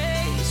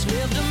erase.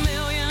 Lived a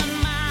million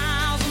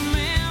miles of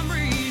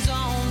memories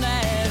on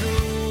that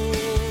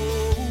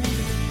road.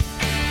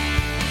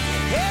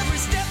 Every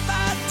step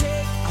I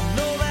take, I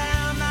know that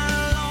I'm not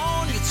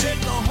alone. You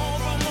take the home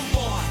from the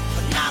boy,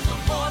 but not the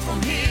boy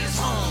from his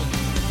home.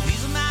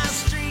 These are my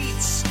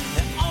streets,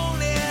 the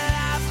only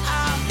life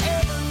I've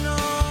ever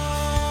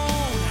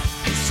known.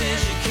 Who says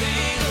you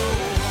can't go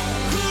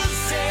home? Who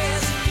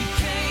says you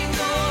can't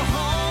go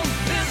home?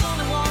 There's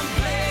only one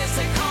place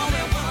they call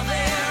me one of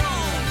their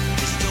own.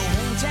 Just a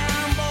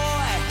hometown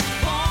boy,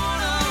 born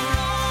a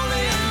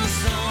rolling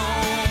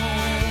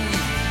stone.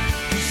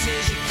 Who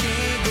says you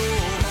can't go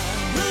home?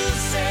 Who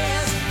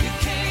says you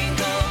can't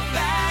go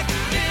back?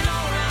 Been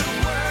all around the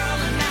world,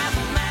 and as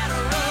a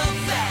matter of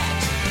fact,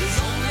 there's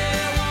only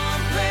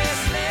one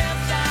place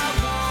left I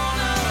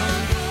wanna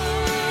go.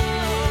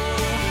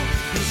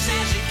 Who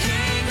says you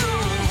can't go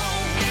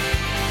home?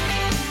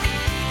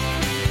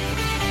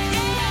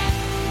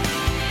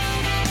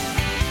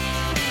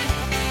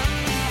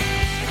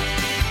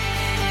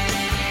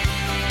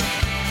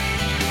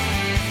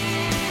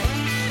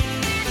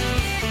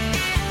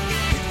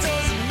 It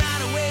doesn't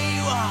matter where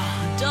you are,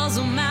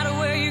 doesn't matter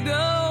where you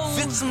go.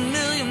 If it's a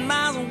million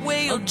miles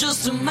away or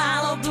just a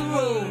mile up the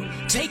road,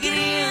 take it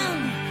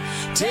in,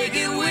 take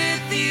it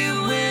with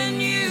you when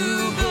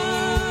you go.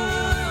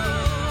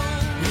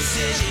 Who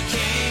says you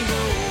can't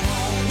go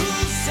home? Who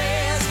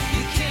says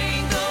you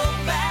can't go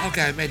back?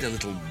 Okay, I made a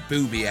little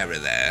booby error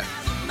there,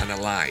 and I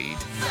lied.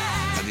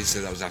 I did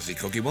say that was Ashley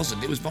Cook. It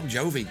wasn't. It was Bon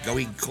Jovi,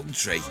 Going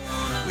Country,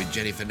 with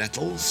Jennifer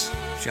Nettles.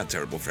 She had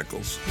terrible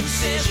freckles. Who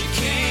says you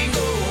can't go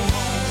home?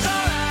 It's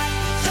alright,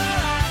 it's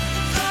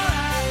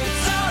alright,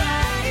 it's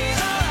alright,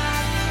 it's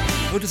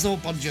alright. Who'd have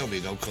thought Bon Jovi,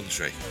 Go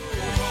Country?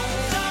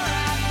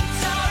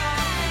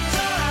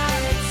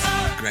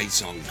 Great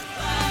song. Who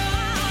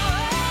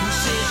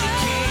says you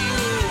can't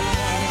go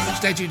home?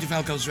 Stay tuned to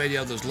Falcons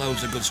Radio. There's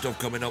loads of good stuff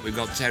coming up. We've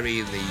got Terry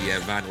in the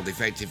Vinyl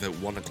Defective at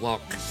 1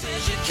 o'clock.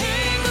 Says you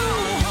can't go home.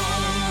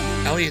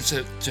 Elliot's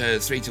at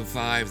 3 till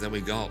 5. Then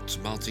we got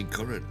Martin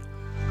Curran,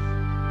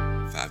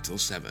 5 till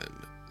 7.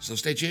 So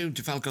stay tuned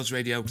to Falcons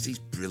Radio because he's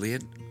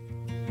brilliant.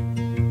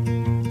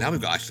 Now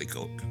we've got Ashley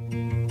Cook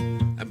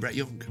and Brett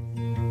Young.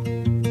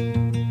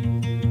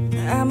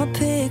 I'm a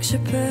picture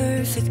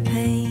perfect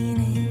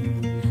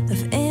painting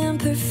of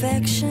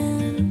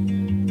imperfection.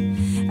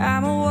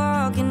 I'm a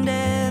walking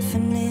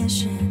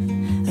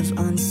definition of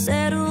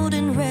unsettled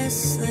and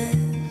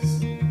restless.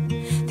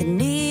 The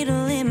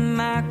needle in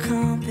my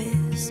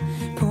compass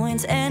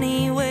points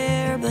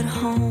anywhere but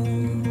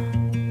home.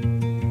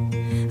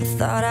 I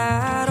thought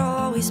I'd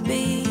always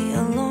be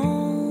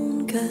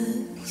alone,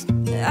 'cause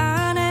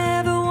I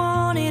never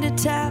wanted to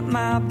tap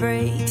my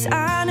brakes.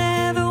 I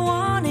never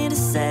wanted to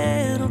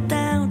settle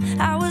down.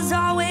 I was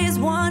always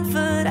one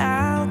foot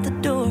out the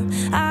door.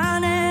 I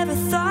never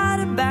thought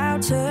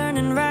about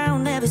turning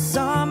around. Never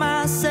saw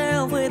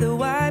myself with a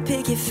white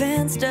picket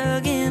fence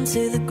dug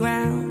into the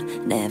ground.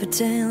 Never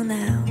till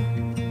now.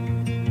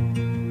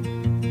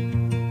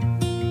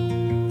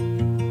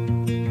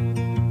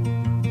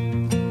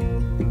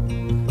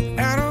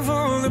 Out of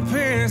all the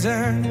prayers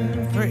I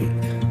pray,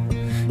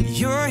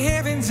 you're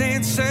heaven's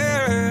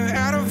answer.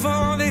 Out of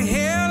all the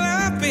hell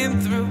I've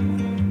been through,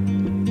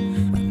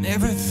 I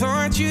never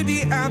thought you'd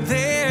be out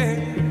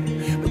there,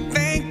 but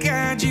thank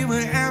God you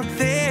were out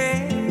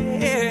there.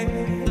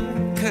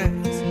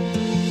 'Cause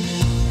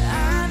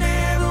I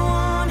never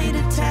wanted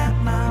to tap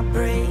my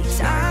brakes.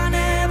 I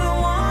never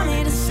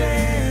wanted to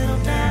settle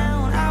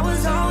down. I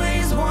was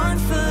always one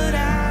foot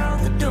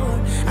out the door.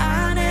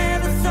 I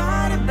never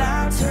thought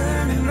about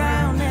turning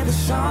around. Never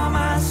saw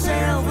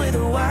myself with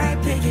a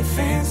white picket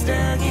fence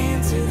dug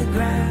into the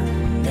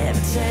ground. Never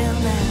till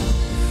now.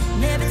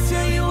 Never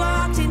till you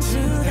walked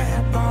into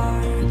that bar.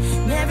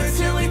 Never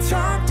till we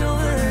talked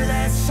over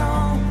that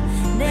song.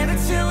 Never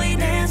till we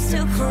danced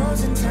till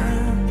closing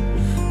time.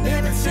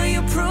 Never till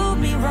you proved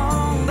me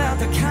wrong about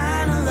the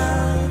kind of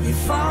love you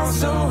fall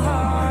so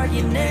hard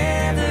you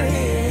never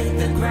hit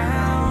the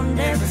ground.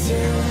 Never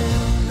till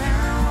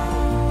now.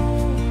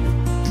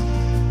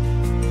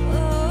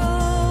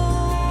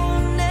 Oh,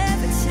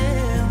 never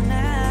till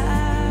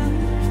now.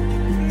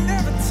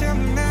 never till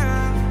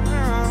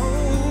now.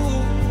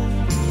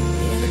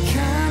 Yeah, the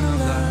kind of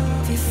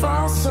love you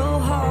fall so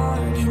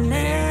hard you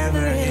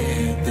never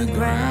hit the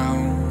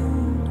ground.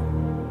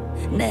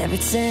 Never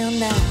till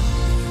now.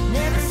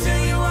 Never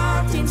till you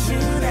walked into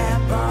that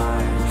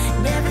bar.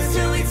 Never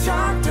till we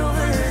talked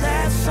over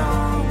that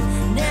song.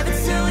 Never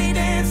till we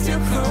danced till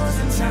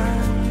closing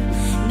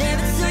time.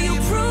 Never till you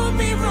proved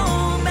me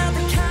wrong about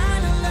the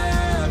kind of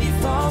love you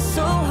fall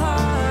so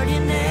hard you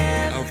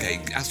never. Okay,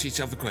 ask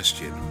yourself a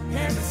question.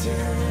 Never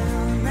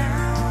till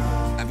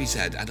now. Have you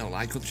said, I don't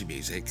like country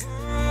music,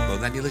 but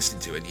then you listen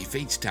to it and your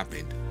feet's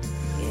tapping.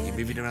 You're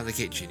moving around the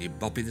kitchen, you're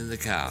bopping in the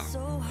car.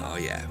 Oh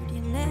yeah.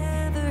 You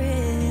never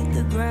hit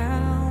the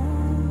ground.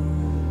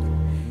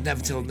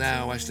 Never till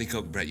now, Ashley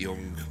Cook, Brett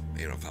Young,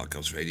 here on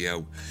Falcons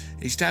Radio.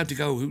 It's time to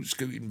go hoot,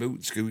 scootin'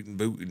 boot,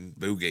 and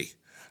boogie.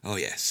 Oh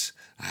yes,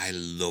 I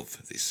love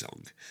this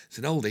song. It's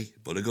an oldie,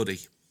 but a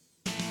goodie.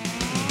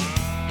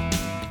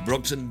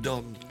 Brooks and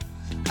Dunn,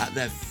 at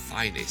their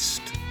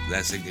finest,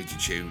 their signature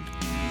tune.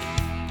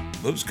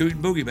 Boot,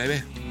 scootin' boogie,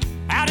 baby.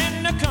 Out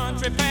in the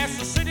country past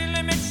the city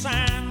limit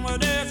sign, where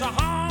there's a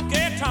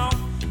honky-tonk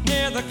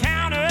near the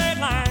county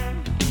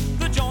line.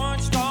 The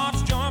joint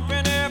starts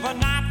jumping every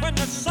night when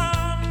the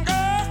sun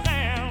goes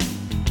down.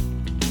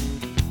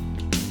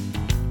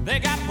 They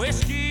got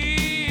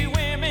whiskey,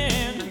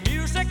 women,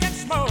 music and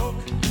smoke.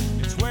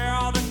 It's where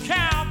all the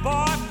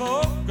cowboy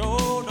folk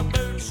go to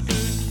boot,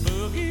 scoot,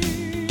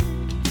 boogie.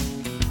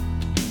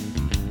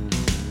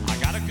 I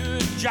got a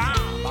good job,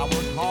 I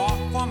work hard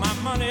for my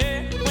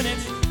money. When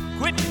it's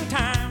quitting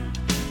time,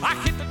 I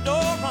hit the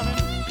door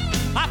running.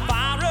 I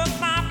fire up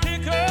my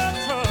pickup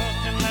truck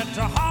and let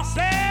the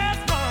horses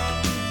run.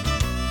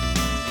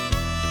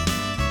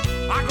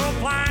 I go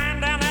flying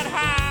down that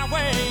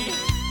highway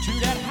to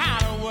that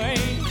hideaway,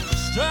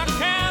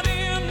 stuck out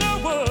in the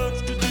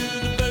woods to do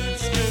the boot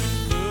scoot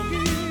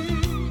boogie.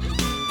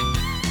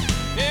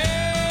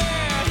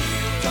 Yeah,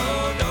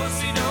 do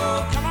si do,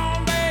 come on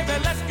baby,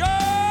 let's go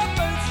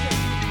boot scoot.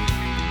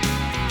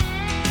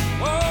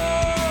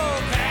 Oh,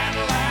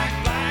 Cadillac,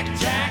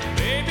 blackjack.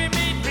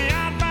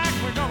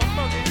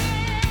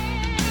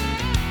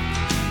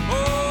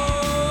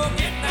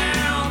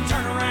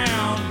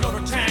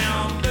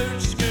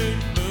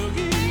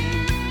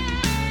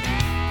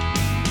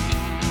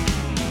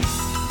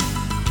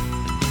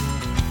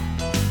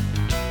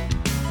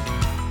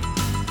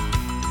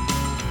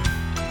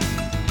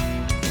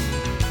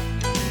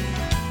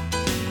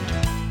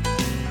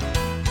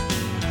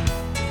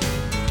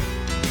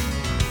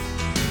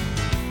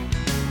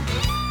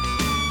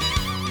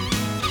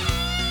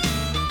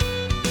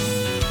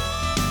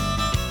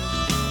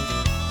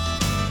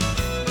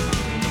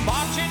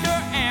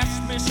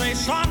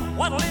 say, son,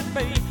 what'll it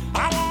be?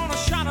 I want a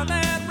shot of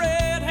that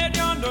redhead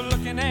yonder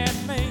looking at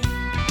me.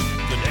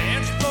 The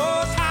dance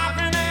floor's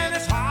hopping and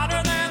it's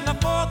hotter than the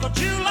 4th of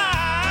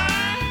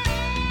July.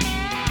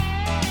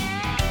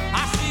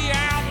 I see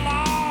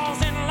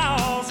outlaws and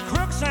laws,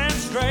 crooks and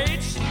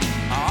straights,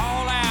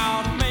 all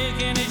out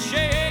making it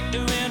shake,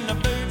 doing the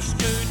boot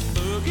scoot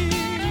boogie.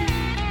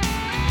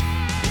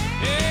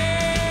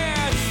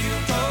 Yeah, heel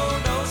toe,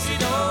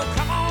 do-si-do,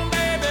 come on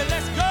baby,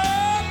 let's go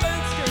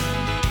boot scoot.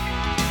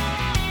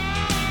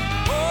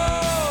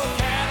 Oh,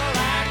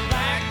 Cadillac,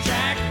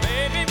 blackjack,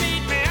 baby,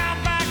 meet me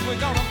out back, we're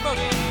gonna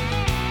boogie.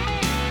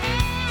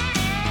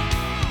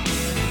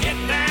 Get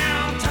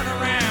down, turn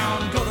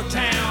around, go to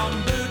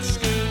town, boot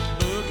scoot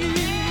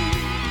boogie.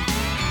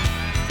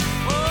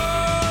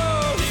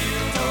 Oh,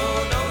 heel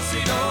toe,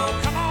 do-si-do,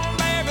 come on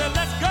baby,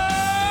 let's go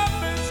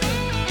boot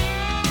scoot.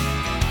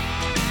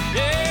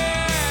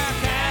 Yeah,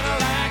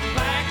 Cadillac,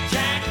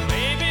 blackjack,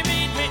 baby,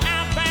 meet me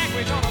out back,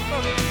 we're gonna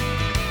boogie.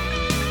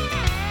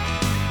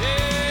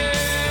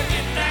 Yeah,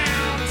 get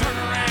down, turn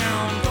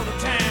around, go to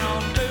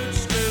town, boot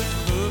scoot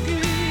boogie.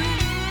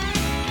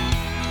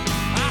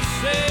 I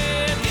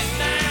said, get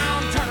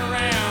down, turn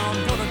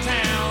around, go to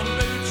town,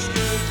 boot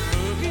scoot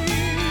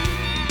boogie.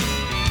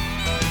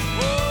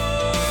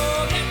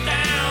 Oh, get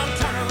down,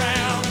 turn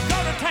around, go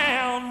to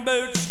town,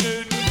 boot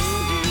scoot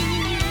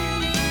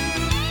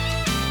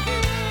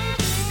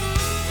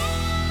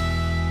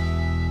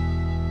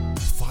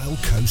File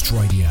Coast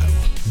Radio.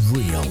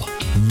 Real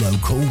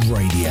local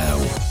radio.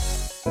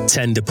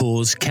 Tender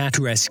Paws Cat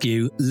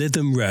Rescue,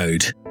 Lytham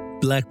Road.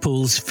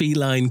 Blackpool's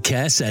Feline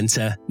Care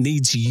Centre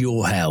needs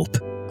your help.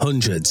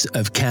 Hundreds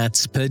of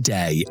cats per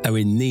day are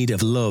in need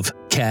of love,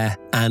 care,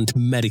 and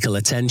medical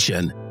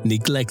attention.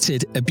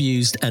 Neglected,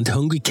 abused, and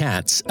hungry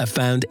cats are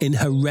found in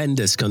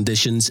horrendous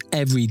conditions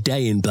every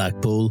day in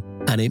Blackpool,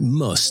 and it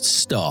must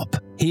stop.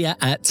 Here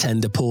at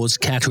Tender Paws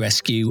Cat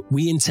Rescue,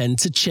 we intend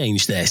to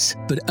change this,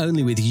 but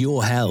only with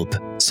your help.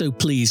 So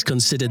please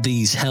consider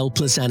these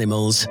helpless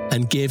animals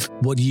and give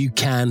what you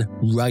can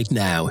right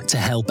now to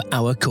help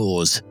our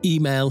cause.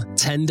 Email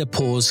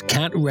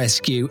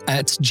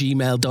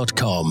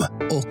tenderpawscatrescue@gmail.com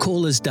or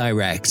call us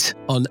direct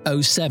on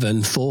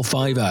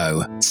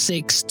 07450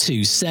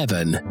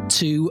 627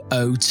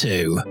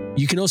 202.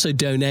 You can also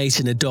donate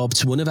and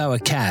adopt one of our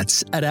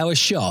cats at our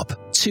shop,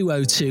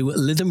 202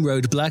 Lytham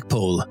Road,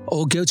 Blackpool,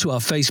 or go to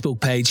our Facebook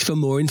page for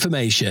more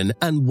information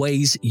and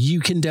ways you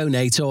can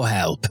donate or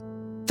help.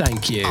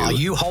 Thank you. Are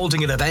you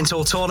holding an event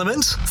or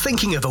tournament?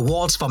 Thinking of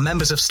awards for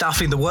members of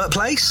staff in the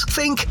workplace?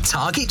 Think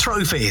Target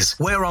Trophies.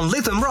 We're on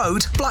Lytham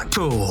Road,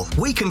 Blackpool.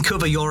 We can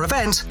cover your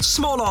event,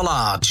 small or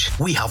large.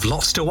 We have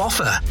lots to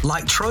offer,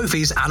 like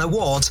trophies and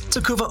awards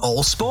to cover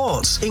all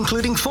sports,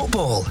 including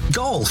football,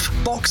 golf,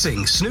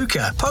 boxing,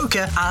 snooker,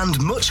 poker,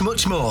 and much,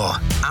 much more.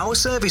 Our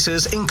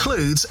services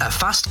includes a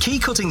fast key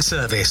cutting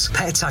service,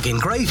 pet tag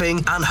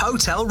engraving, and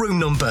hotel room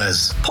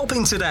numbers. Pop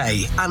in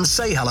today and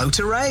say hello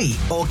to Ray,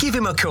 or give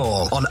him a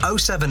call on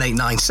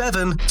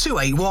 07897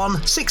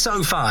 281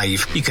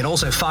 605. You can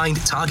also find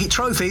Target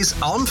Trophies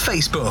on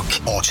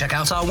Facebook or check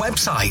out our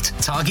website,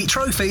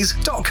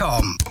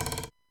 targettrophies.com.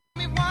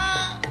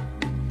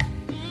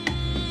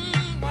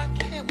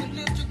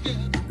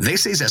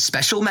 This is a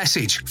special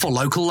message for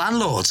local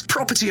landlords,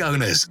 property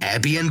owners,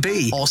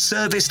 Airbnb, or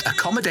serviced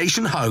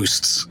accommodation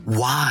hosts.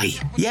 Why?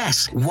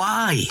 Yes,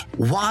 why?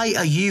 Why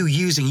are you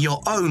using your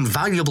own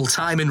valuable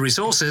time and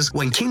resources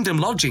when Kingdom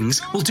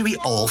Lodgings will do it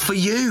all for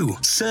you?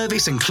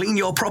 Service and clean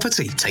your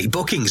property, take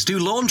bookings, do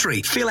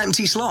laundry, fill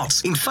empty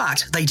slots. In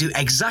fact, they do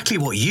exactly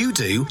what you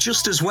do,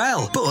 just as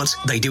well, but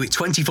they do it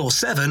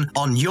 24/7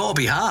 on your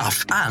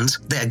behalf. And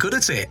they're good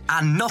at it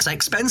and not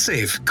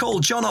expensive. Call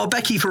John or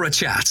Becky for a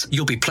chat.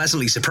 You'll be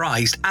pleasantly surprised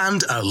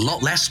and a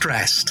lot less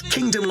stressed.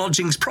 Kingdom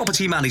Lodgings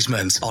Property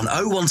Management on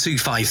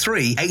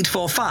 01253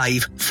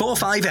 845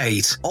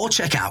 458 or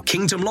check out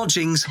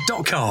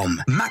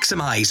kingdomlodgings.com.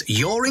 Maximise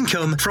your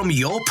income from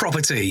your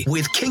property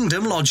with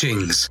Kingdom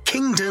Lodgings.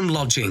 Kingdom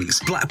Lodgings,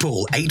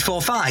 Blackpool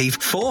 845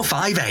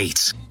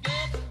 458.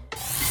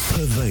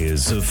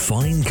 Purveyors of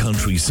fine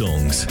country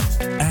songs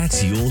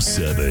at your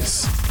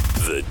service.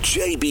 The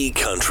JB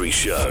Country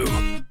Show.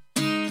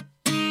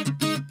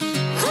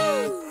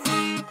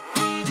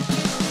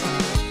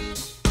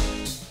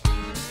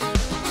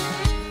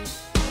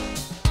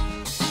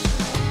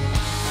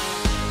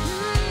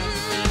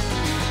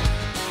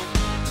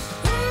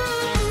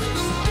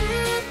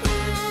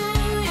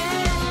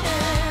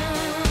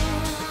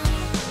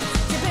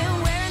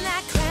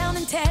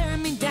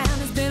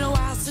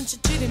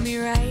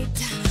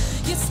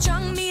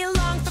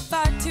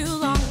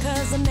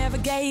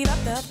 Gave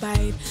up the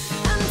fight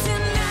until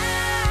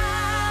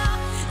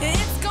now.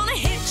 It's gonna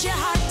hit you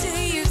hard till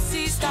you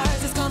see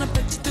stars. It's gonna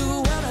put you through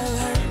a world of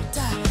hurt.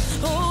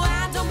 Oh,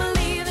 I don't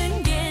believe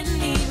in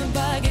getting even,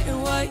 but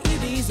getting what you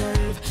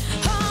deserve.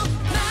 Oh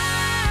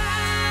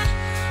my,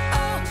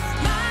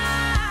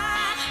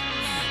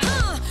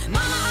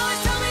 Mama always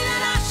told me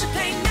that I should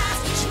play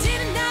nice. She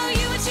didn't know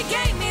you and she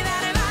gave me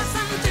that advice.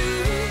 I'm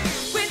through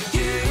with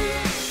you.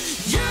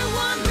 You're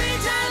one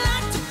bridge I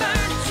like to burn.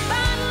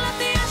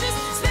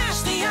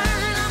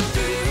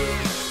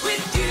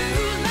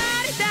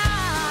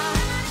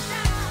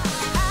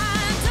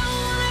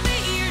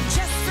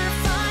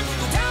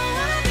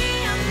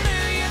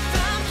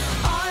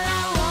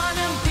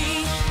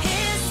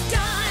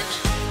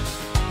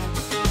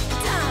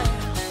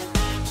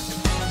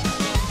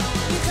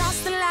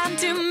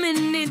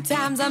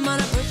 I'm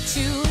gonna put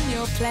you in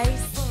your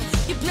place.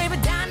 You play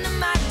with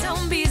dynamite,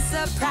 don't be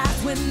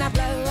surprised when I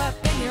blow up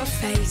in your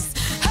face.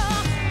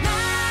 Oh my,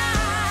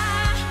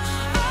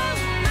 oh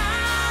my.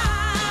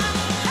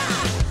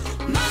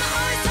 Mama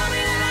always told me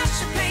that I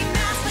should play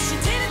nice, but she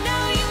didn't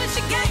know you when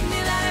she gave me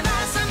that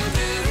advice. I'm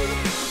through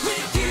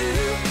with you.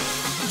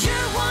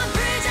 You're one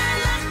bridge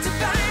I'd like to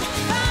burn.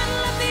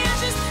 Bottle up the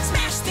ashes,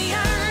 smash the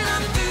urn.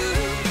 I'm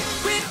through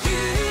with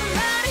you.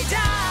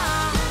 La-di-da.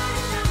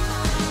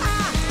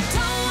 I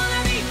don't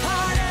wanna be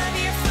part of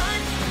your fun.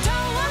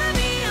 Don't wanna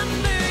be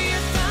under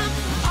your thumb.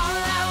 All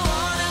I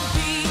wanna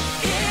be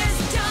is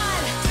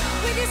done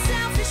with your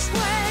selfish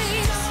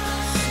ways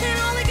and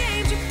all the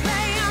games you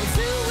play. I'm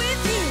through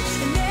with you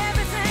and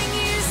everything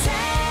you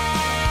say.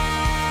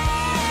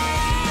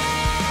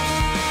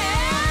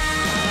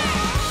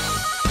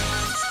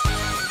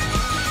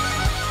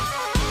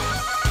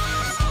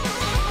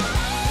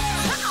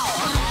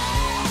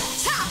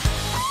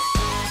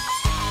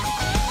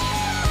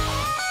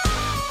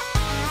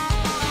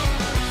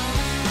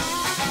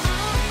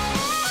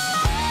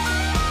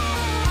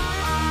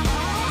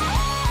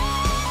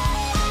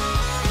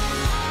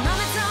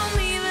 Mama told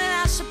me that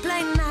I should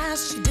play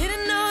nice. She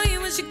didn't know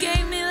you when she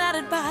gave me that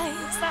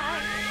advice.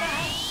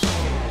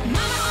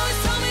 Mama always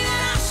told me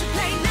that I should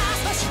play nice,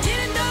 but she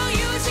didn't know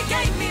you when she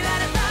gave me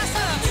that advice.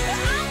 I'm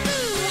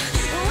through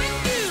with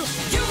you.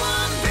 You're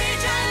one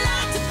bridge I'd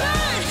like to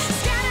burn.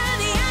 Scatter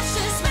the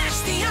ashes, smash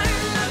the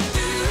urn. I'm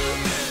through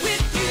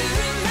with you.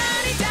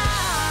 La-di-da.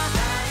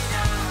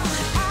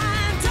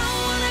 I don't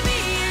wanna be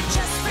here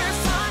just for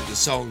fun. The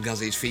song has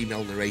his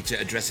female narrator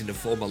addressing a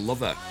former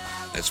lover,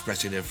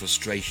 expressing her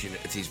frustration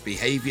at his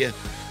behaviour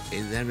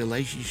in their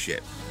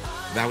relationship,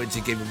 vowing to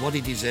give him what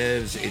he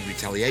deserves in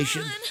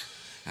retaliation,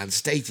 and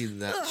stating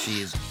that she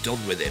is done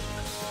with him.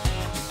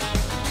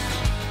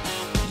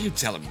 You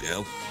tell him,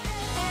 girl.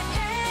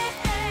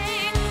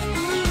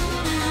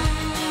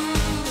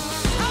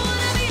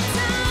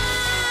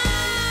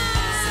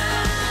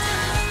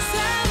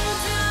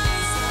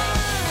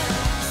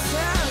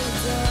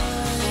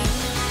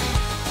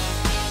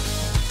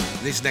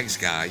 This next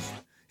guy,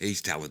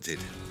 he's talented,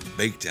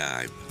 big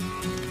time.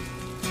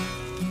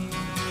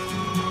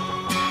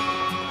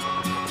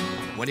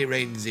 When it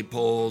rains, it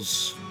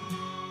pours.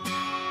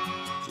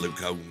 Luke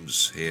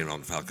Holmes here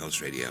on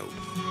Falcos Radio.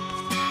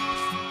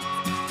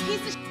 Piece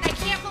of shit. I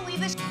can't believe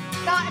this shit.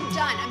 Scott, I'm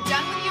done. I'm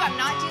done with you. I'm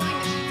not dealing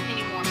with this shit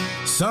anymore.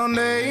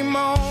 Sunday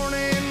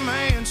morning,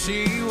 man,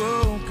 she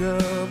woke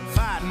up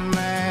fighting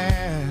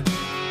mad,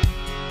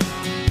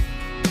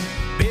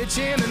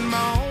 bitching and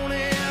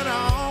moaning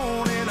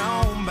on and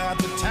on about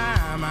the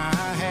time I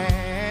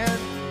had.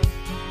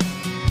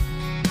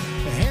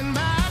 And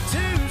by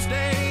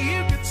Tuesday,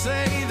 you could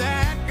say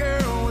that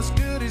girl was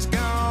good as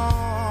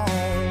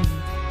gone.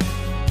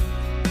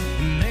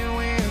 And then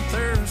when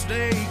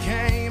Thursday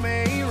came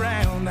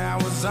around, I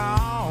was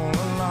all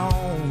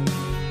alone.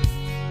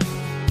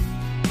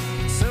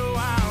 So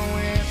I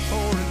went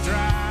for a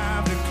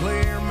drive to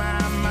clear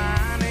my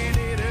mind.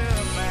 Ended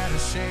up at a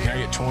shed. Can I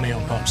get 20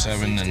 on pump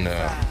 7 and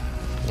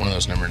one of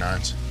those number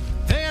 9s?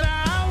 Then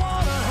I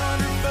won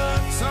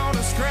 $100 on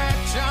a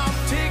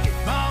scratch-off ticket.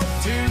 Bought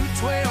 2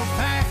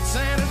 12-packs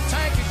and a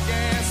tank of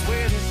gas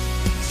with it.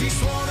 She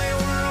swore they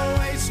were a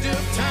waste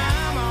of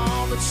time,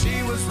 all, but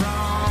she was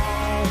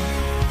wrong.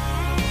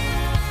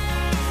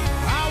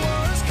 I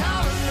was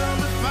caller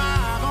number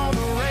 5 on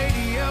the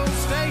radio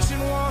station.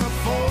 Won a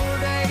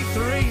 4-day,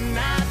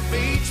 3-night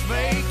beach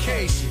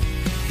vacation.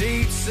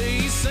 Deep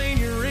sea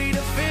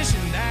senorita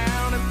fishing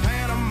down in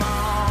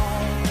Panama.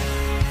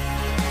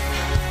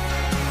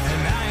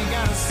 And I ain't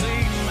gotta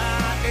see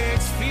my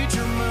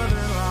ex-future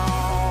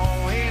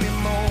mother-in-law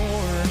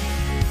anymore.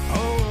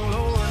 Oh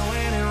Lord,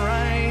 when it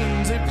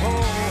rains, it pours.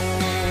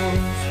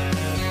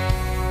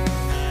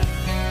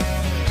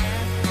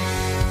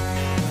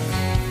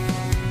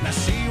 Now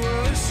she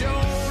was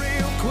sure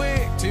real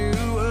quick to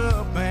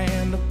up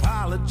and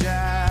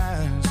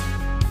apologize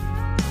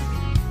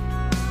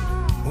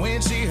when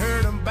she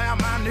heard about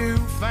my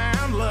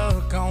newfound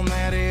luck on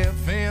that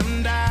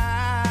FM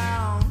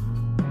dial.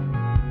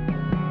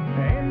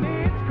 And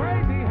it's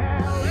crazy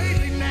how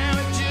lately now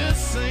it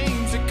just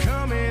seems to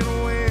come in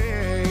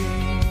waves.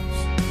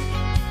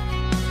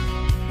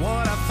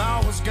 What I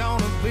thought was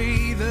gonna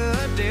be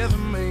the death of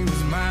me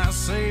was my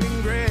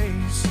saving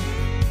grace.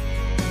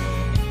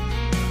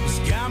 It's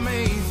got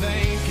me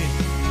thinking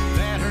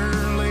that her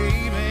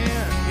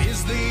leaving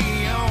is the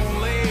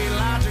only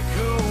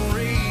logical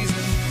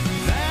reason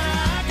that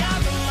I got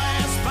the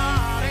last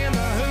spot in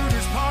the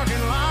Hooters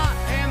parking lot.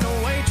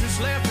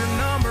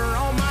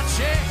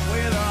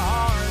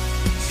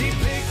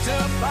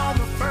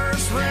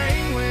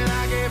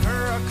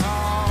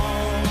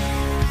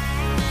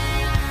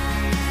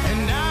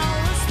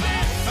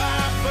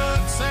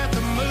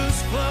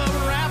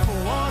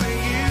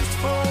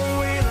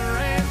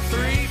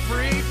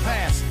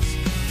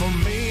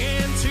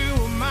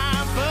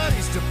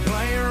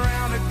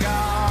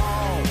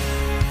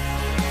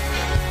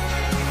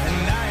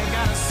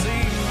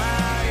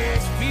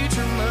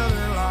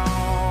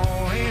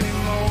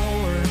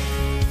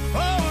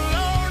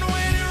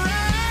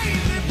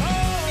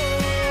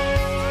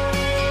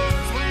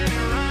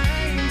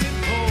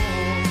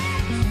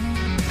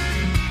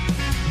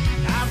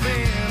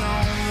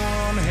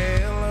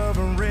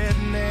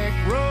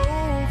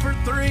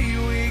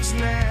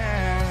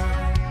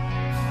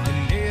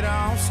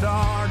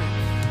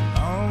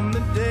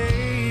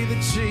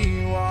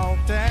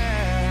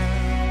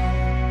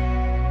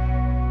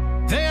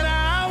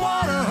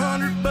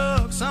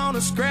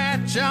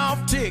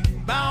 scratch-off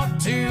ticket.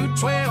 Bought 2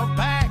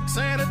 12-packs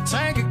and a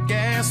tank of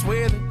gas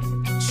with it.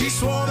 She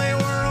swore they were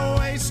a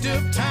waste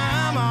of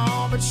time,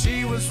 oh, but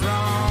she was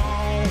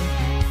wrong.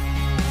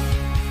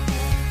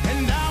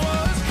 And I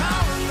was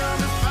caller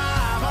number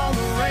 5 on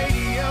the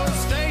radio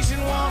station,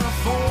 on a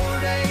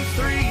 4-day,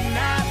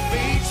 3-night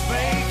beach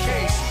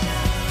vacation.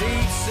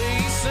 Deep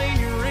sea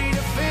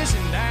senorita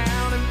fishing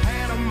down in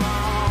Panama.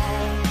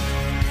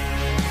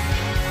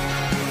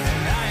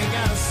 And I ain't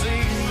gotta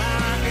see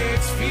my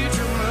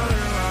ex-future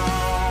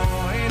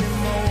mother-in-law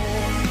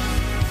anymore.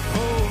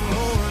 Oh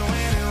Lord,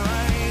 when it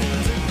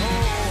rains it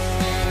pours.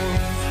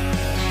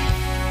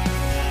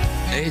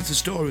 It's a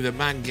story of a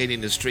man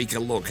gaining a streak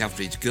of luck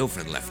after his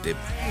girlfriend left him.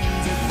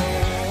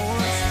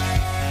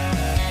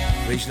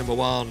 Reached number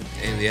 1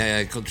 in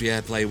the country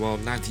airplay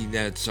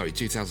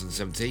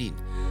 2017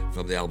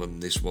 from the album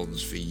This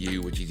One's For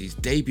You, which is his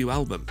debut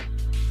album.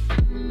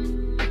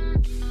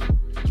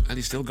 And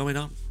he's still going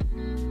on.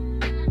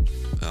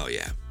 Oh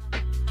yeah.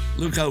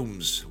 Luke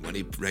Holmes, When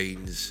It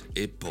Rains,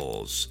 It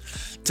Pours.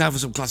 Time for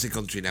some classic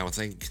country now, I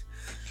think.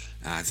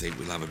 I think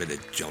we'll have a bit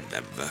of John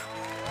Denver.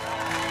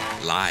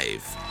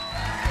 Live.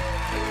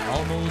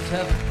 Almost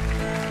heaven,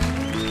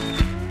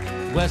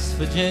 West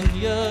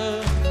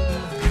Virginia,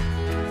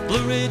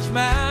 Blue Ridge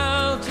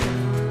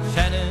Mountain,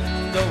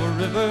 Shenandoah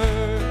River.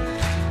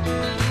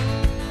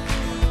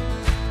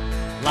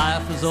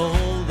 Life is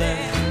older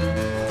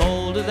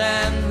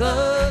than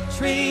the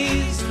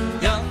trees,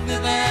 younger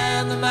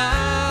than the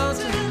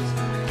mountains,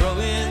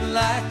 growing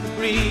like the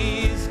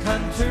breeze.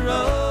 Country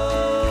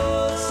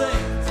road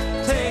sings,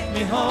 take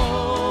me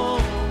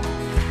home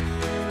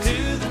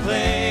to the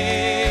place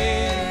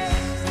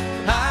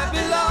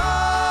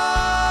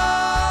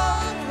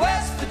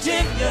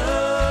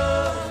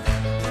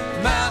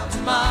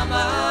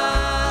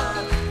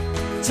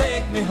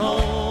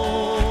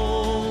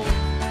home,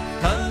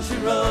 country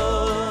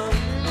road.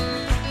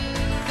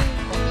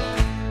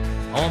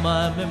 All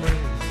my memories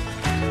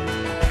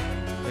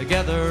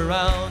gather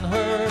around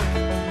her.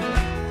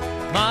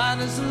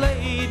 Mine is a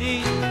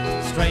lady,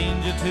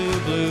 stranger to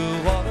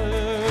blue water.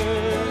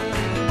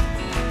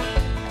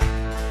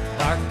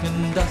 Dark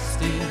and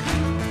dusty,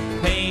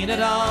 painted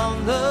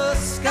on the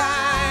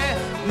sky.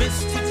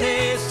 Misty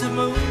taste of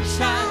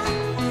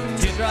moonshine,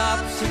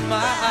 teardrops in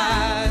my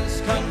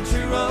eyes.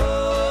 Country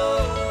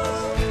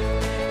road,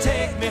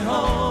 take me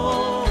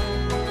home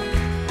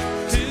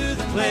to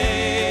the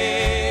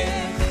place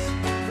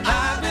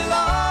I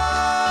belong.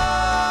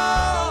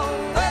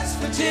 West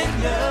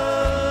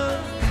Virginia,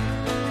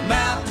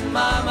 Mountain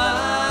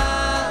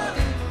Mama,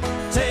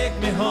 take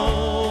me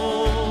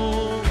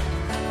home,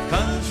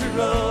 country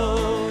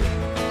road.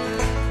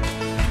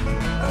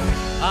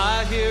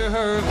 I hear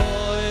her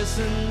voice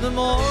in the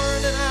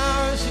morning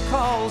hours, she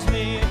calls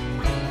me.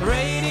 The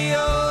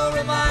radio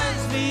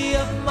reminds me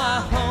of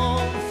my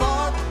home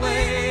far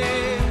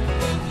away.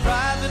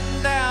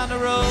 Driving down the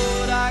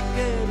road, I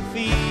get a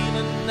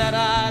feeling that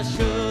I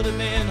should have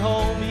been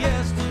home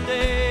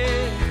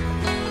yesterday.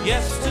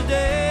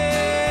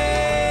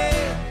 Yesterday,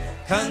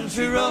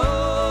 country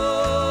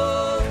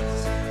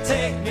roads,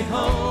 take me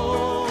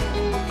home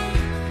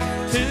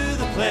to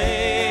the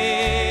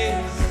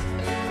place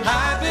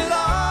I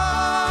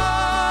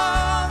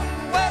belong.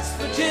 West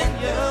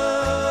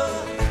Virginia,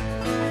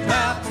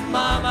 Mountain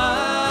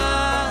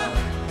Mama,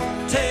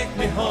 take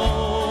me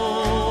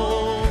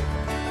home.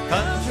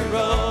 Country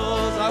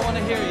roads, I want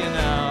to hear you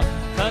now.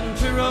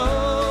 Country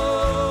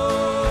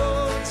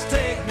roads,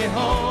 take me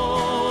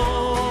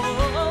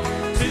home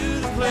to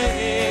the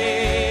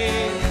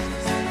place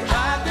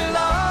I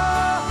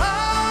belong.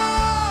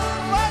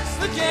 West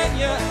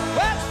Virginia,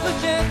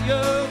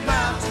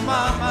 Mountain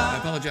Mama. I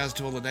apologise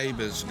to all the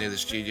neighbours near the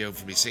studio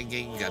for me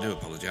singing. I do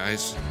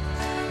apologise.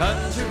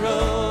 Country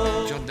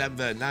road, John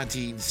Denver,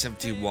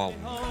 1971.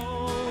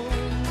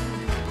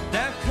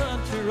 that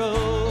country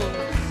road.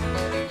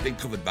 Been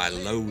covered by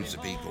loads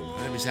of people.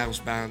 Hermes House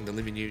Band,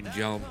 Olivia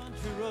Newton-John.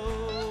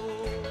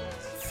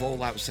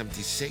 Fallout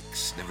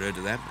 76, never heard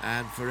of them.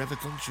 And Forever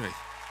Country.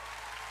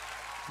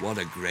 What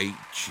a great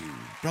tune.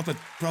 Proper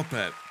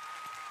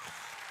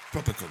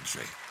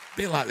country.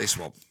 Bit like this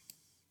one.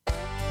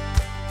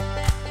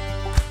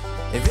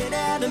 If it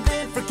hadn't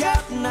been for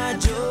Cotton Eye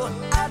Joe,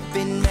 I'd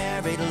been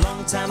married a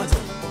long time ago.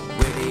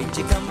 Where did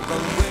you come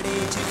from? Where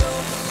did you go?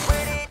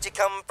 Where did you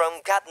come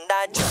from, Cotton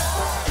Eye Joe?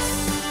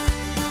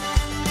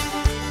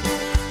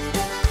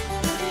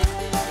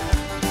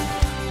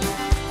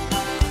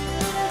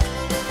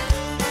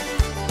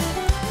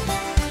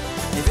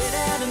 If it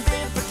hadn't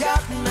been for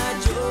Cotton Eye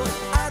Joe,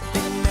 I'd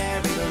been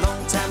married a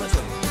long time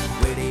ago.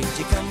 Where did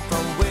you come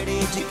from? Where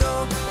did you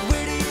go?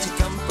 Where did you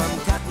come from,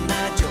 Cotton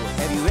Eye Joe?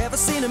 Have you ever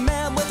seen a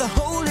man with a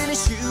hole in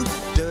his shoe?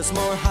 Does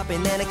more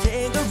hopping than a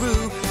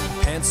kangaroo.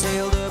 Hands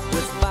sailed up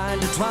with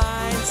binder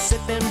twine,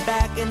 sipping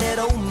back in that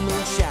old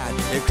moonshine.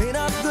 They clean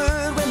up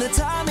good when the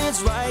time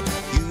is right.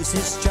 Use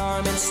his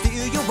charm and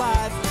steal your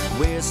wife.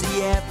 Where's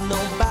he at?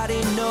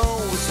 Nobody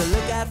knows. So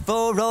look out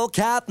for old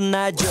Cotton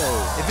Eye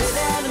Joe. If it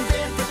hadn't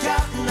been for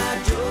Cotton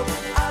Eye Joe,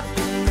 I'd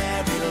been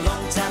married a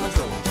long time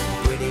ago.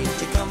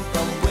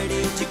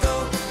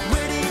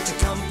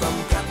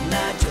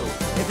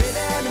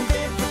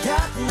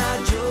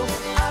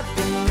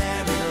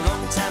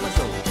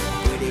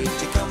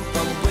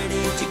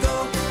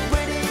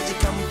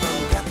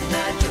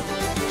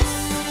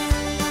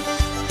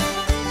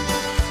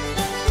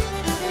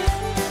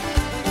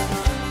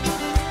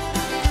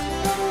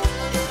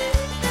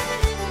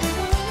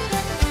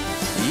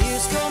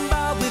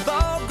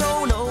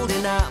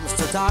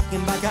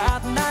 talking about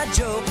Cotton Eye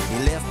Joe. He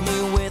left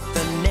me with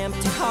an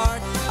empty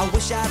heart. I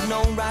wish I'd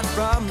known right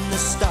from the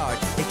start.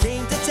 He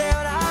came to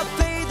town, I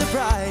paid the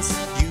price.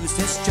 Used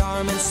his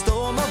charm and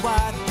stole my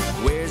wife.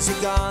 Where's he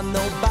gone?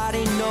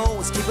 Nobody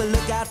knows. Keep a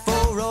lookout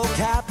for old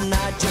Cotton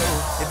Eye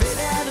Joe. If it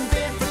hadn't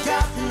been for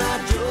Cotton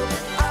Eye Joe,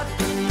 I'd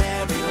been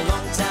married a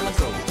long time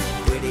ago.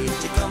 Where did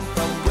you come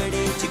from? Where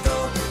did you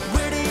go?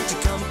 Where did you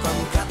come from,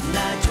 Cotton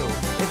Eye Joe?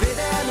 If it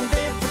hadn't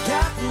been for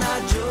Cotton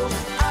Eye Joe,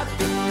 I'd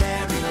been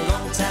married a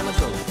long time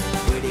ago.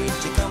 Where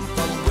did you come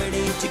from? Where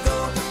did you go?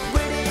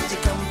 Where did you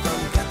come from,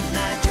 Cotton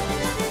Eye Joe?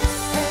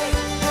 Hey,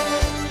 hey,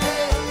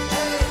 hey, hey,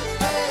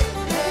 hey,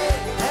 hey,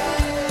 hey.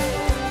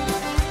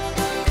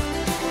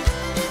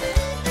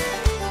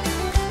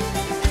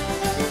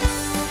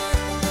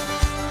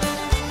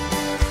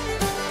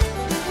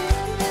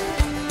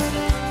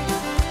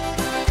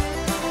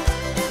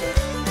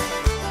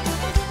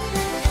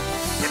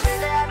 If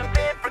it hadn't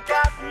been for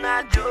Cotton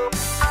Eye Joe,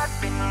 I'd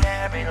been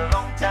married a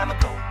long time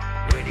ago.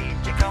 Where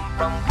did you come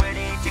from? Where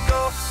did you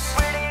go?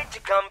 Where did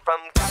you come from,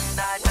 Cotton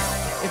Eye Joe?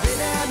 If it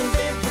hadn't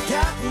been for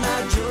Cotton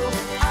Eye Joe,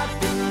 I'd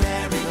been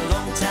married a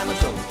long time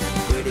ago.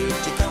 Where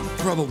did you come from?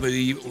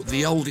 Probably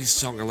the oldest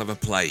song I'll ever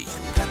play.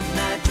 Cotton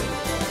Eye Joe.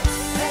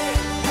 Hey,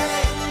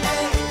 hey,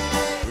 hey,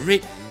 hey.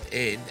 Written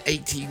in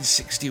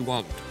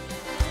 1861.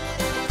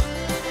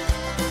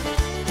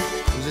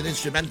 It was an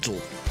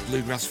instrumental,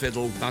 bluegrass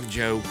fiddle,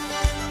 banjo,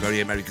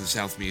 very American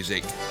South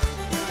music.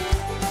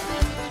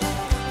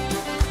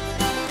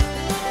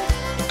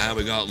 And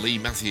we got Lee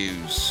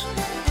Matthews.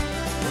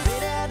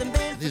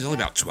 He's only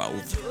about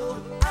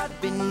 12.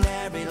 I'd been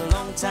married a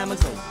long time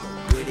ago.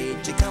 Where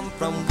did you come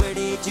from? Where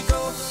did you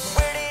go?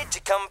 Where did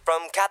you come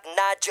from, Cotton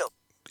Eye Joe?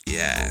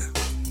 Yeah.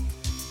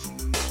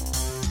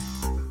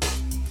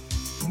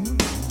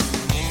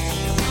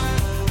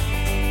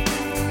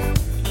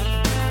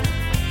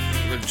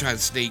 I'm going to try and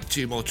sneak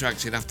 2 more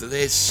tracks in after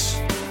this.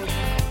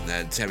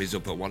 Then Terry's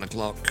up at 1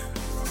 o'clock.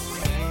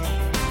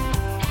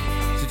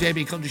 So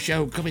JB Country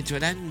Show coming to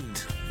an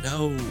end.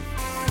 No.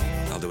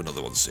 I'll do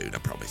another one soon, I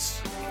promise.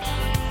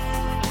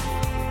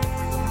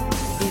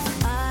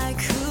 If I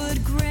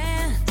could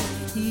grant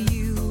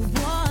you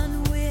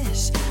one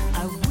wish,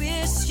 I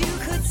wish you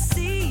could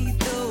see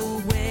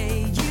the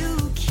way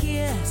you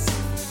kiss.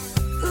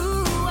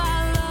 Ooh,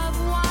 I love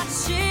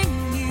watching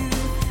you,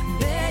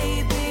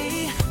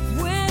 baby,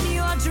 when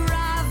you're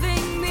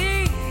driving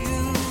me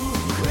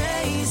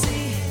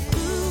crazy.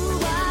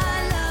 Ooh,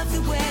 I love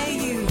the way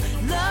you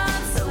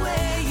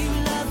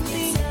love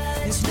me.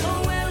 There's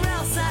nowhere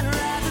else I'd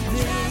rather be.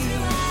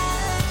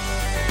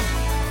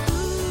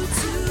 Ooh,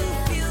 to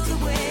feel the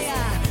way I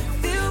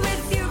feel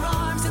with your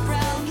arms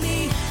around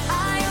me.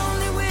 I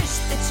only wish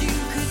that you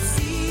could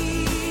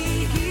see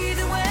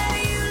the way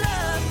you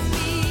love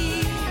me.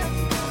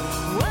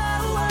 Whoa,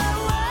 whoa,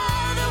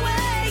 whoa, the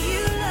way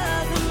you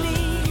love me.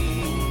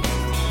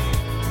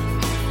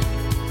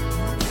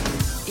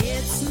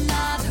 It's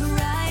not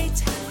right,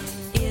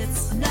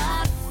 it's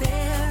not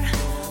fair,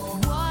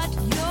 what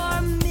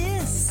you're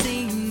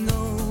missing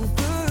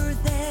over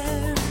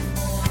there.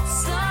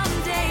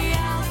 Someday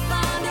I'll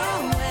find a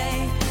way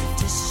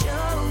to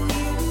show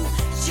you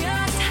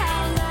just how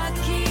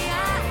lucky I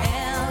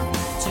am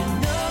to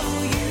know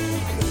you.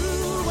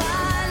 Ooh, I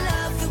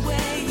love the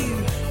way you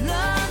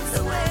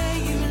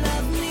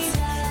love me.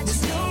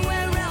 There's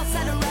nowhere else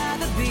I'd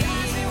rather be.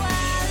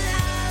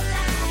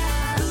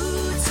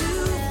 Ooh, to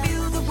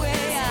feel the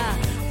way I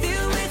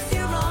feel with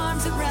your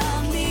arms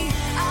around me.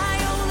 I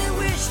only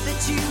wish that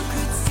you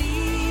could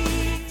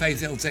see Faith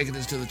Hill taking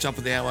us to the top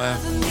of the hour.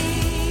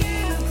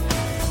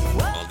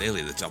 Well,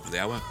 nearly the top of the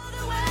hour.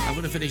 I'm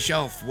going to finish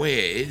off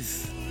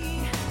with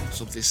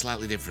something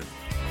slightly different.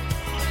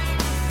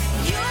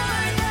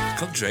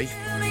 Country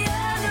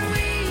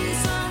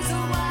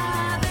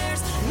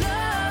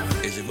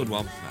is a good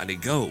one, and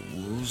it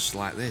goes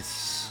like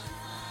this.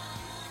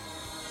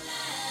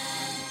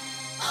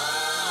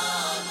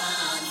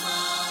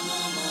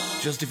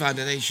 Justified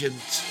and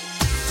Ancient.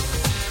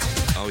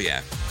 Oh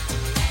yeah.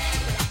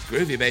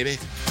 Groovy, baby.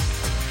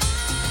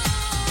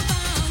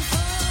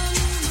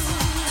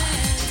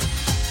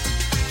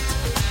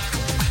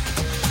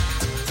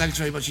 Thanks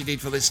very much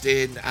indeed for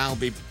listening. I'll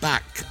be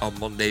back on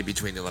Monday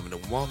between 11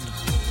 and 1.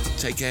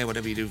 Take care,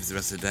 whatever you do for the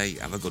rest of the day.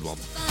 Have a good one.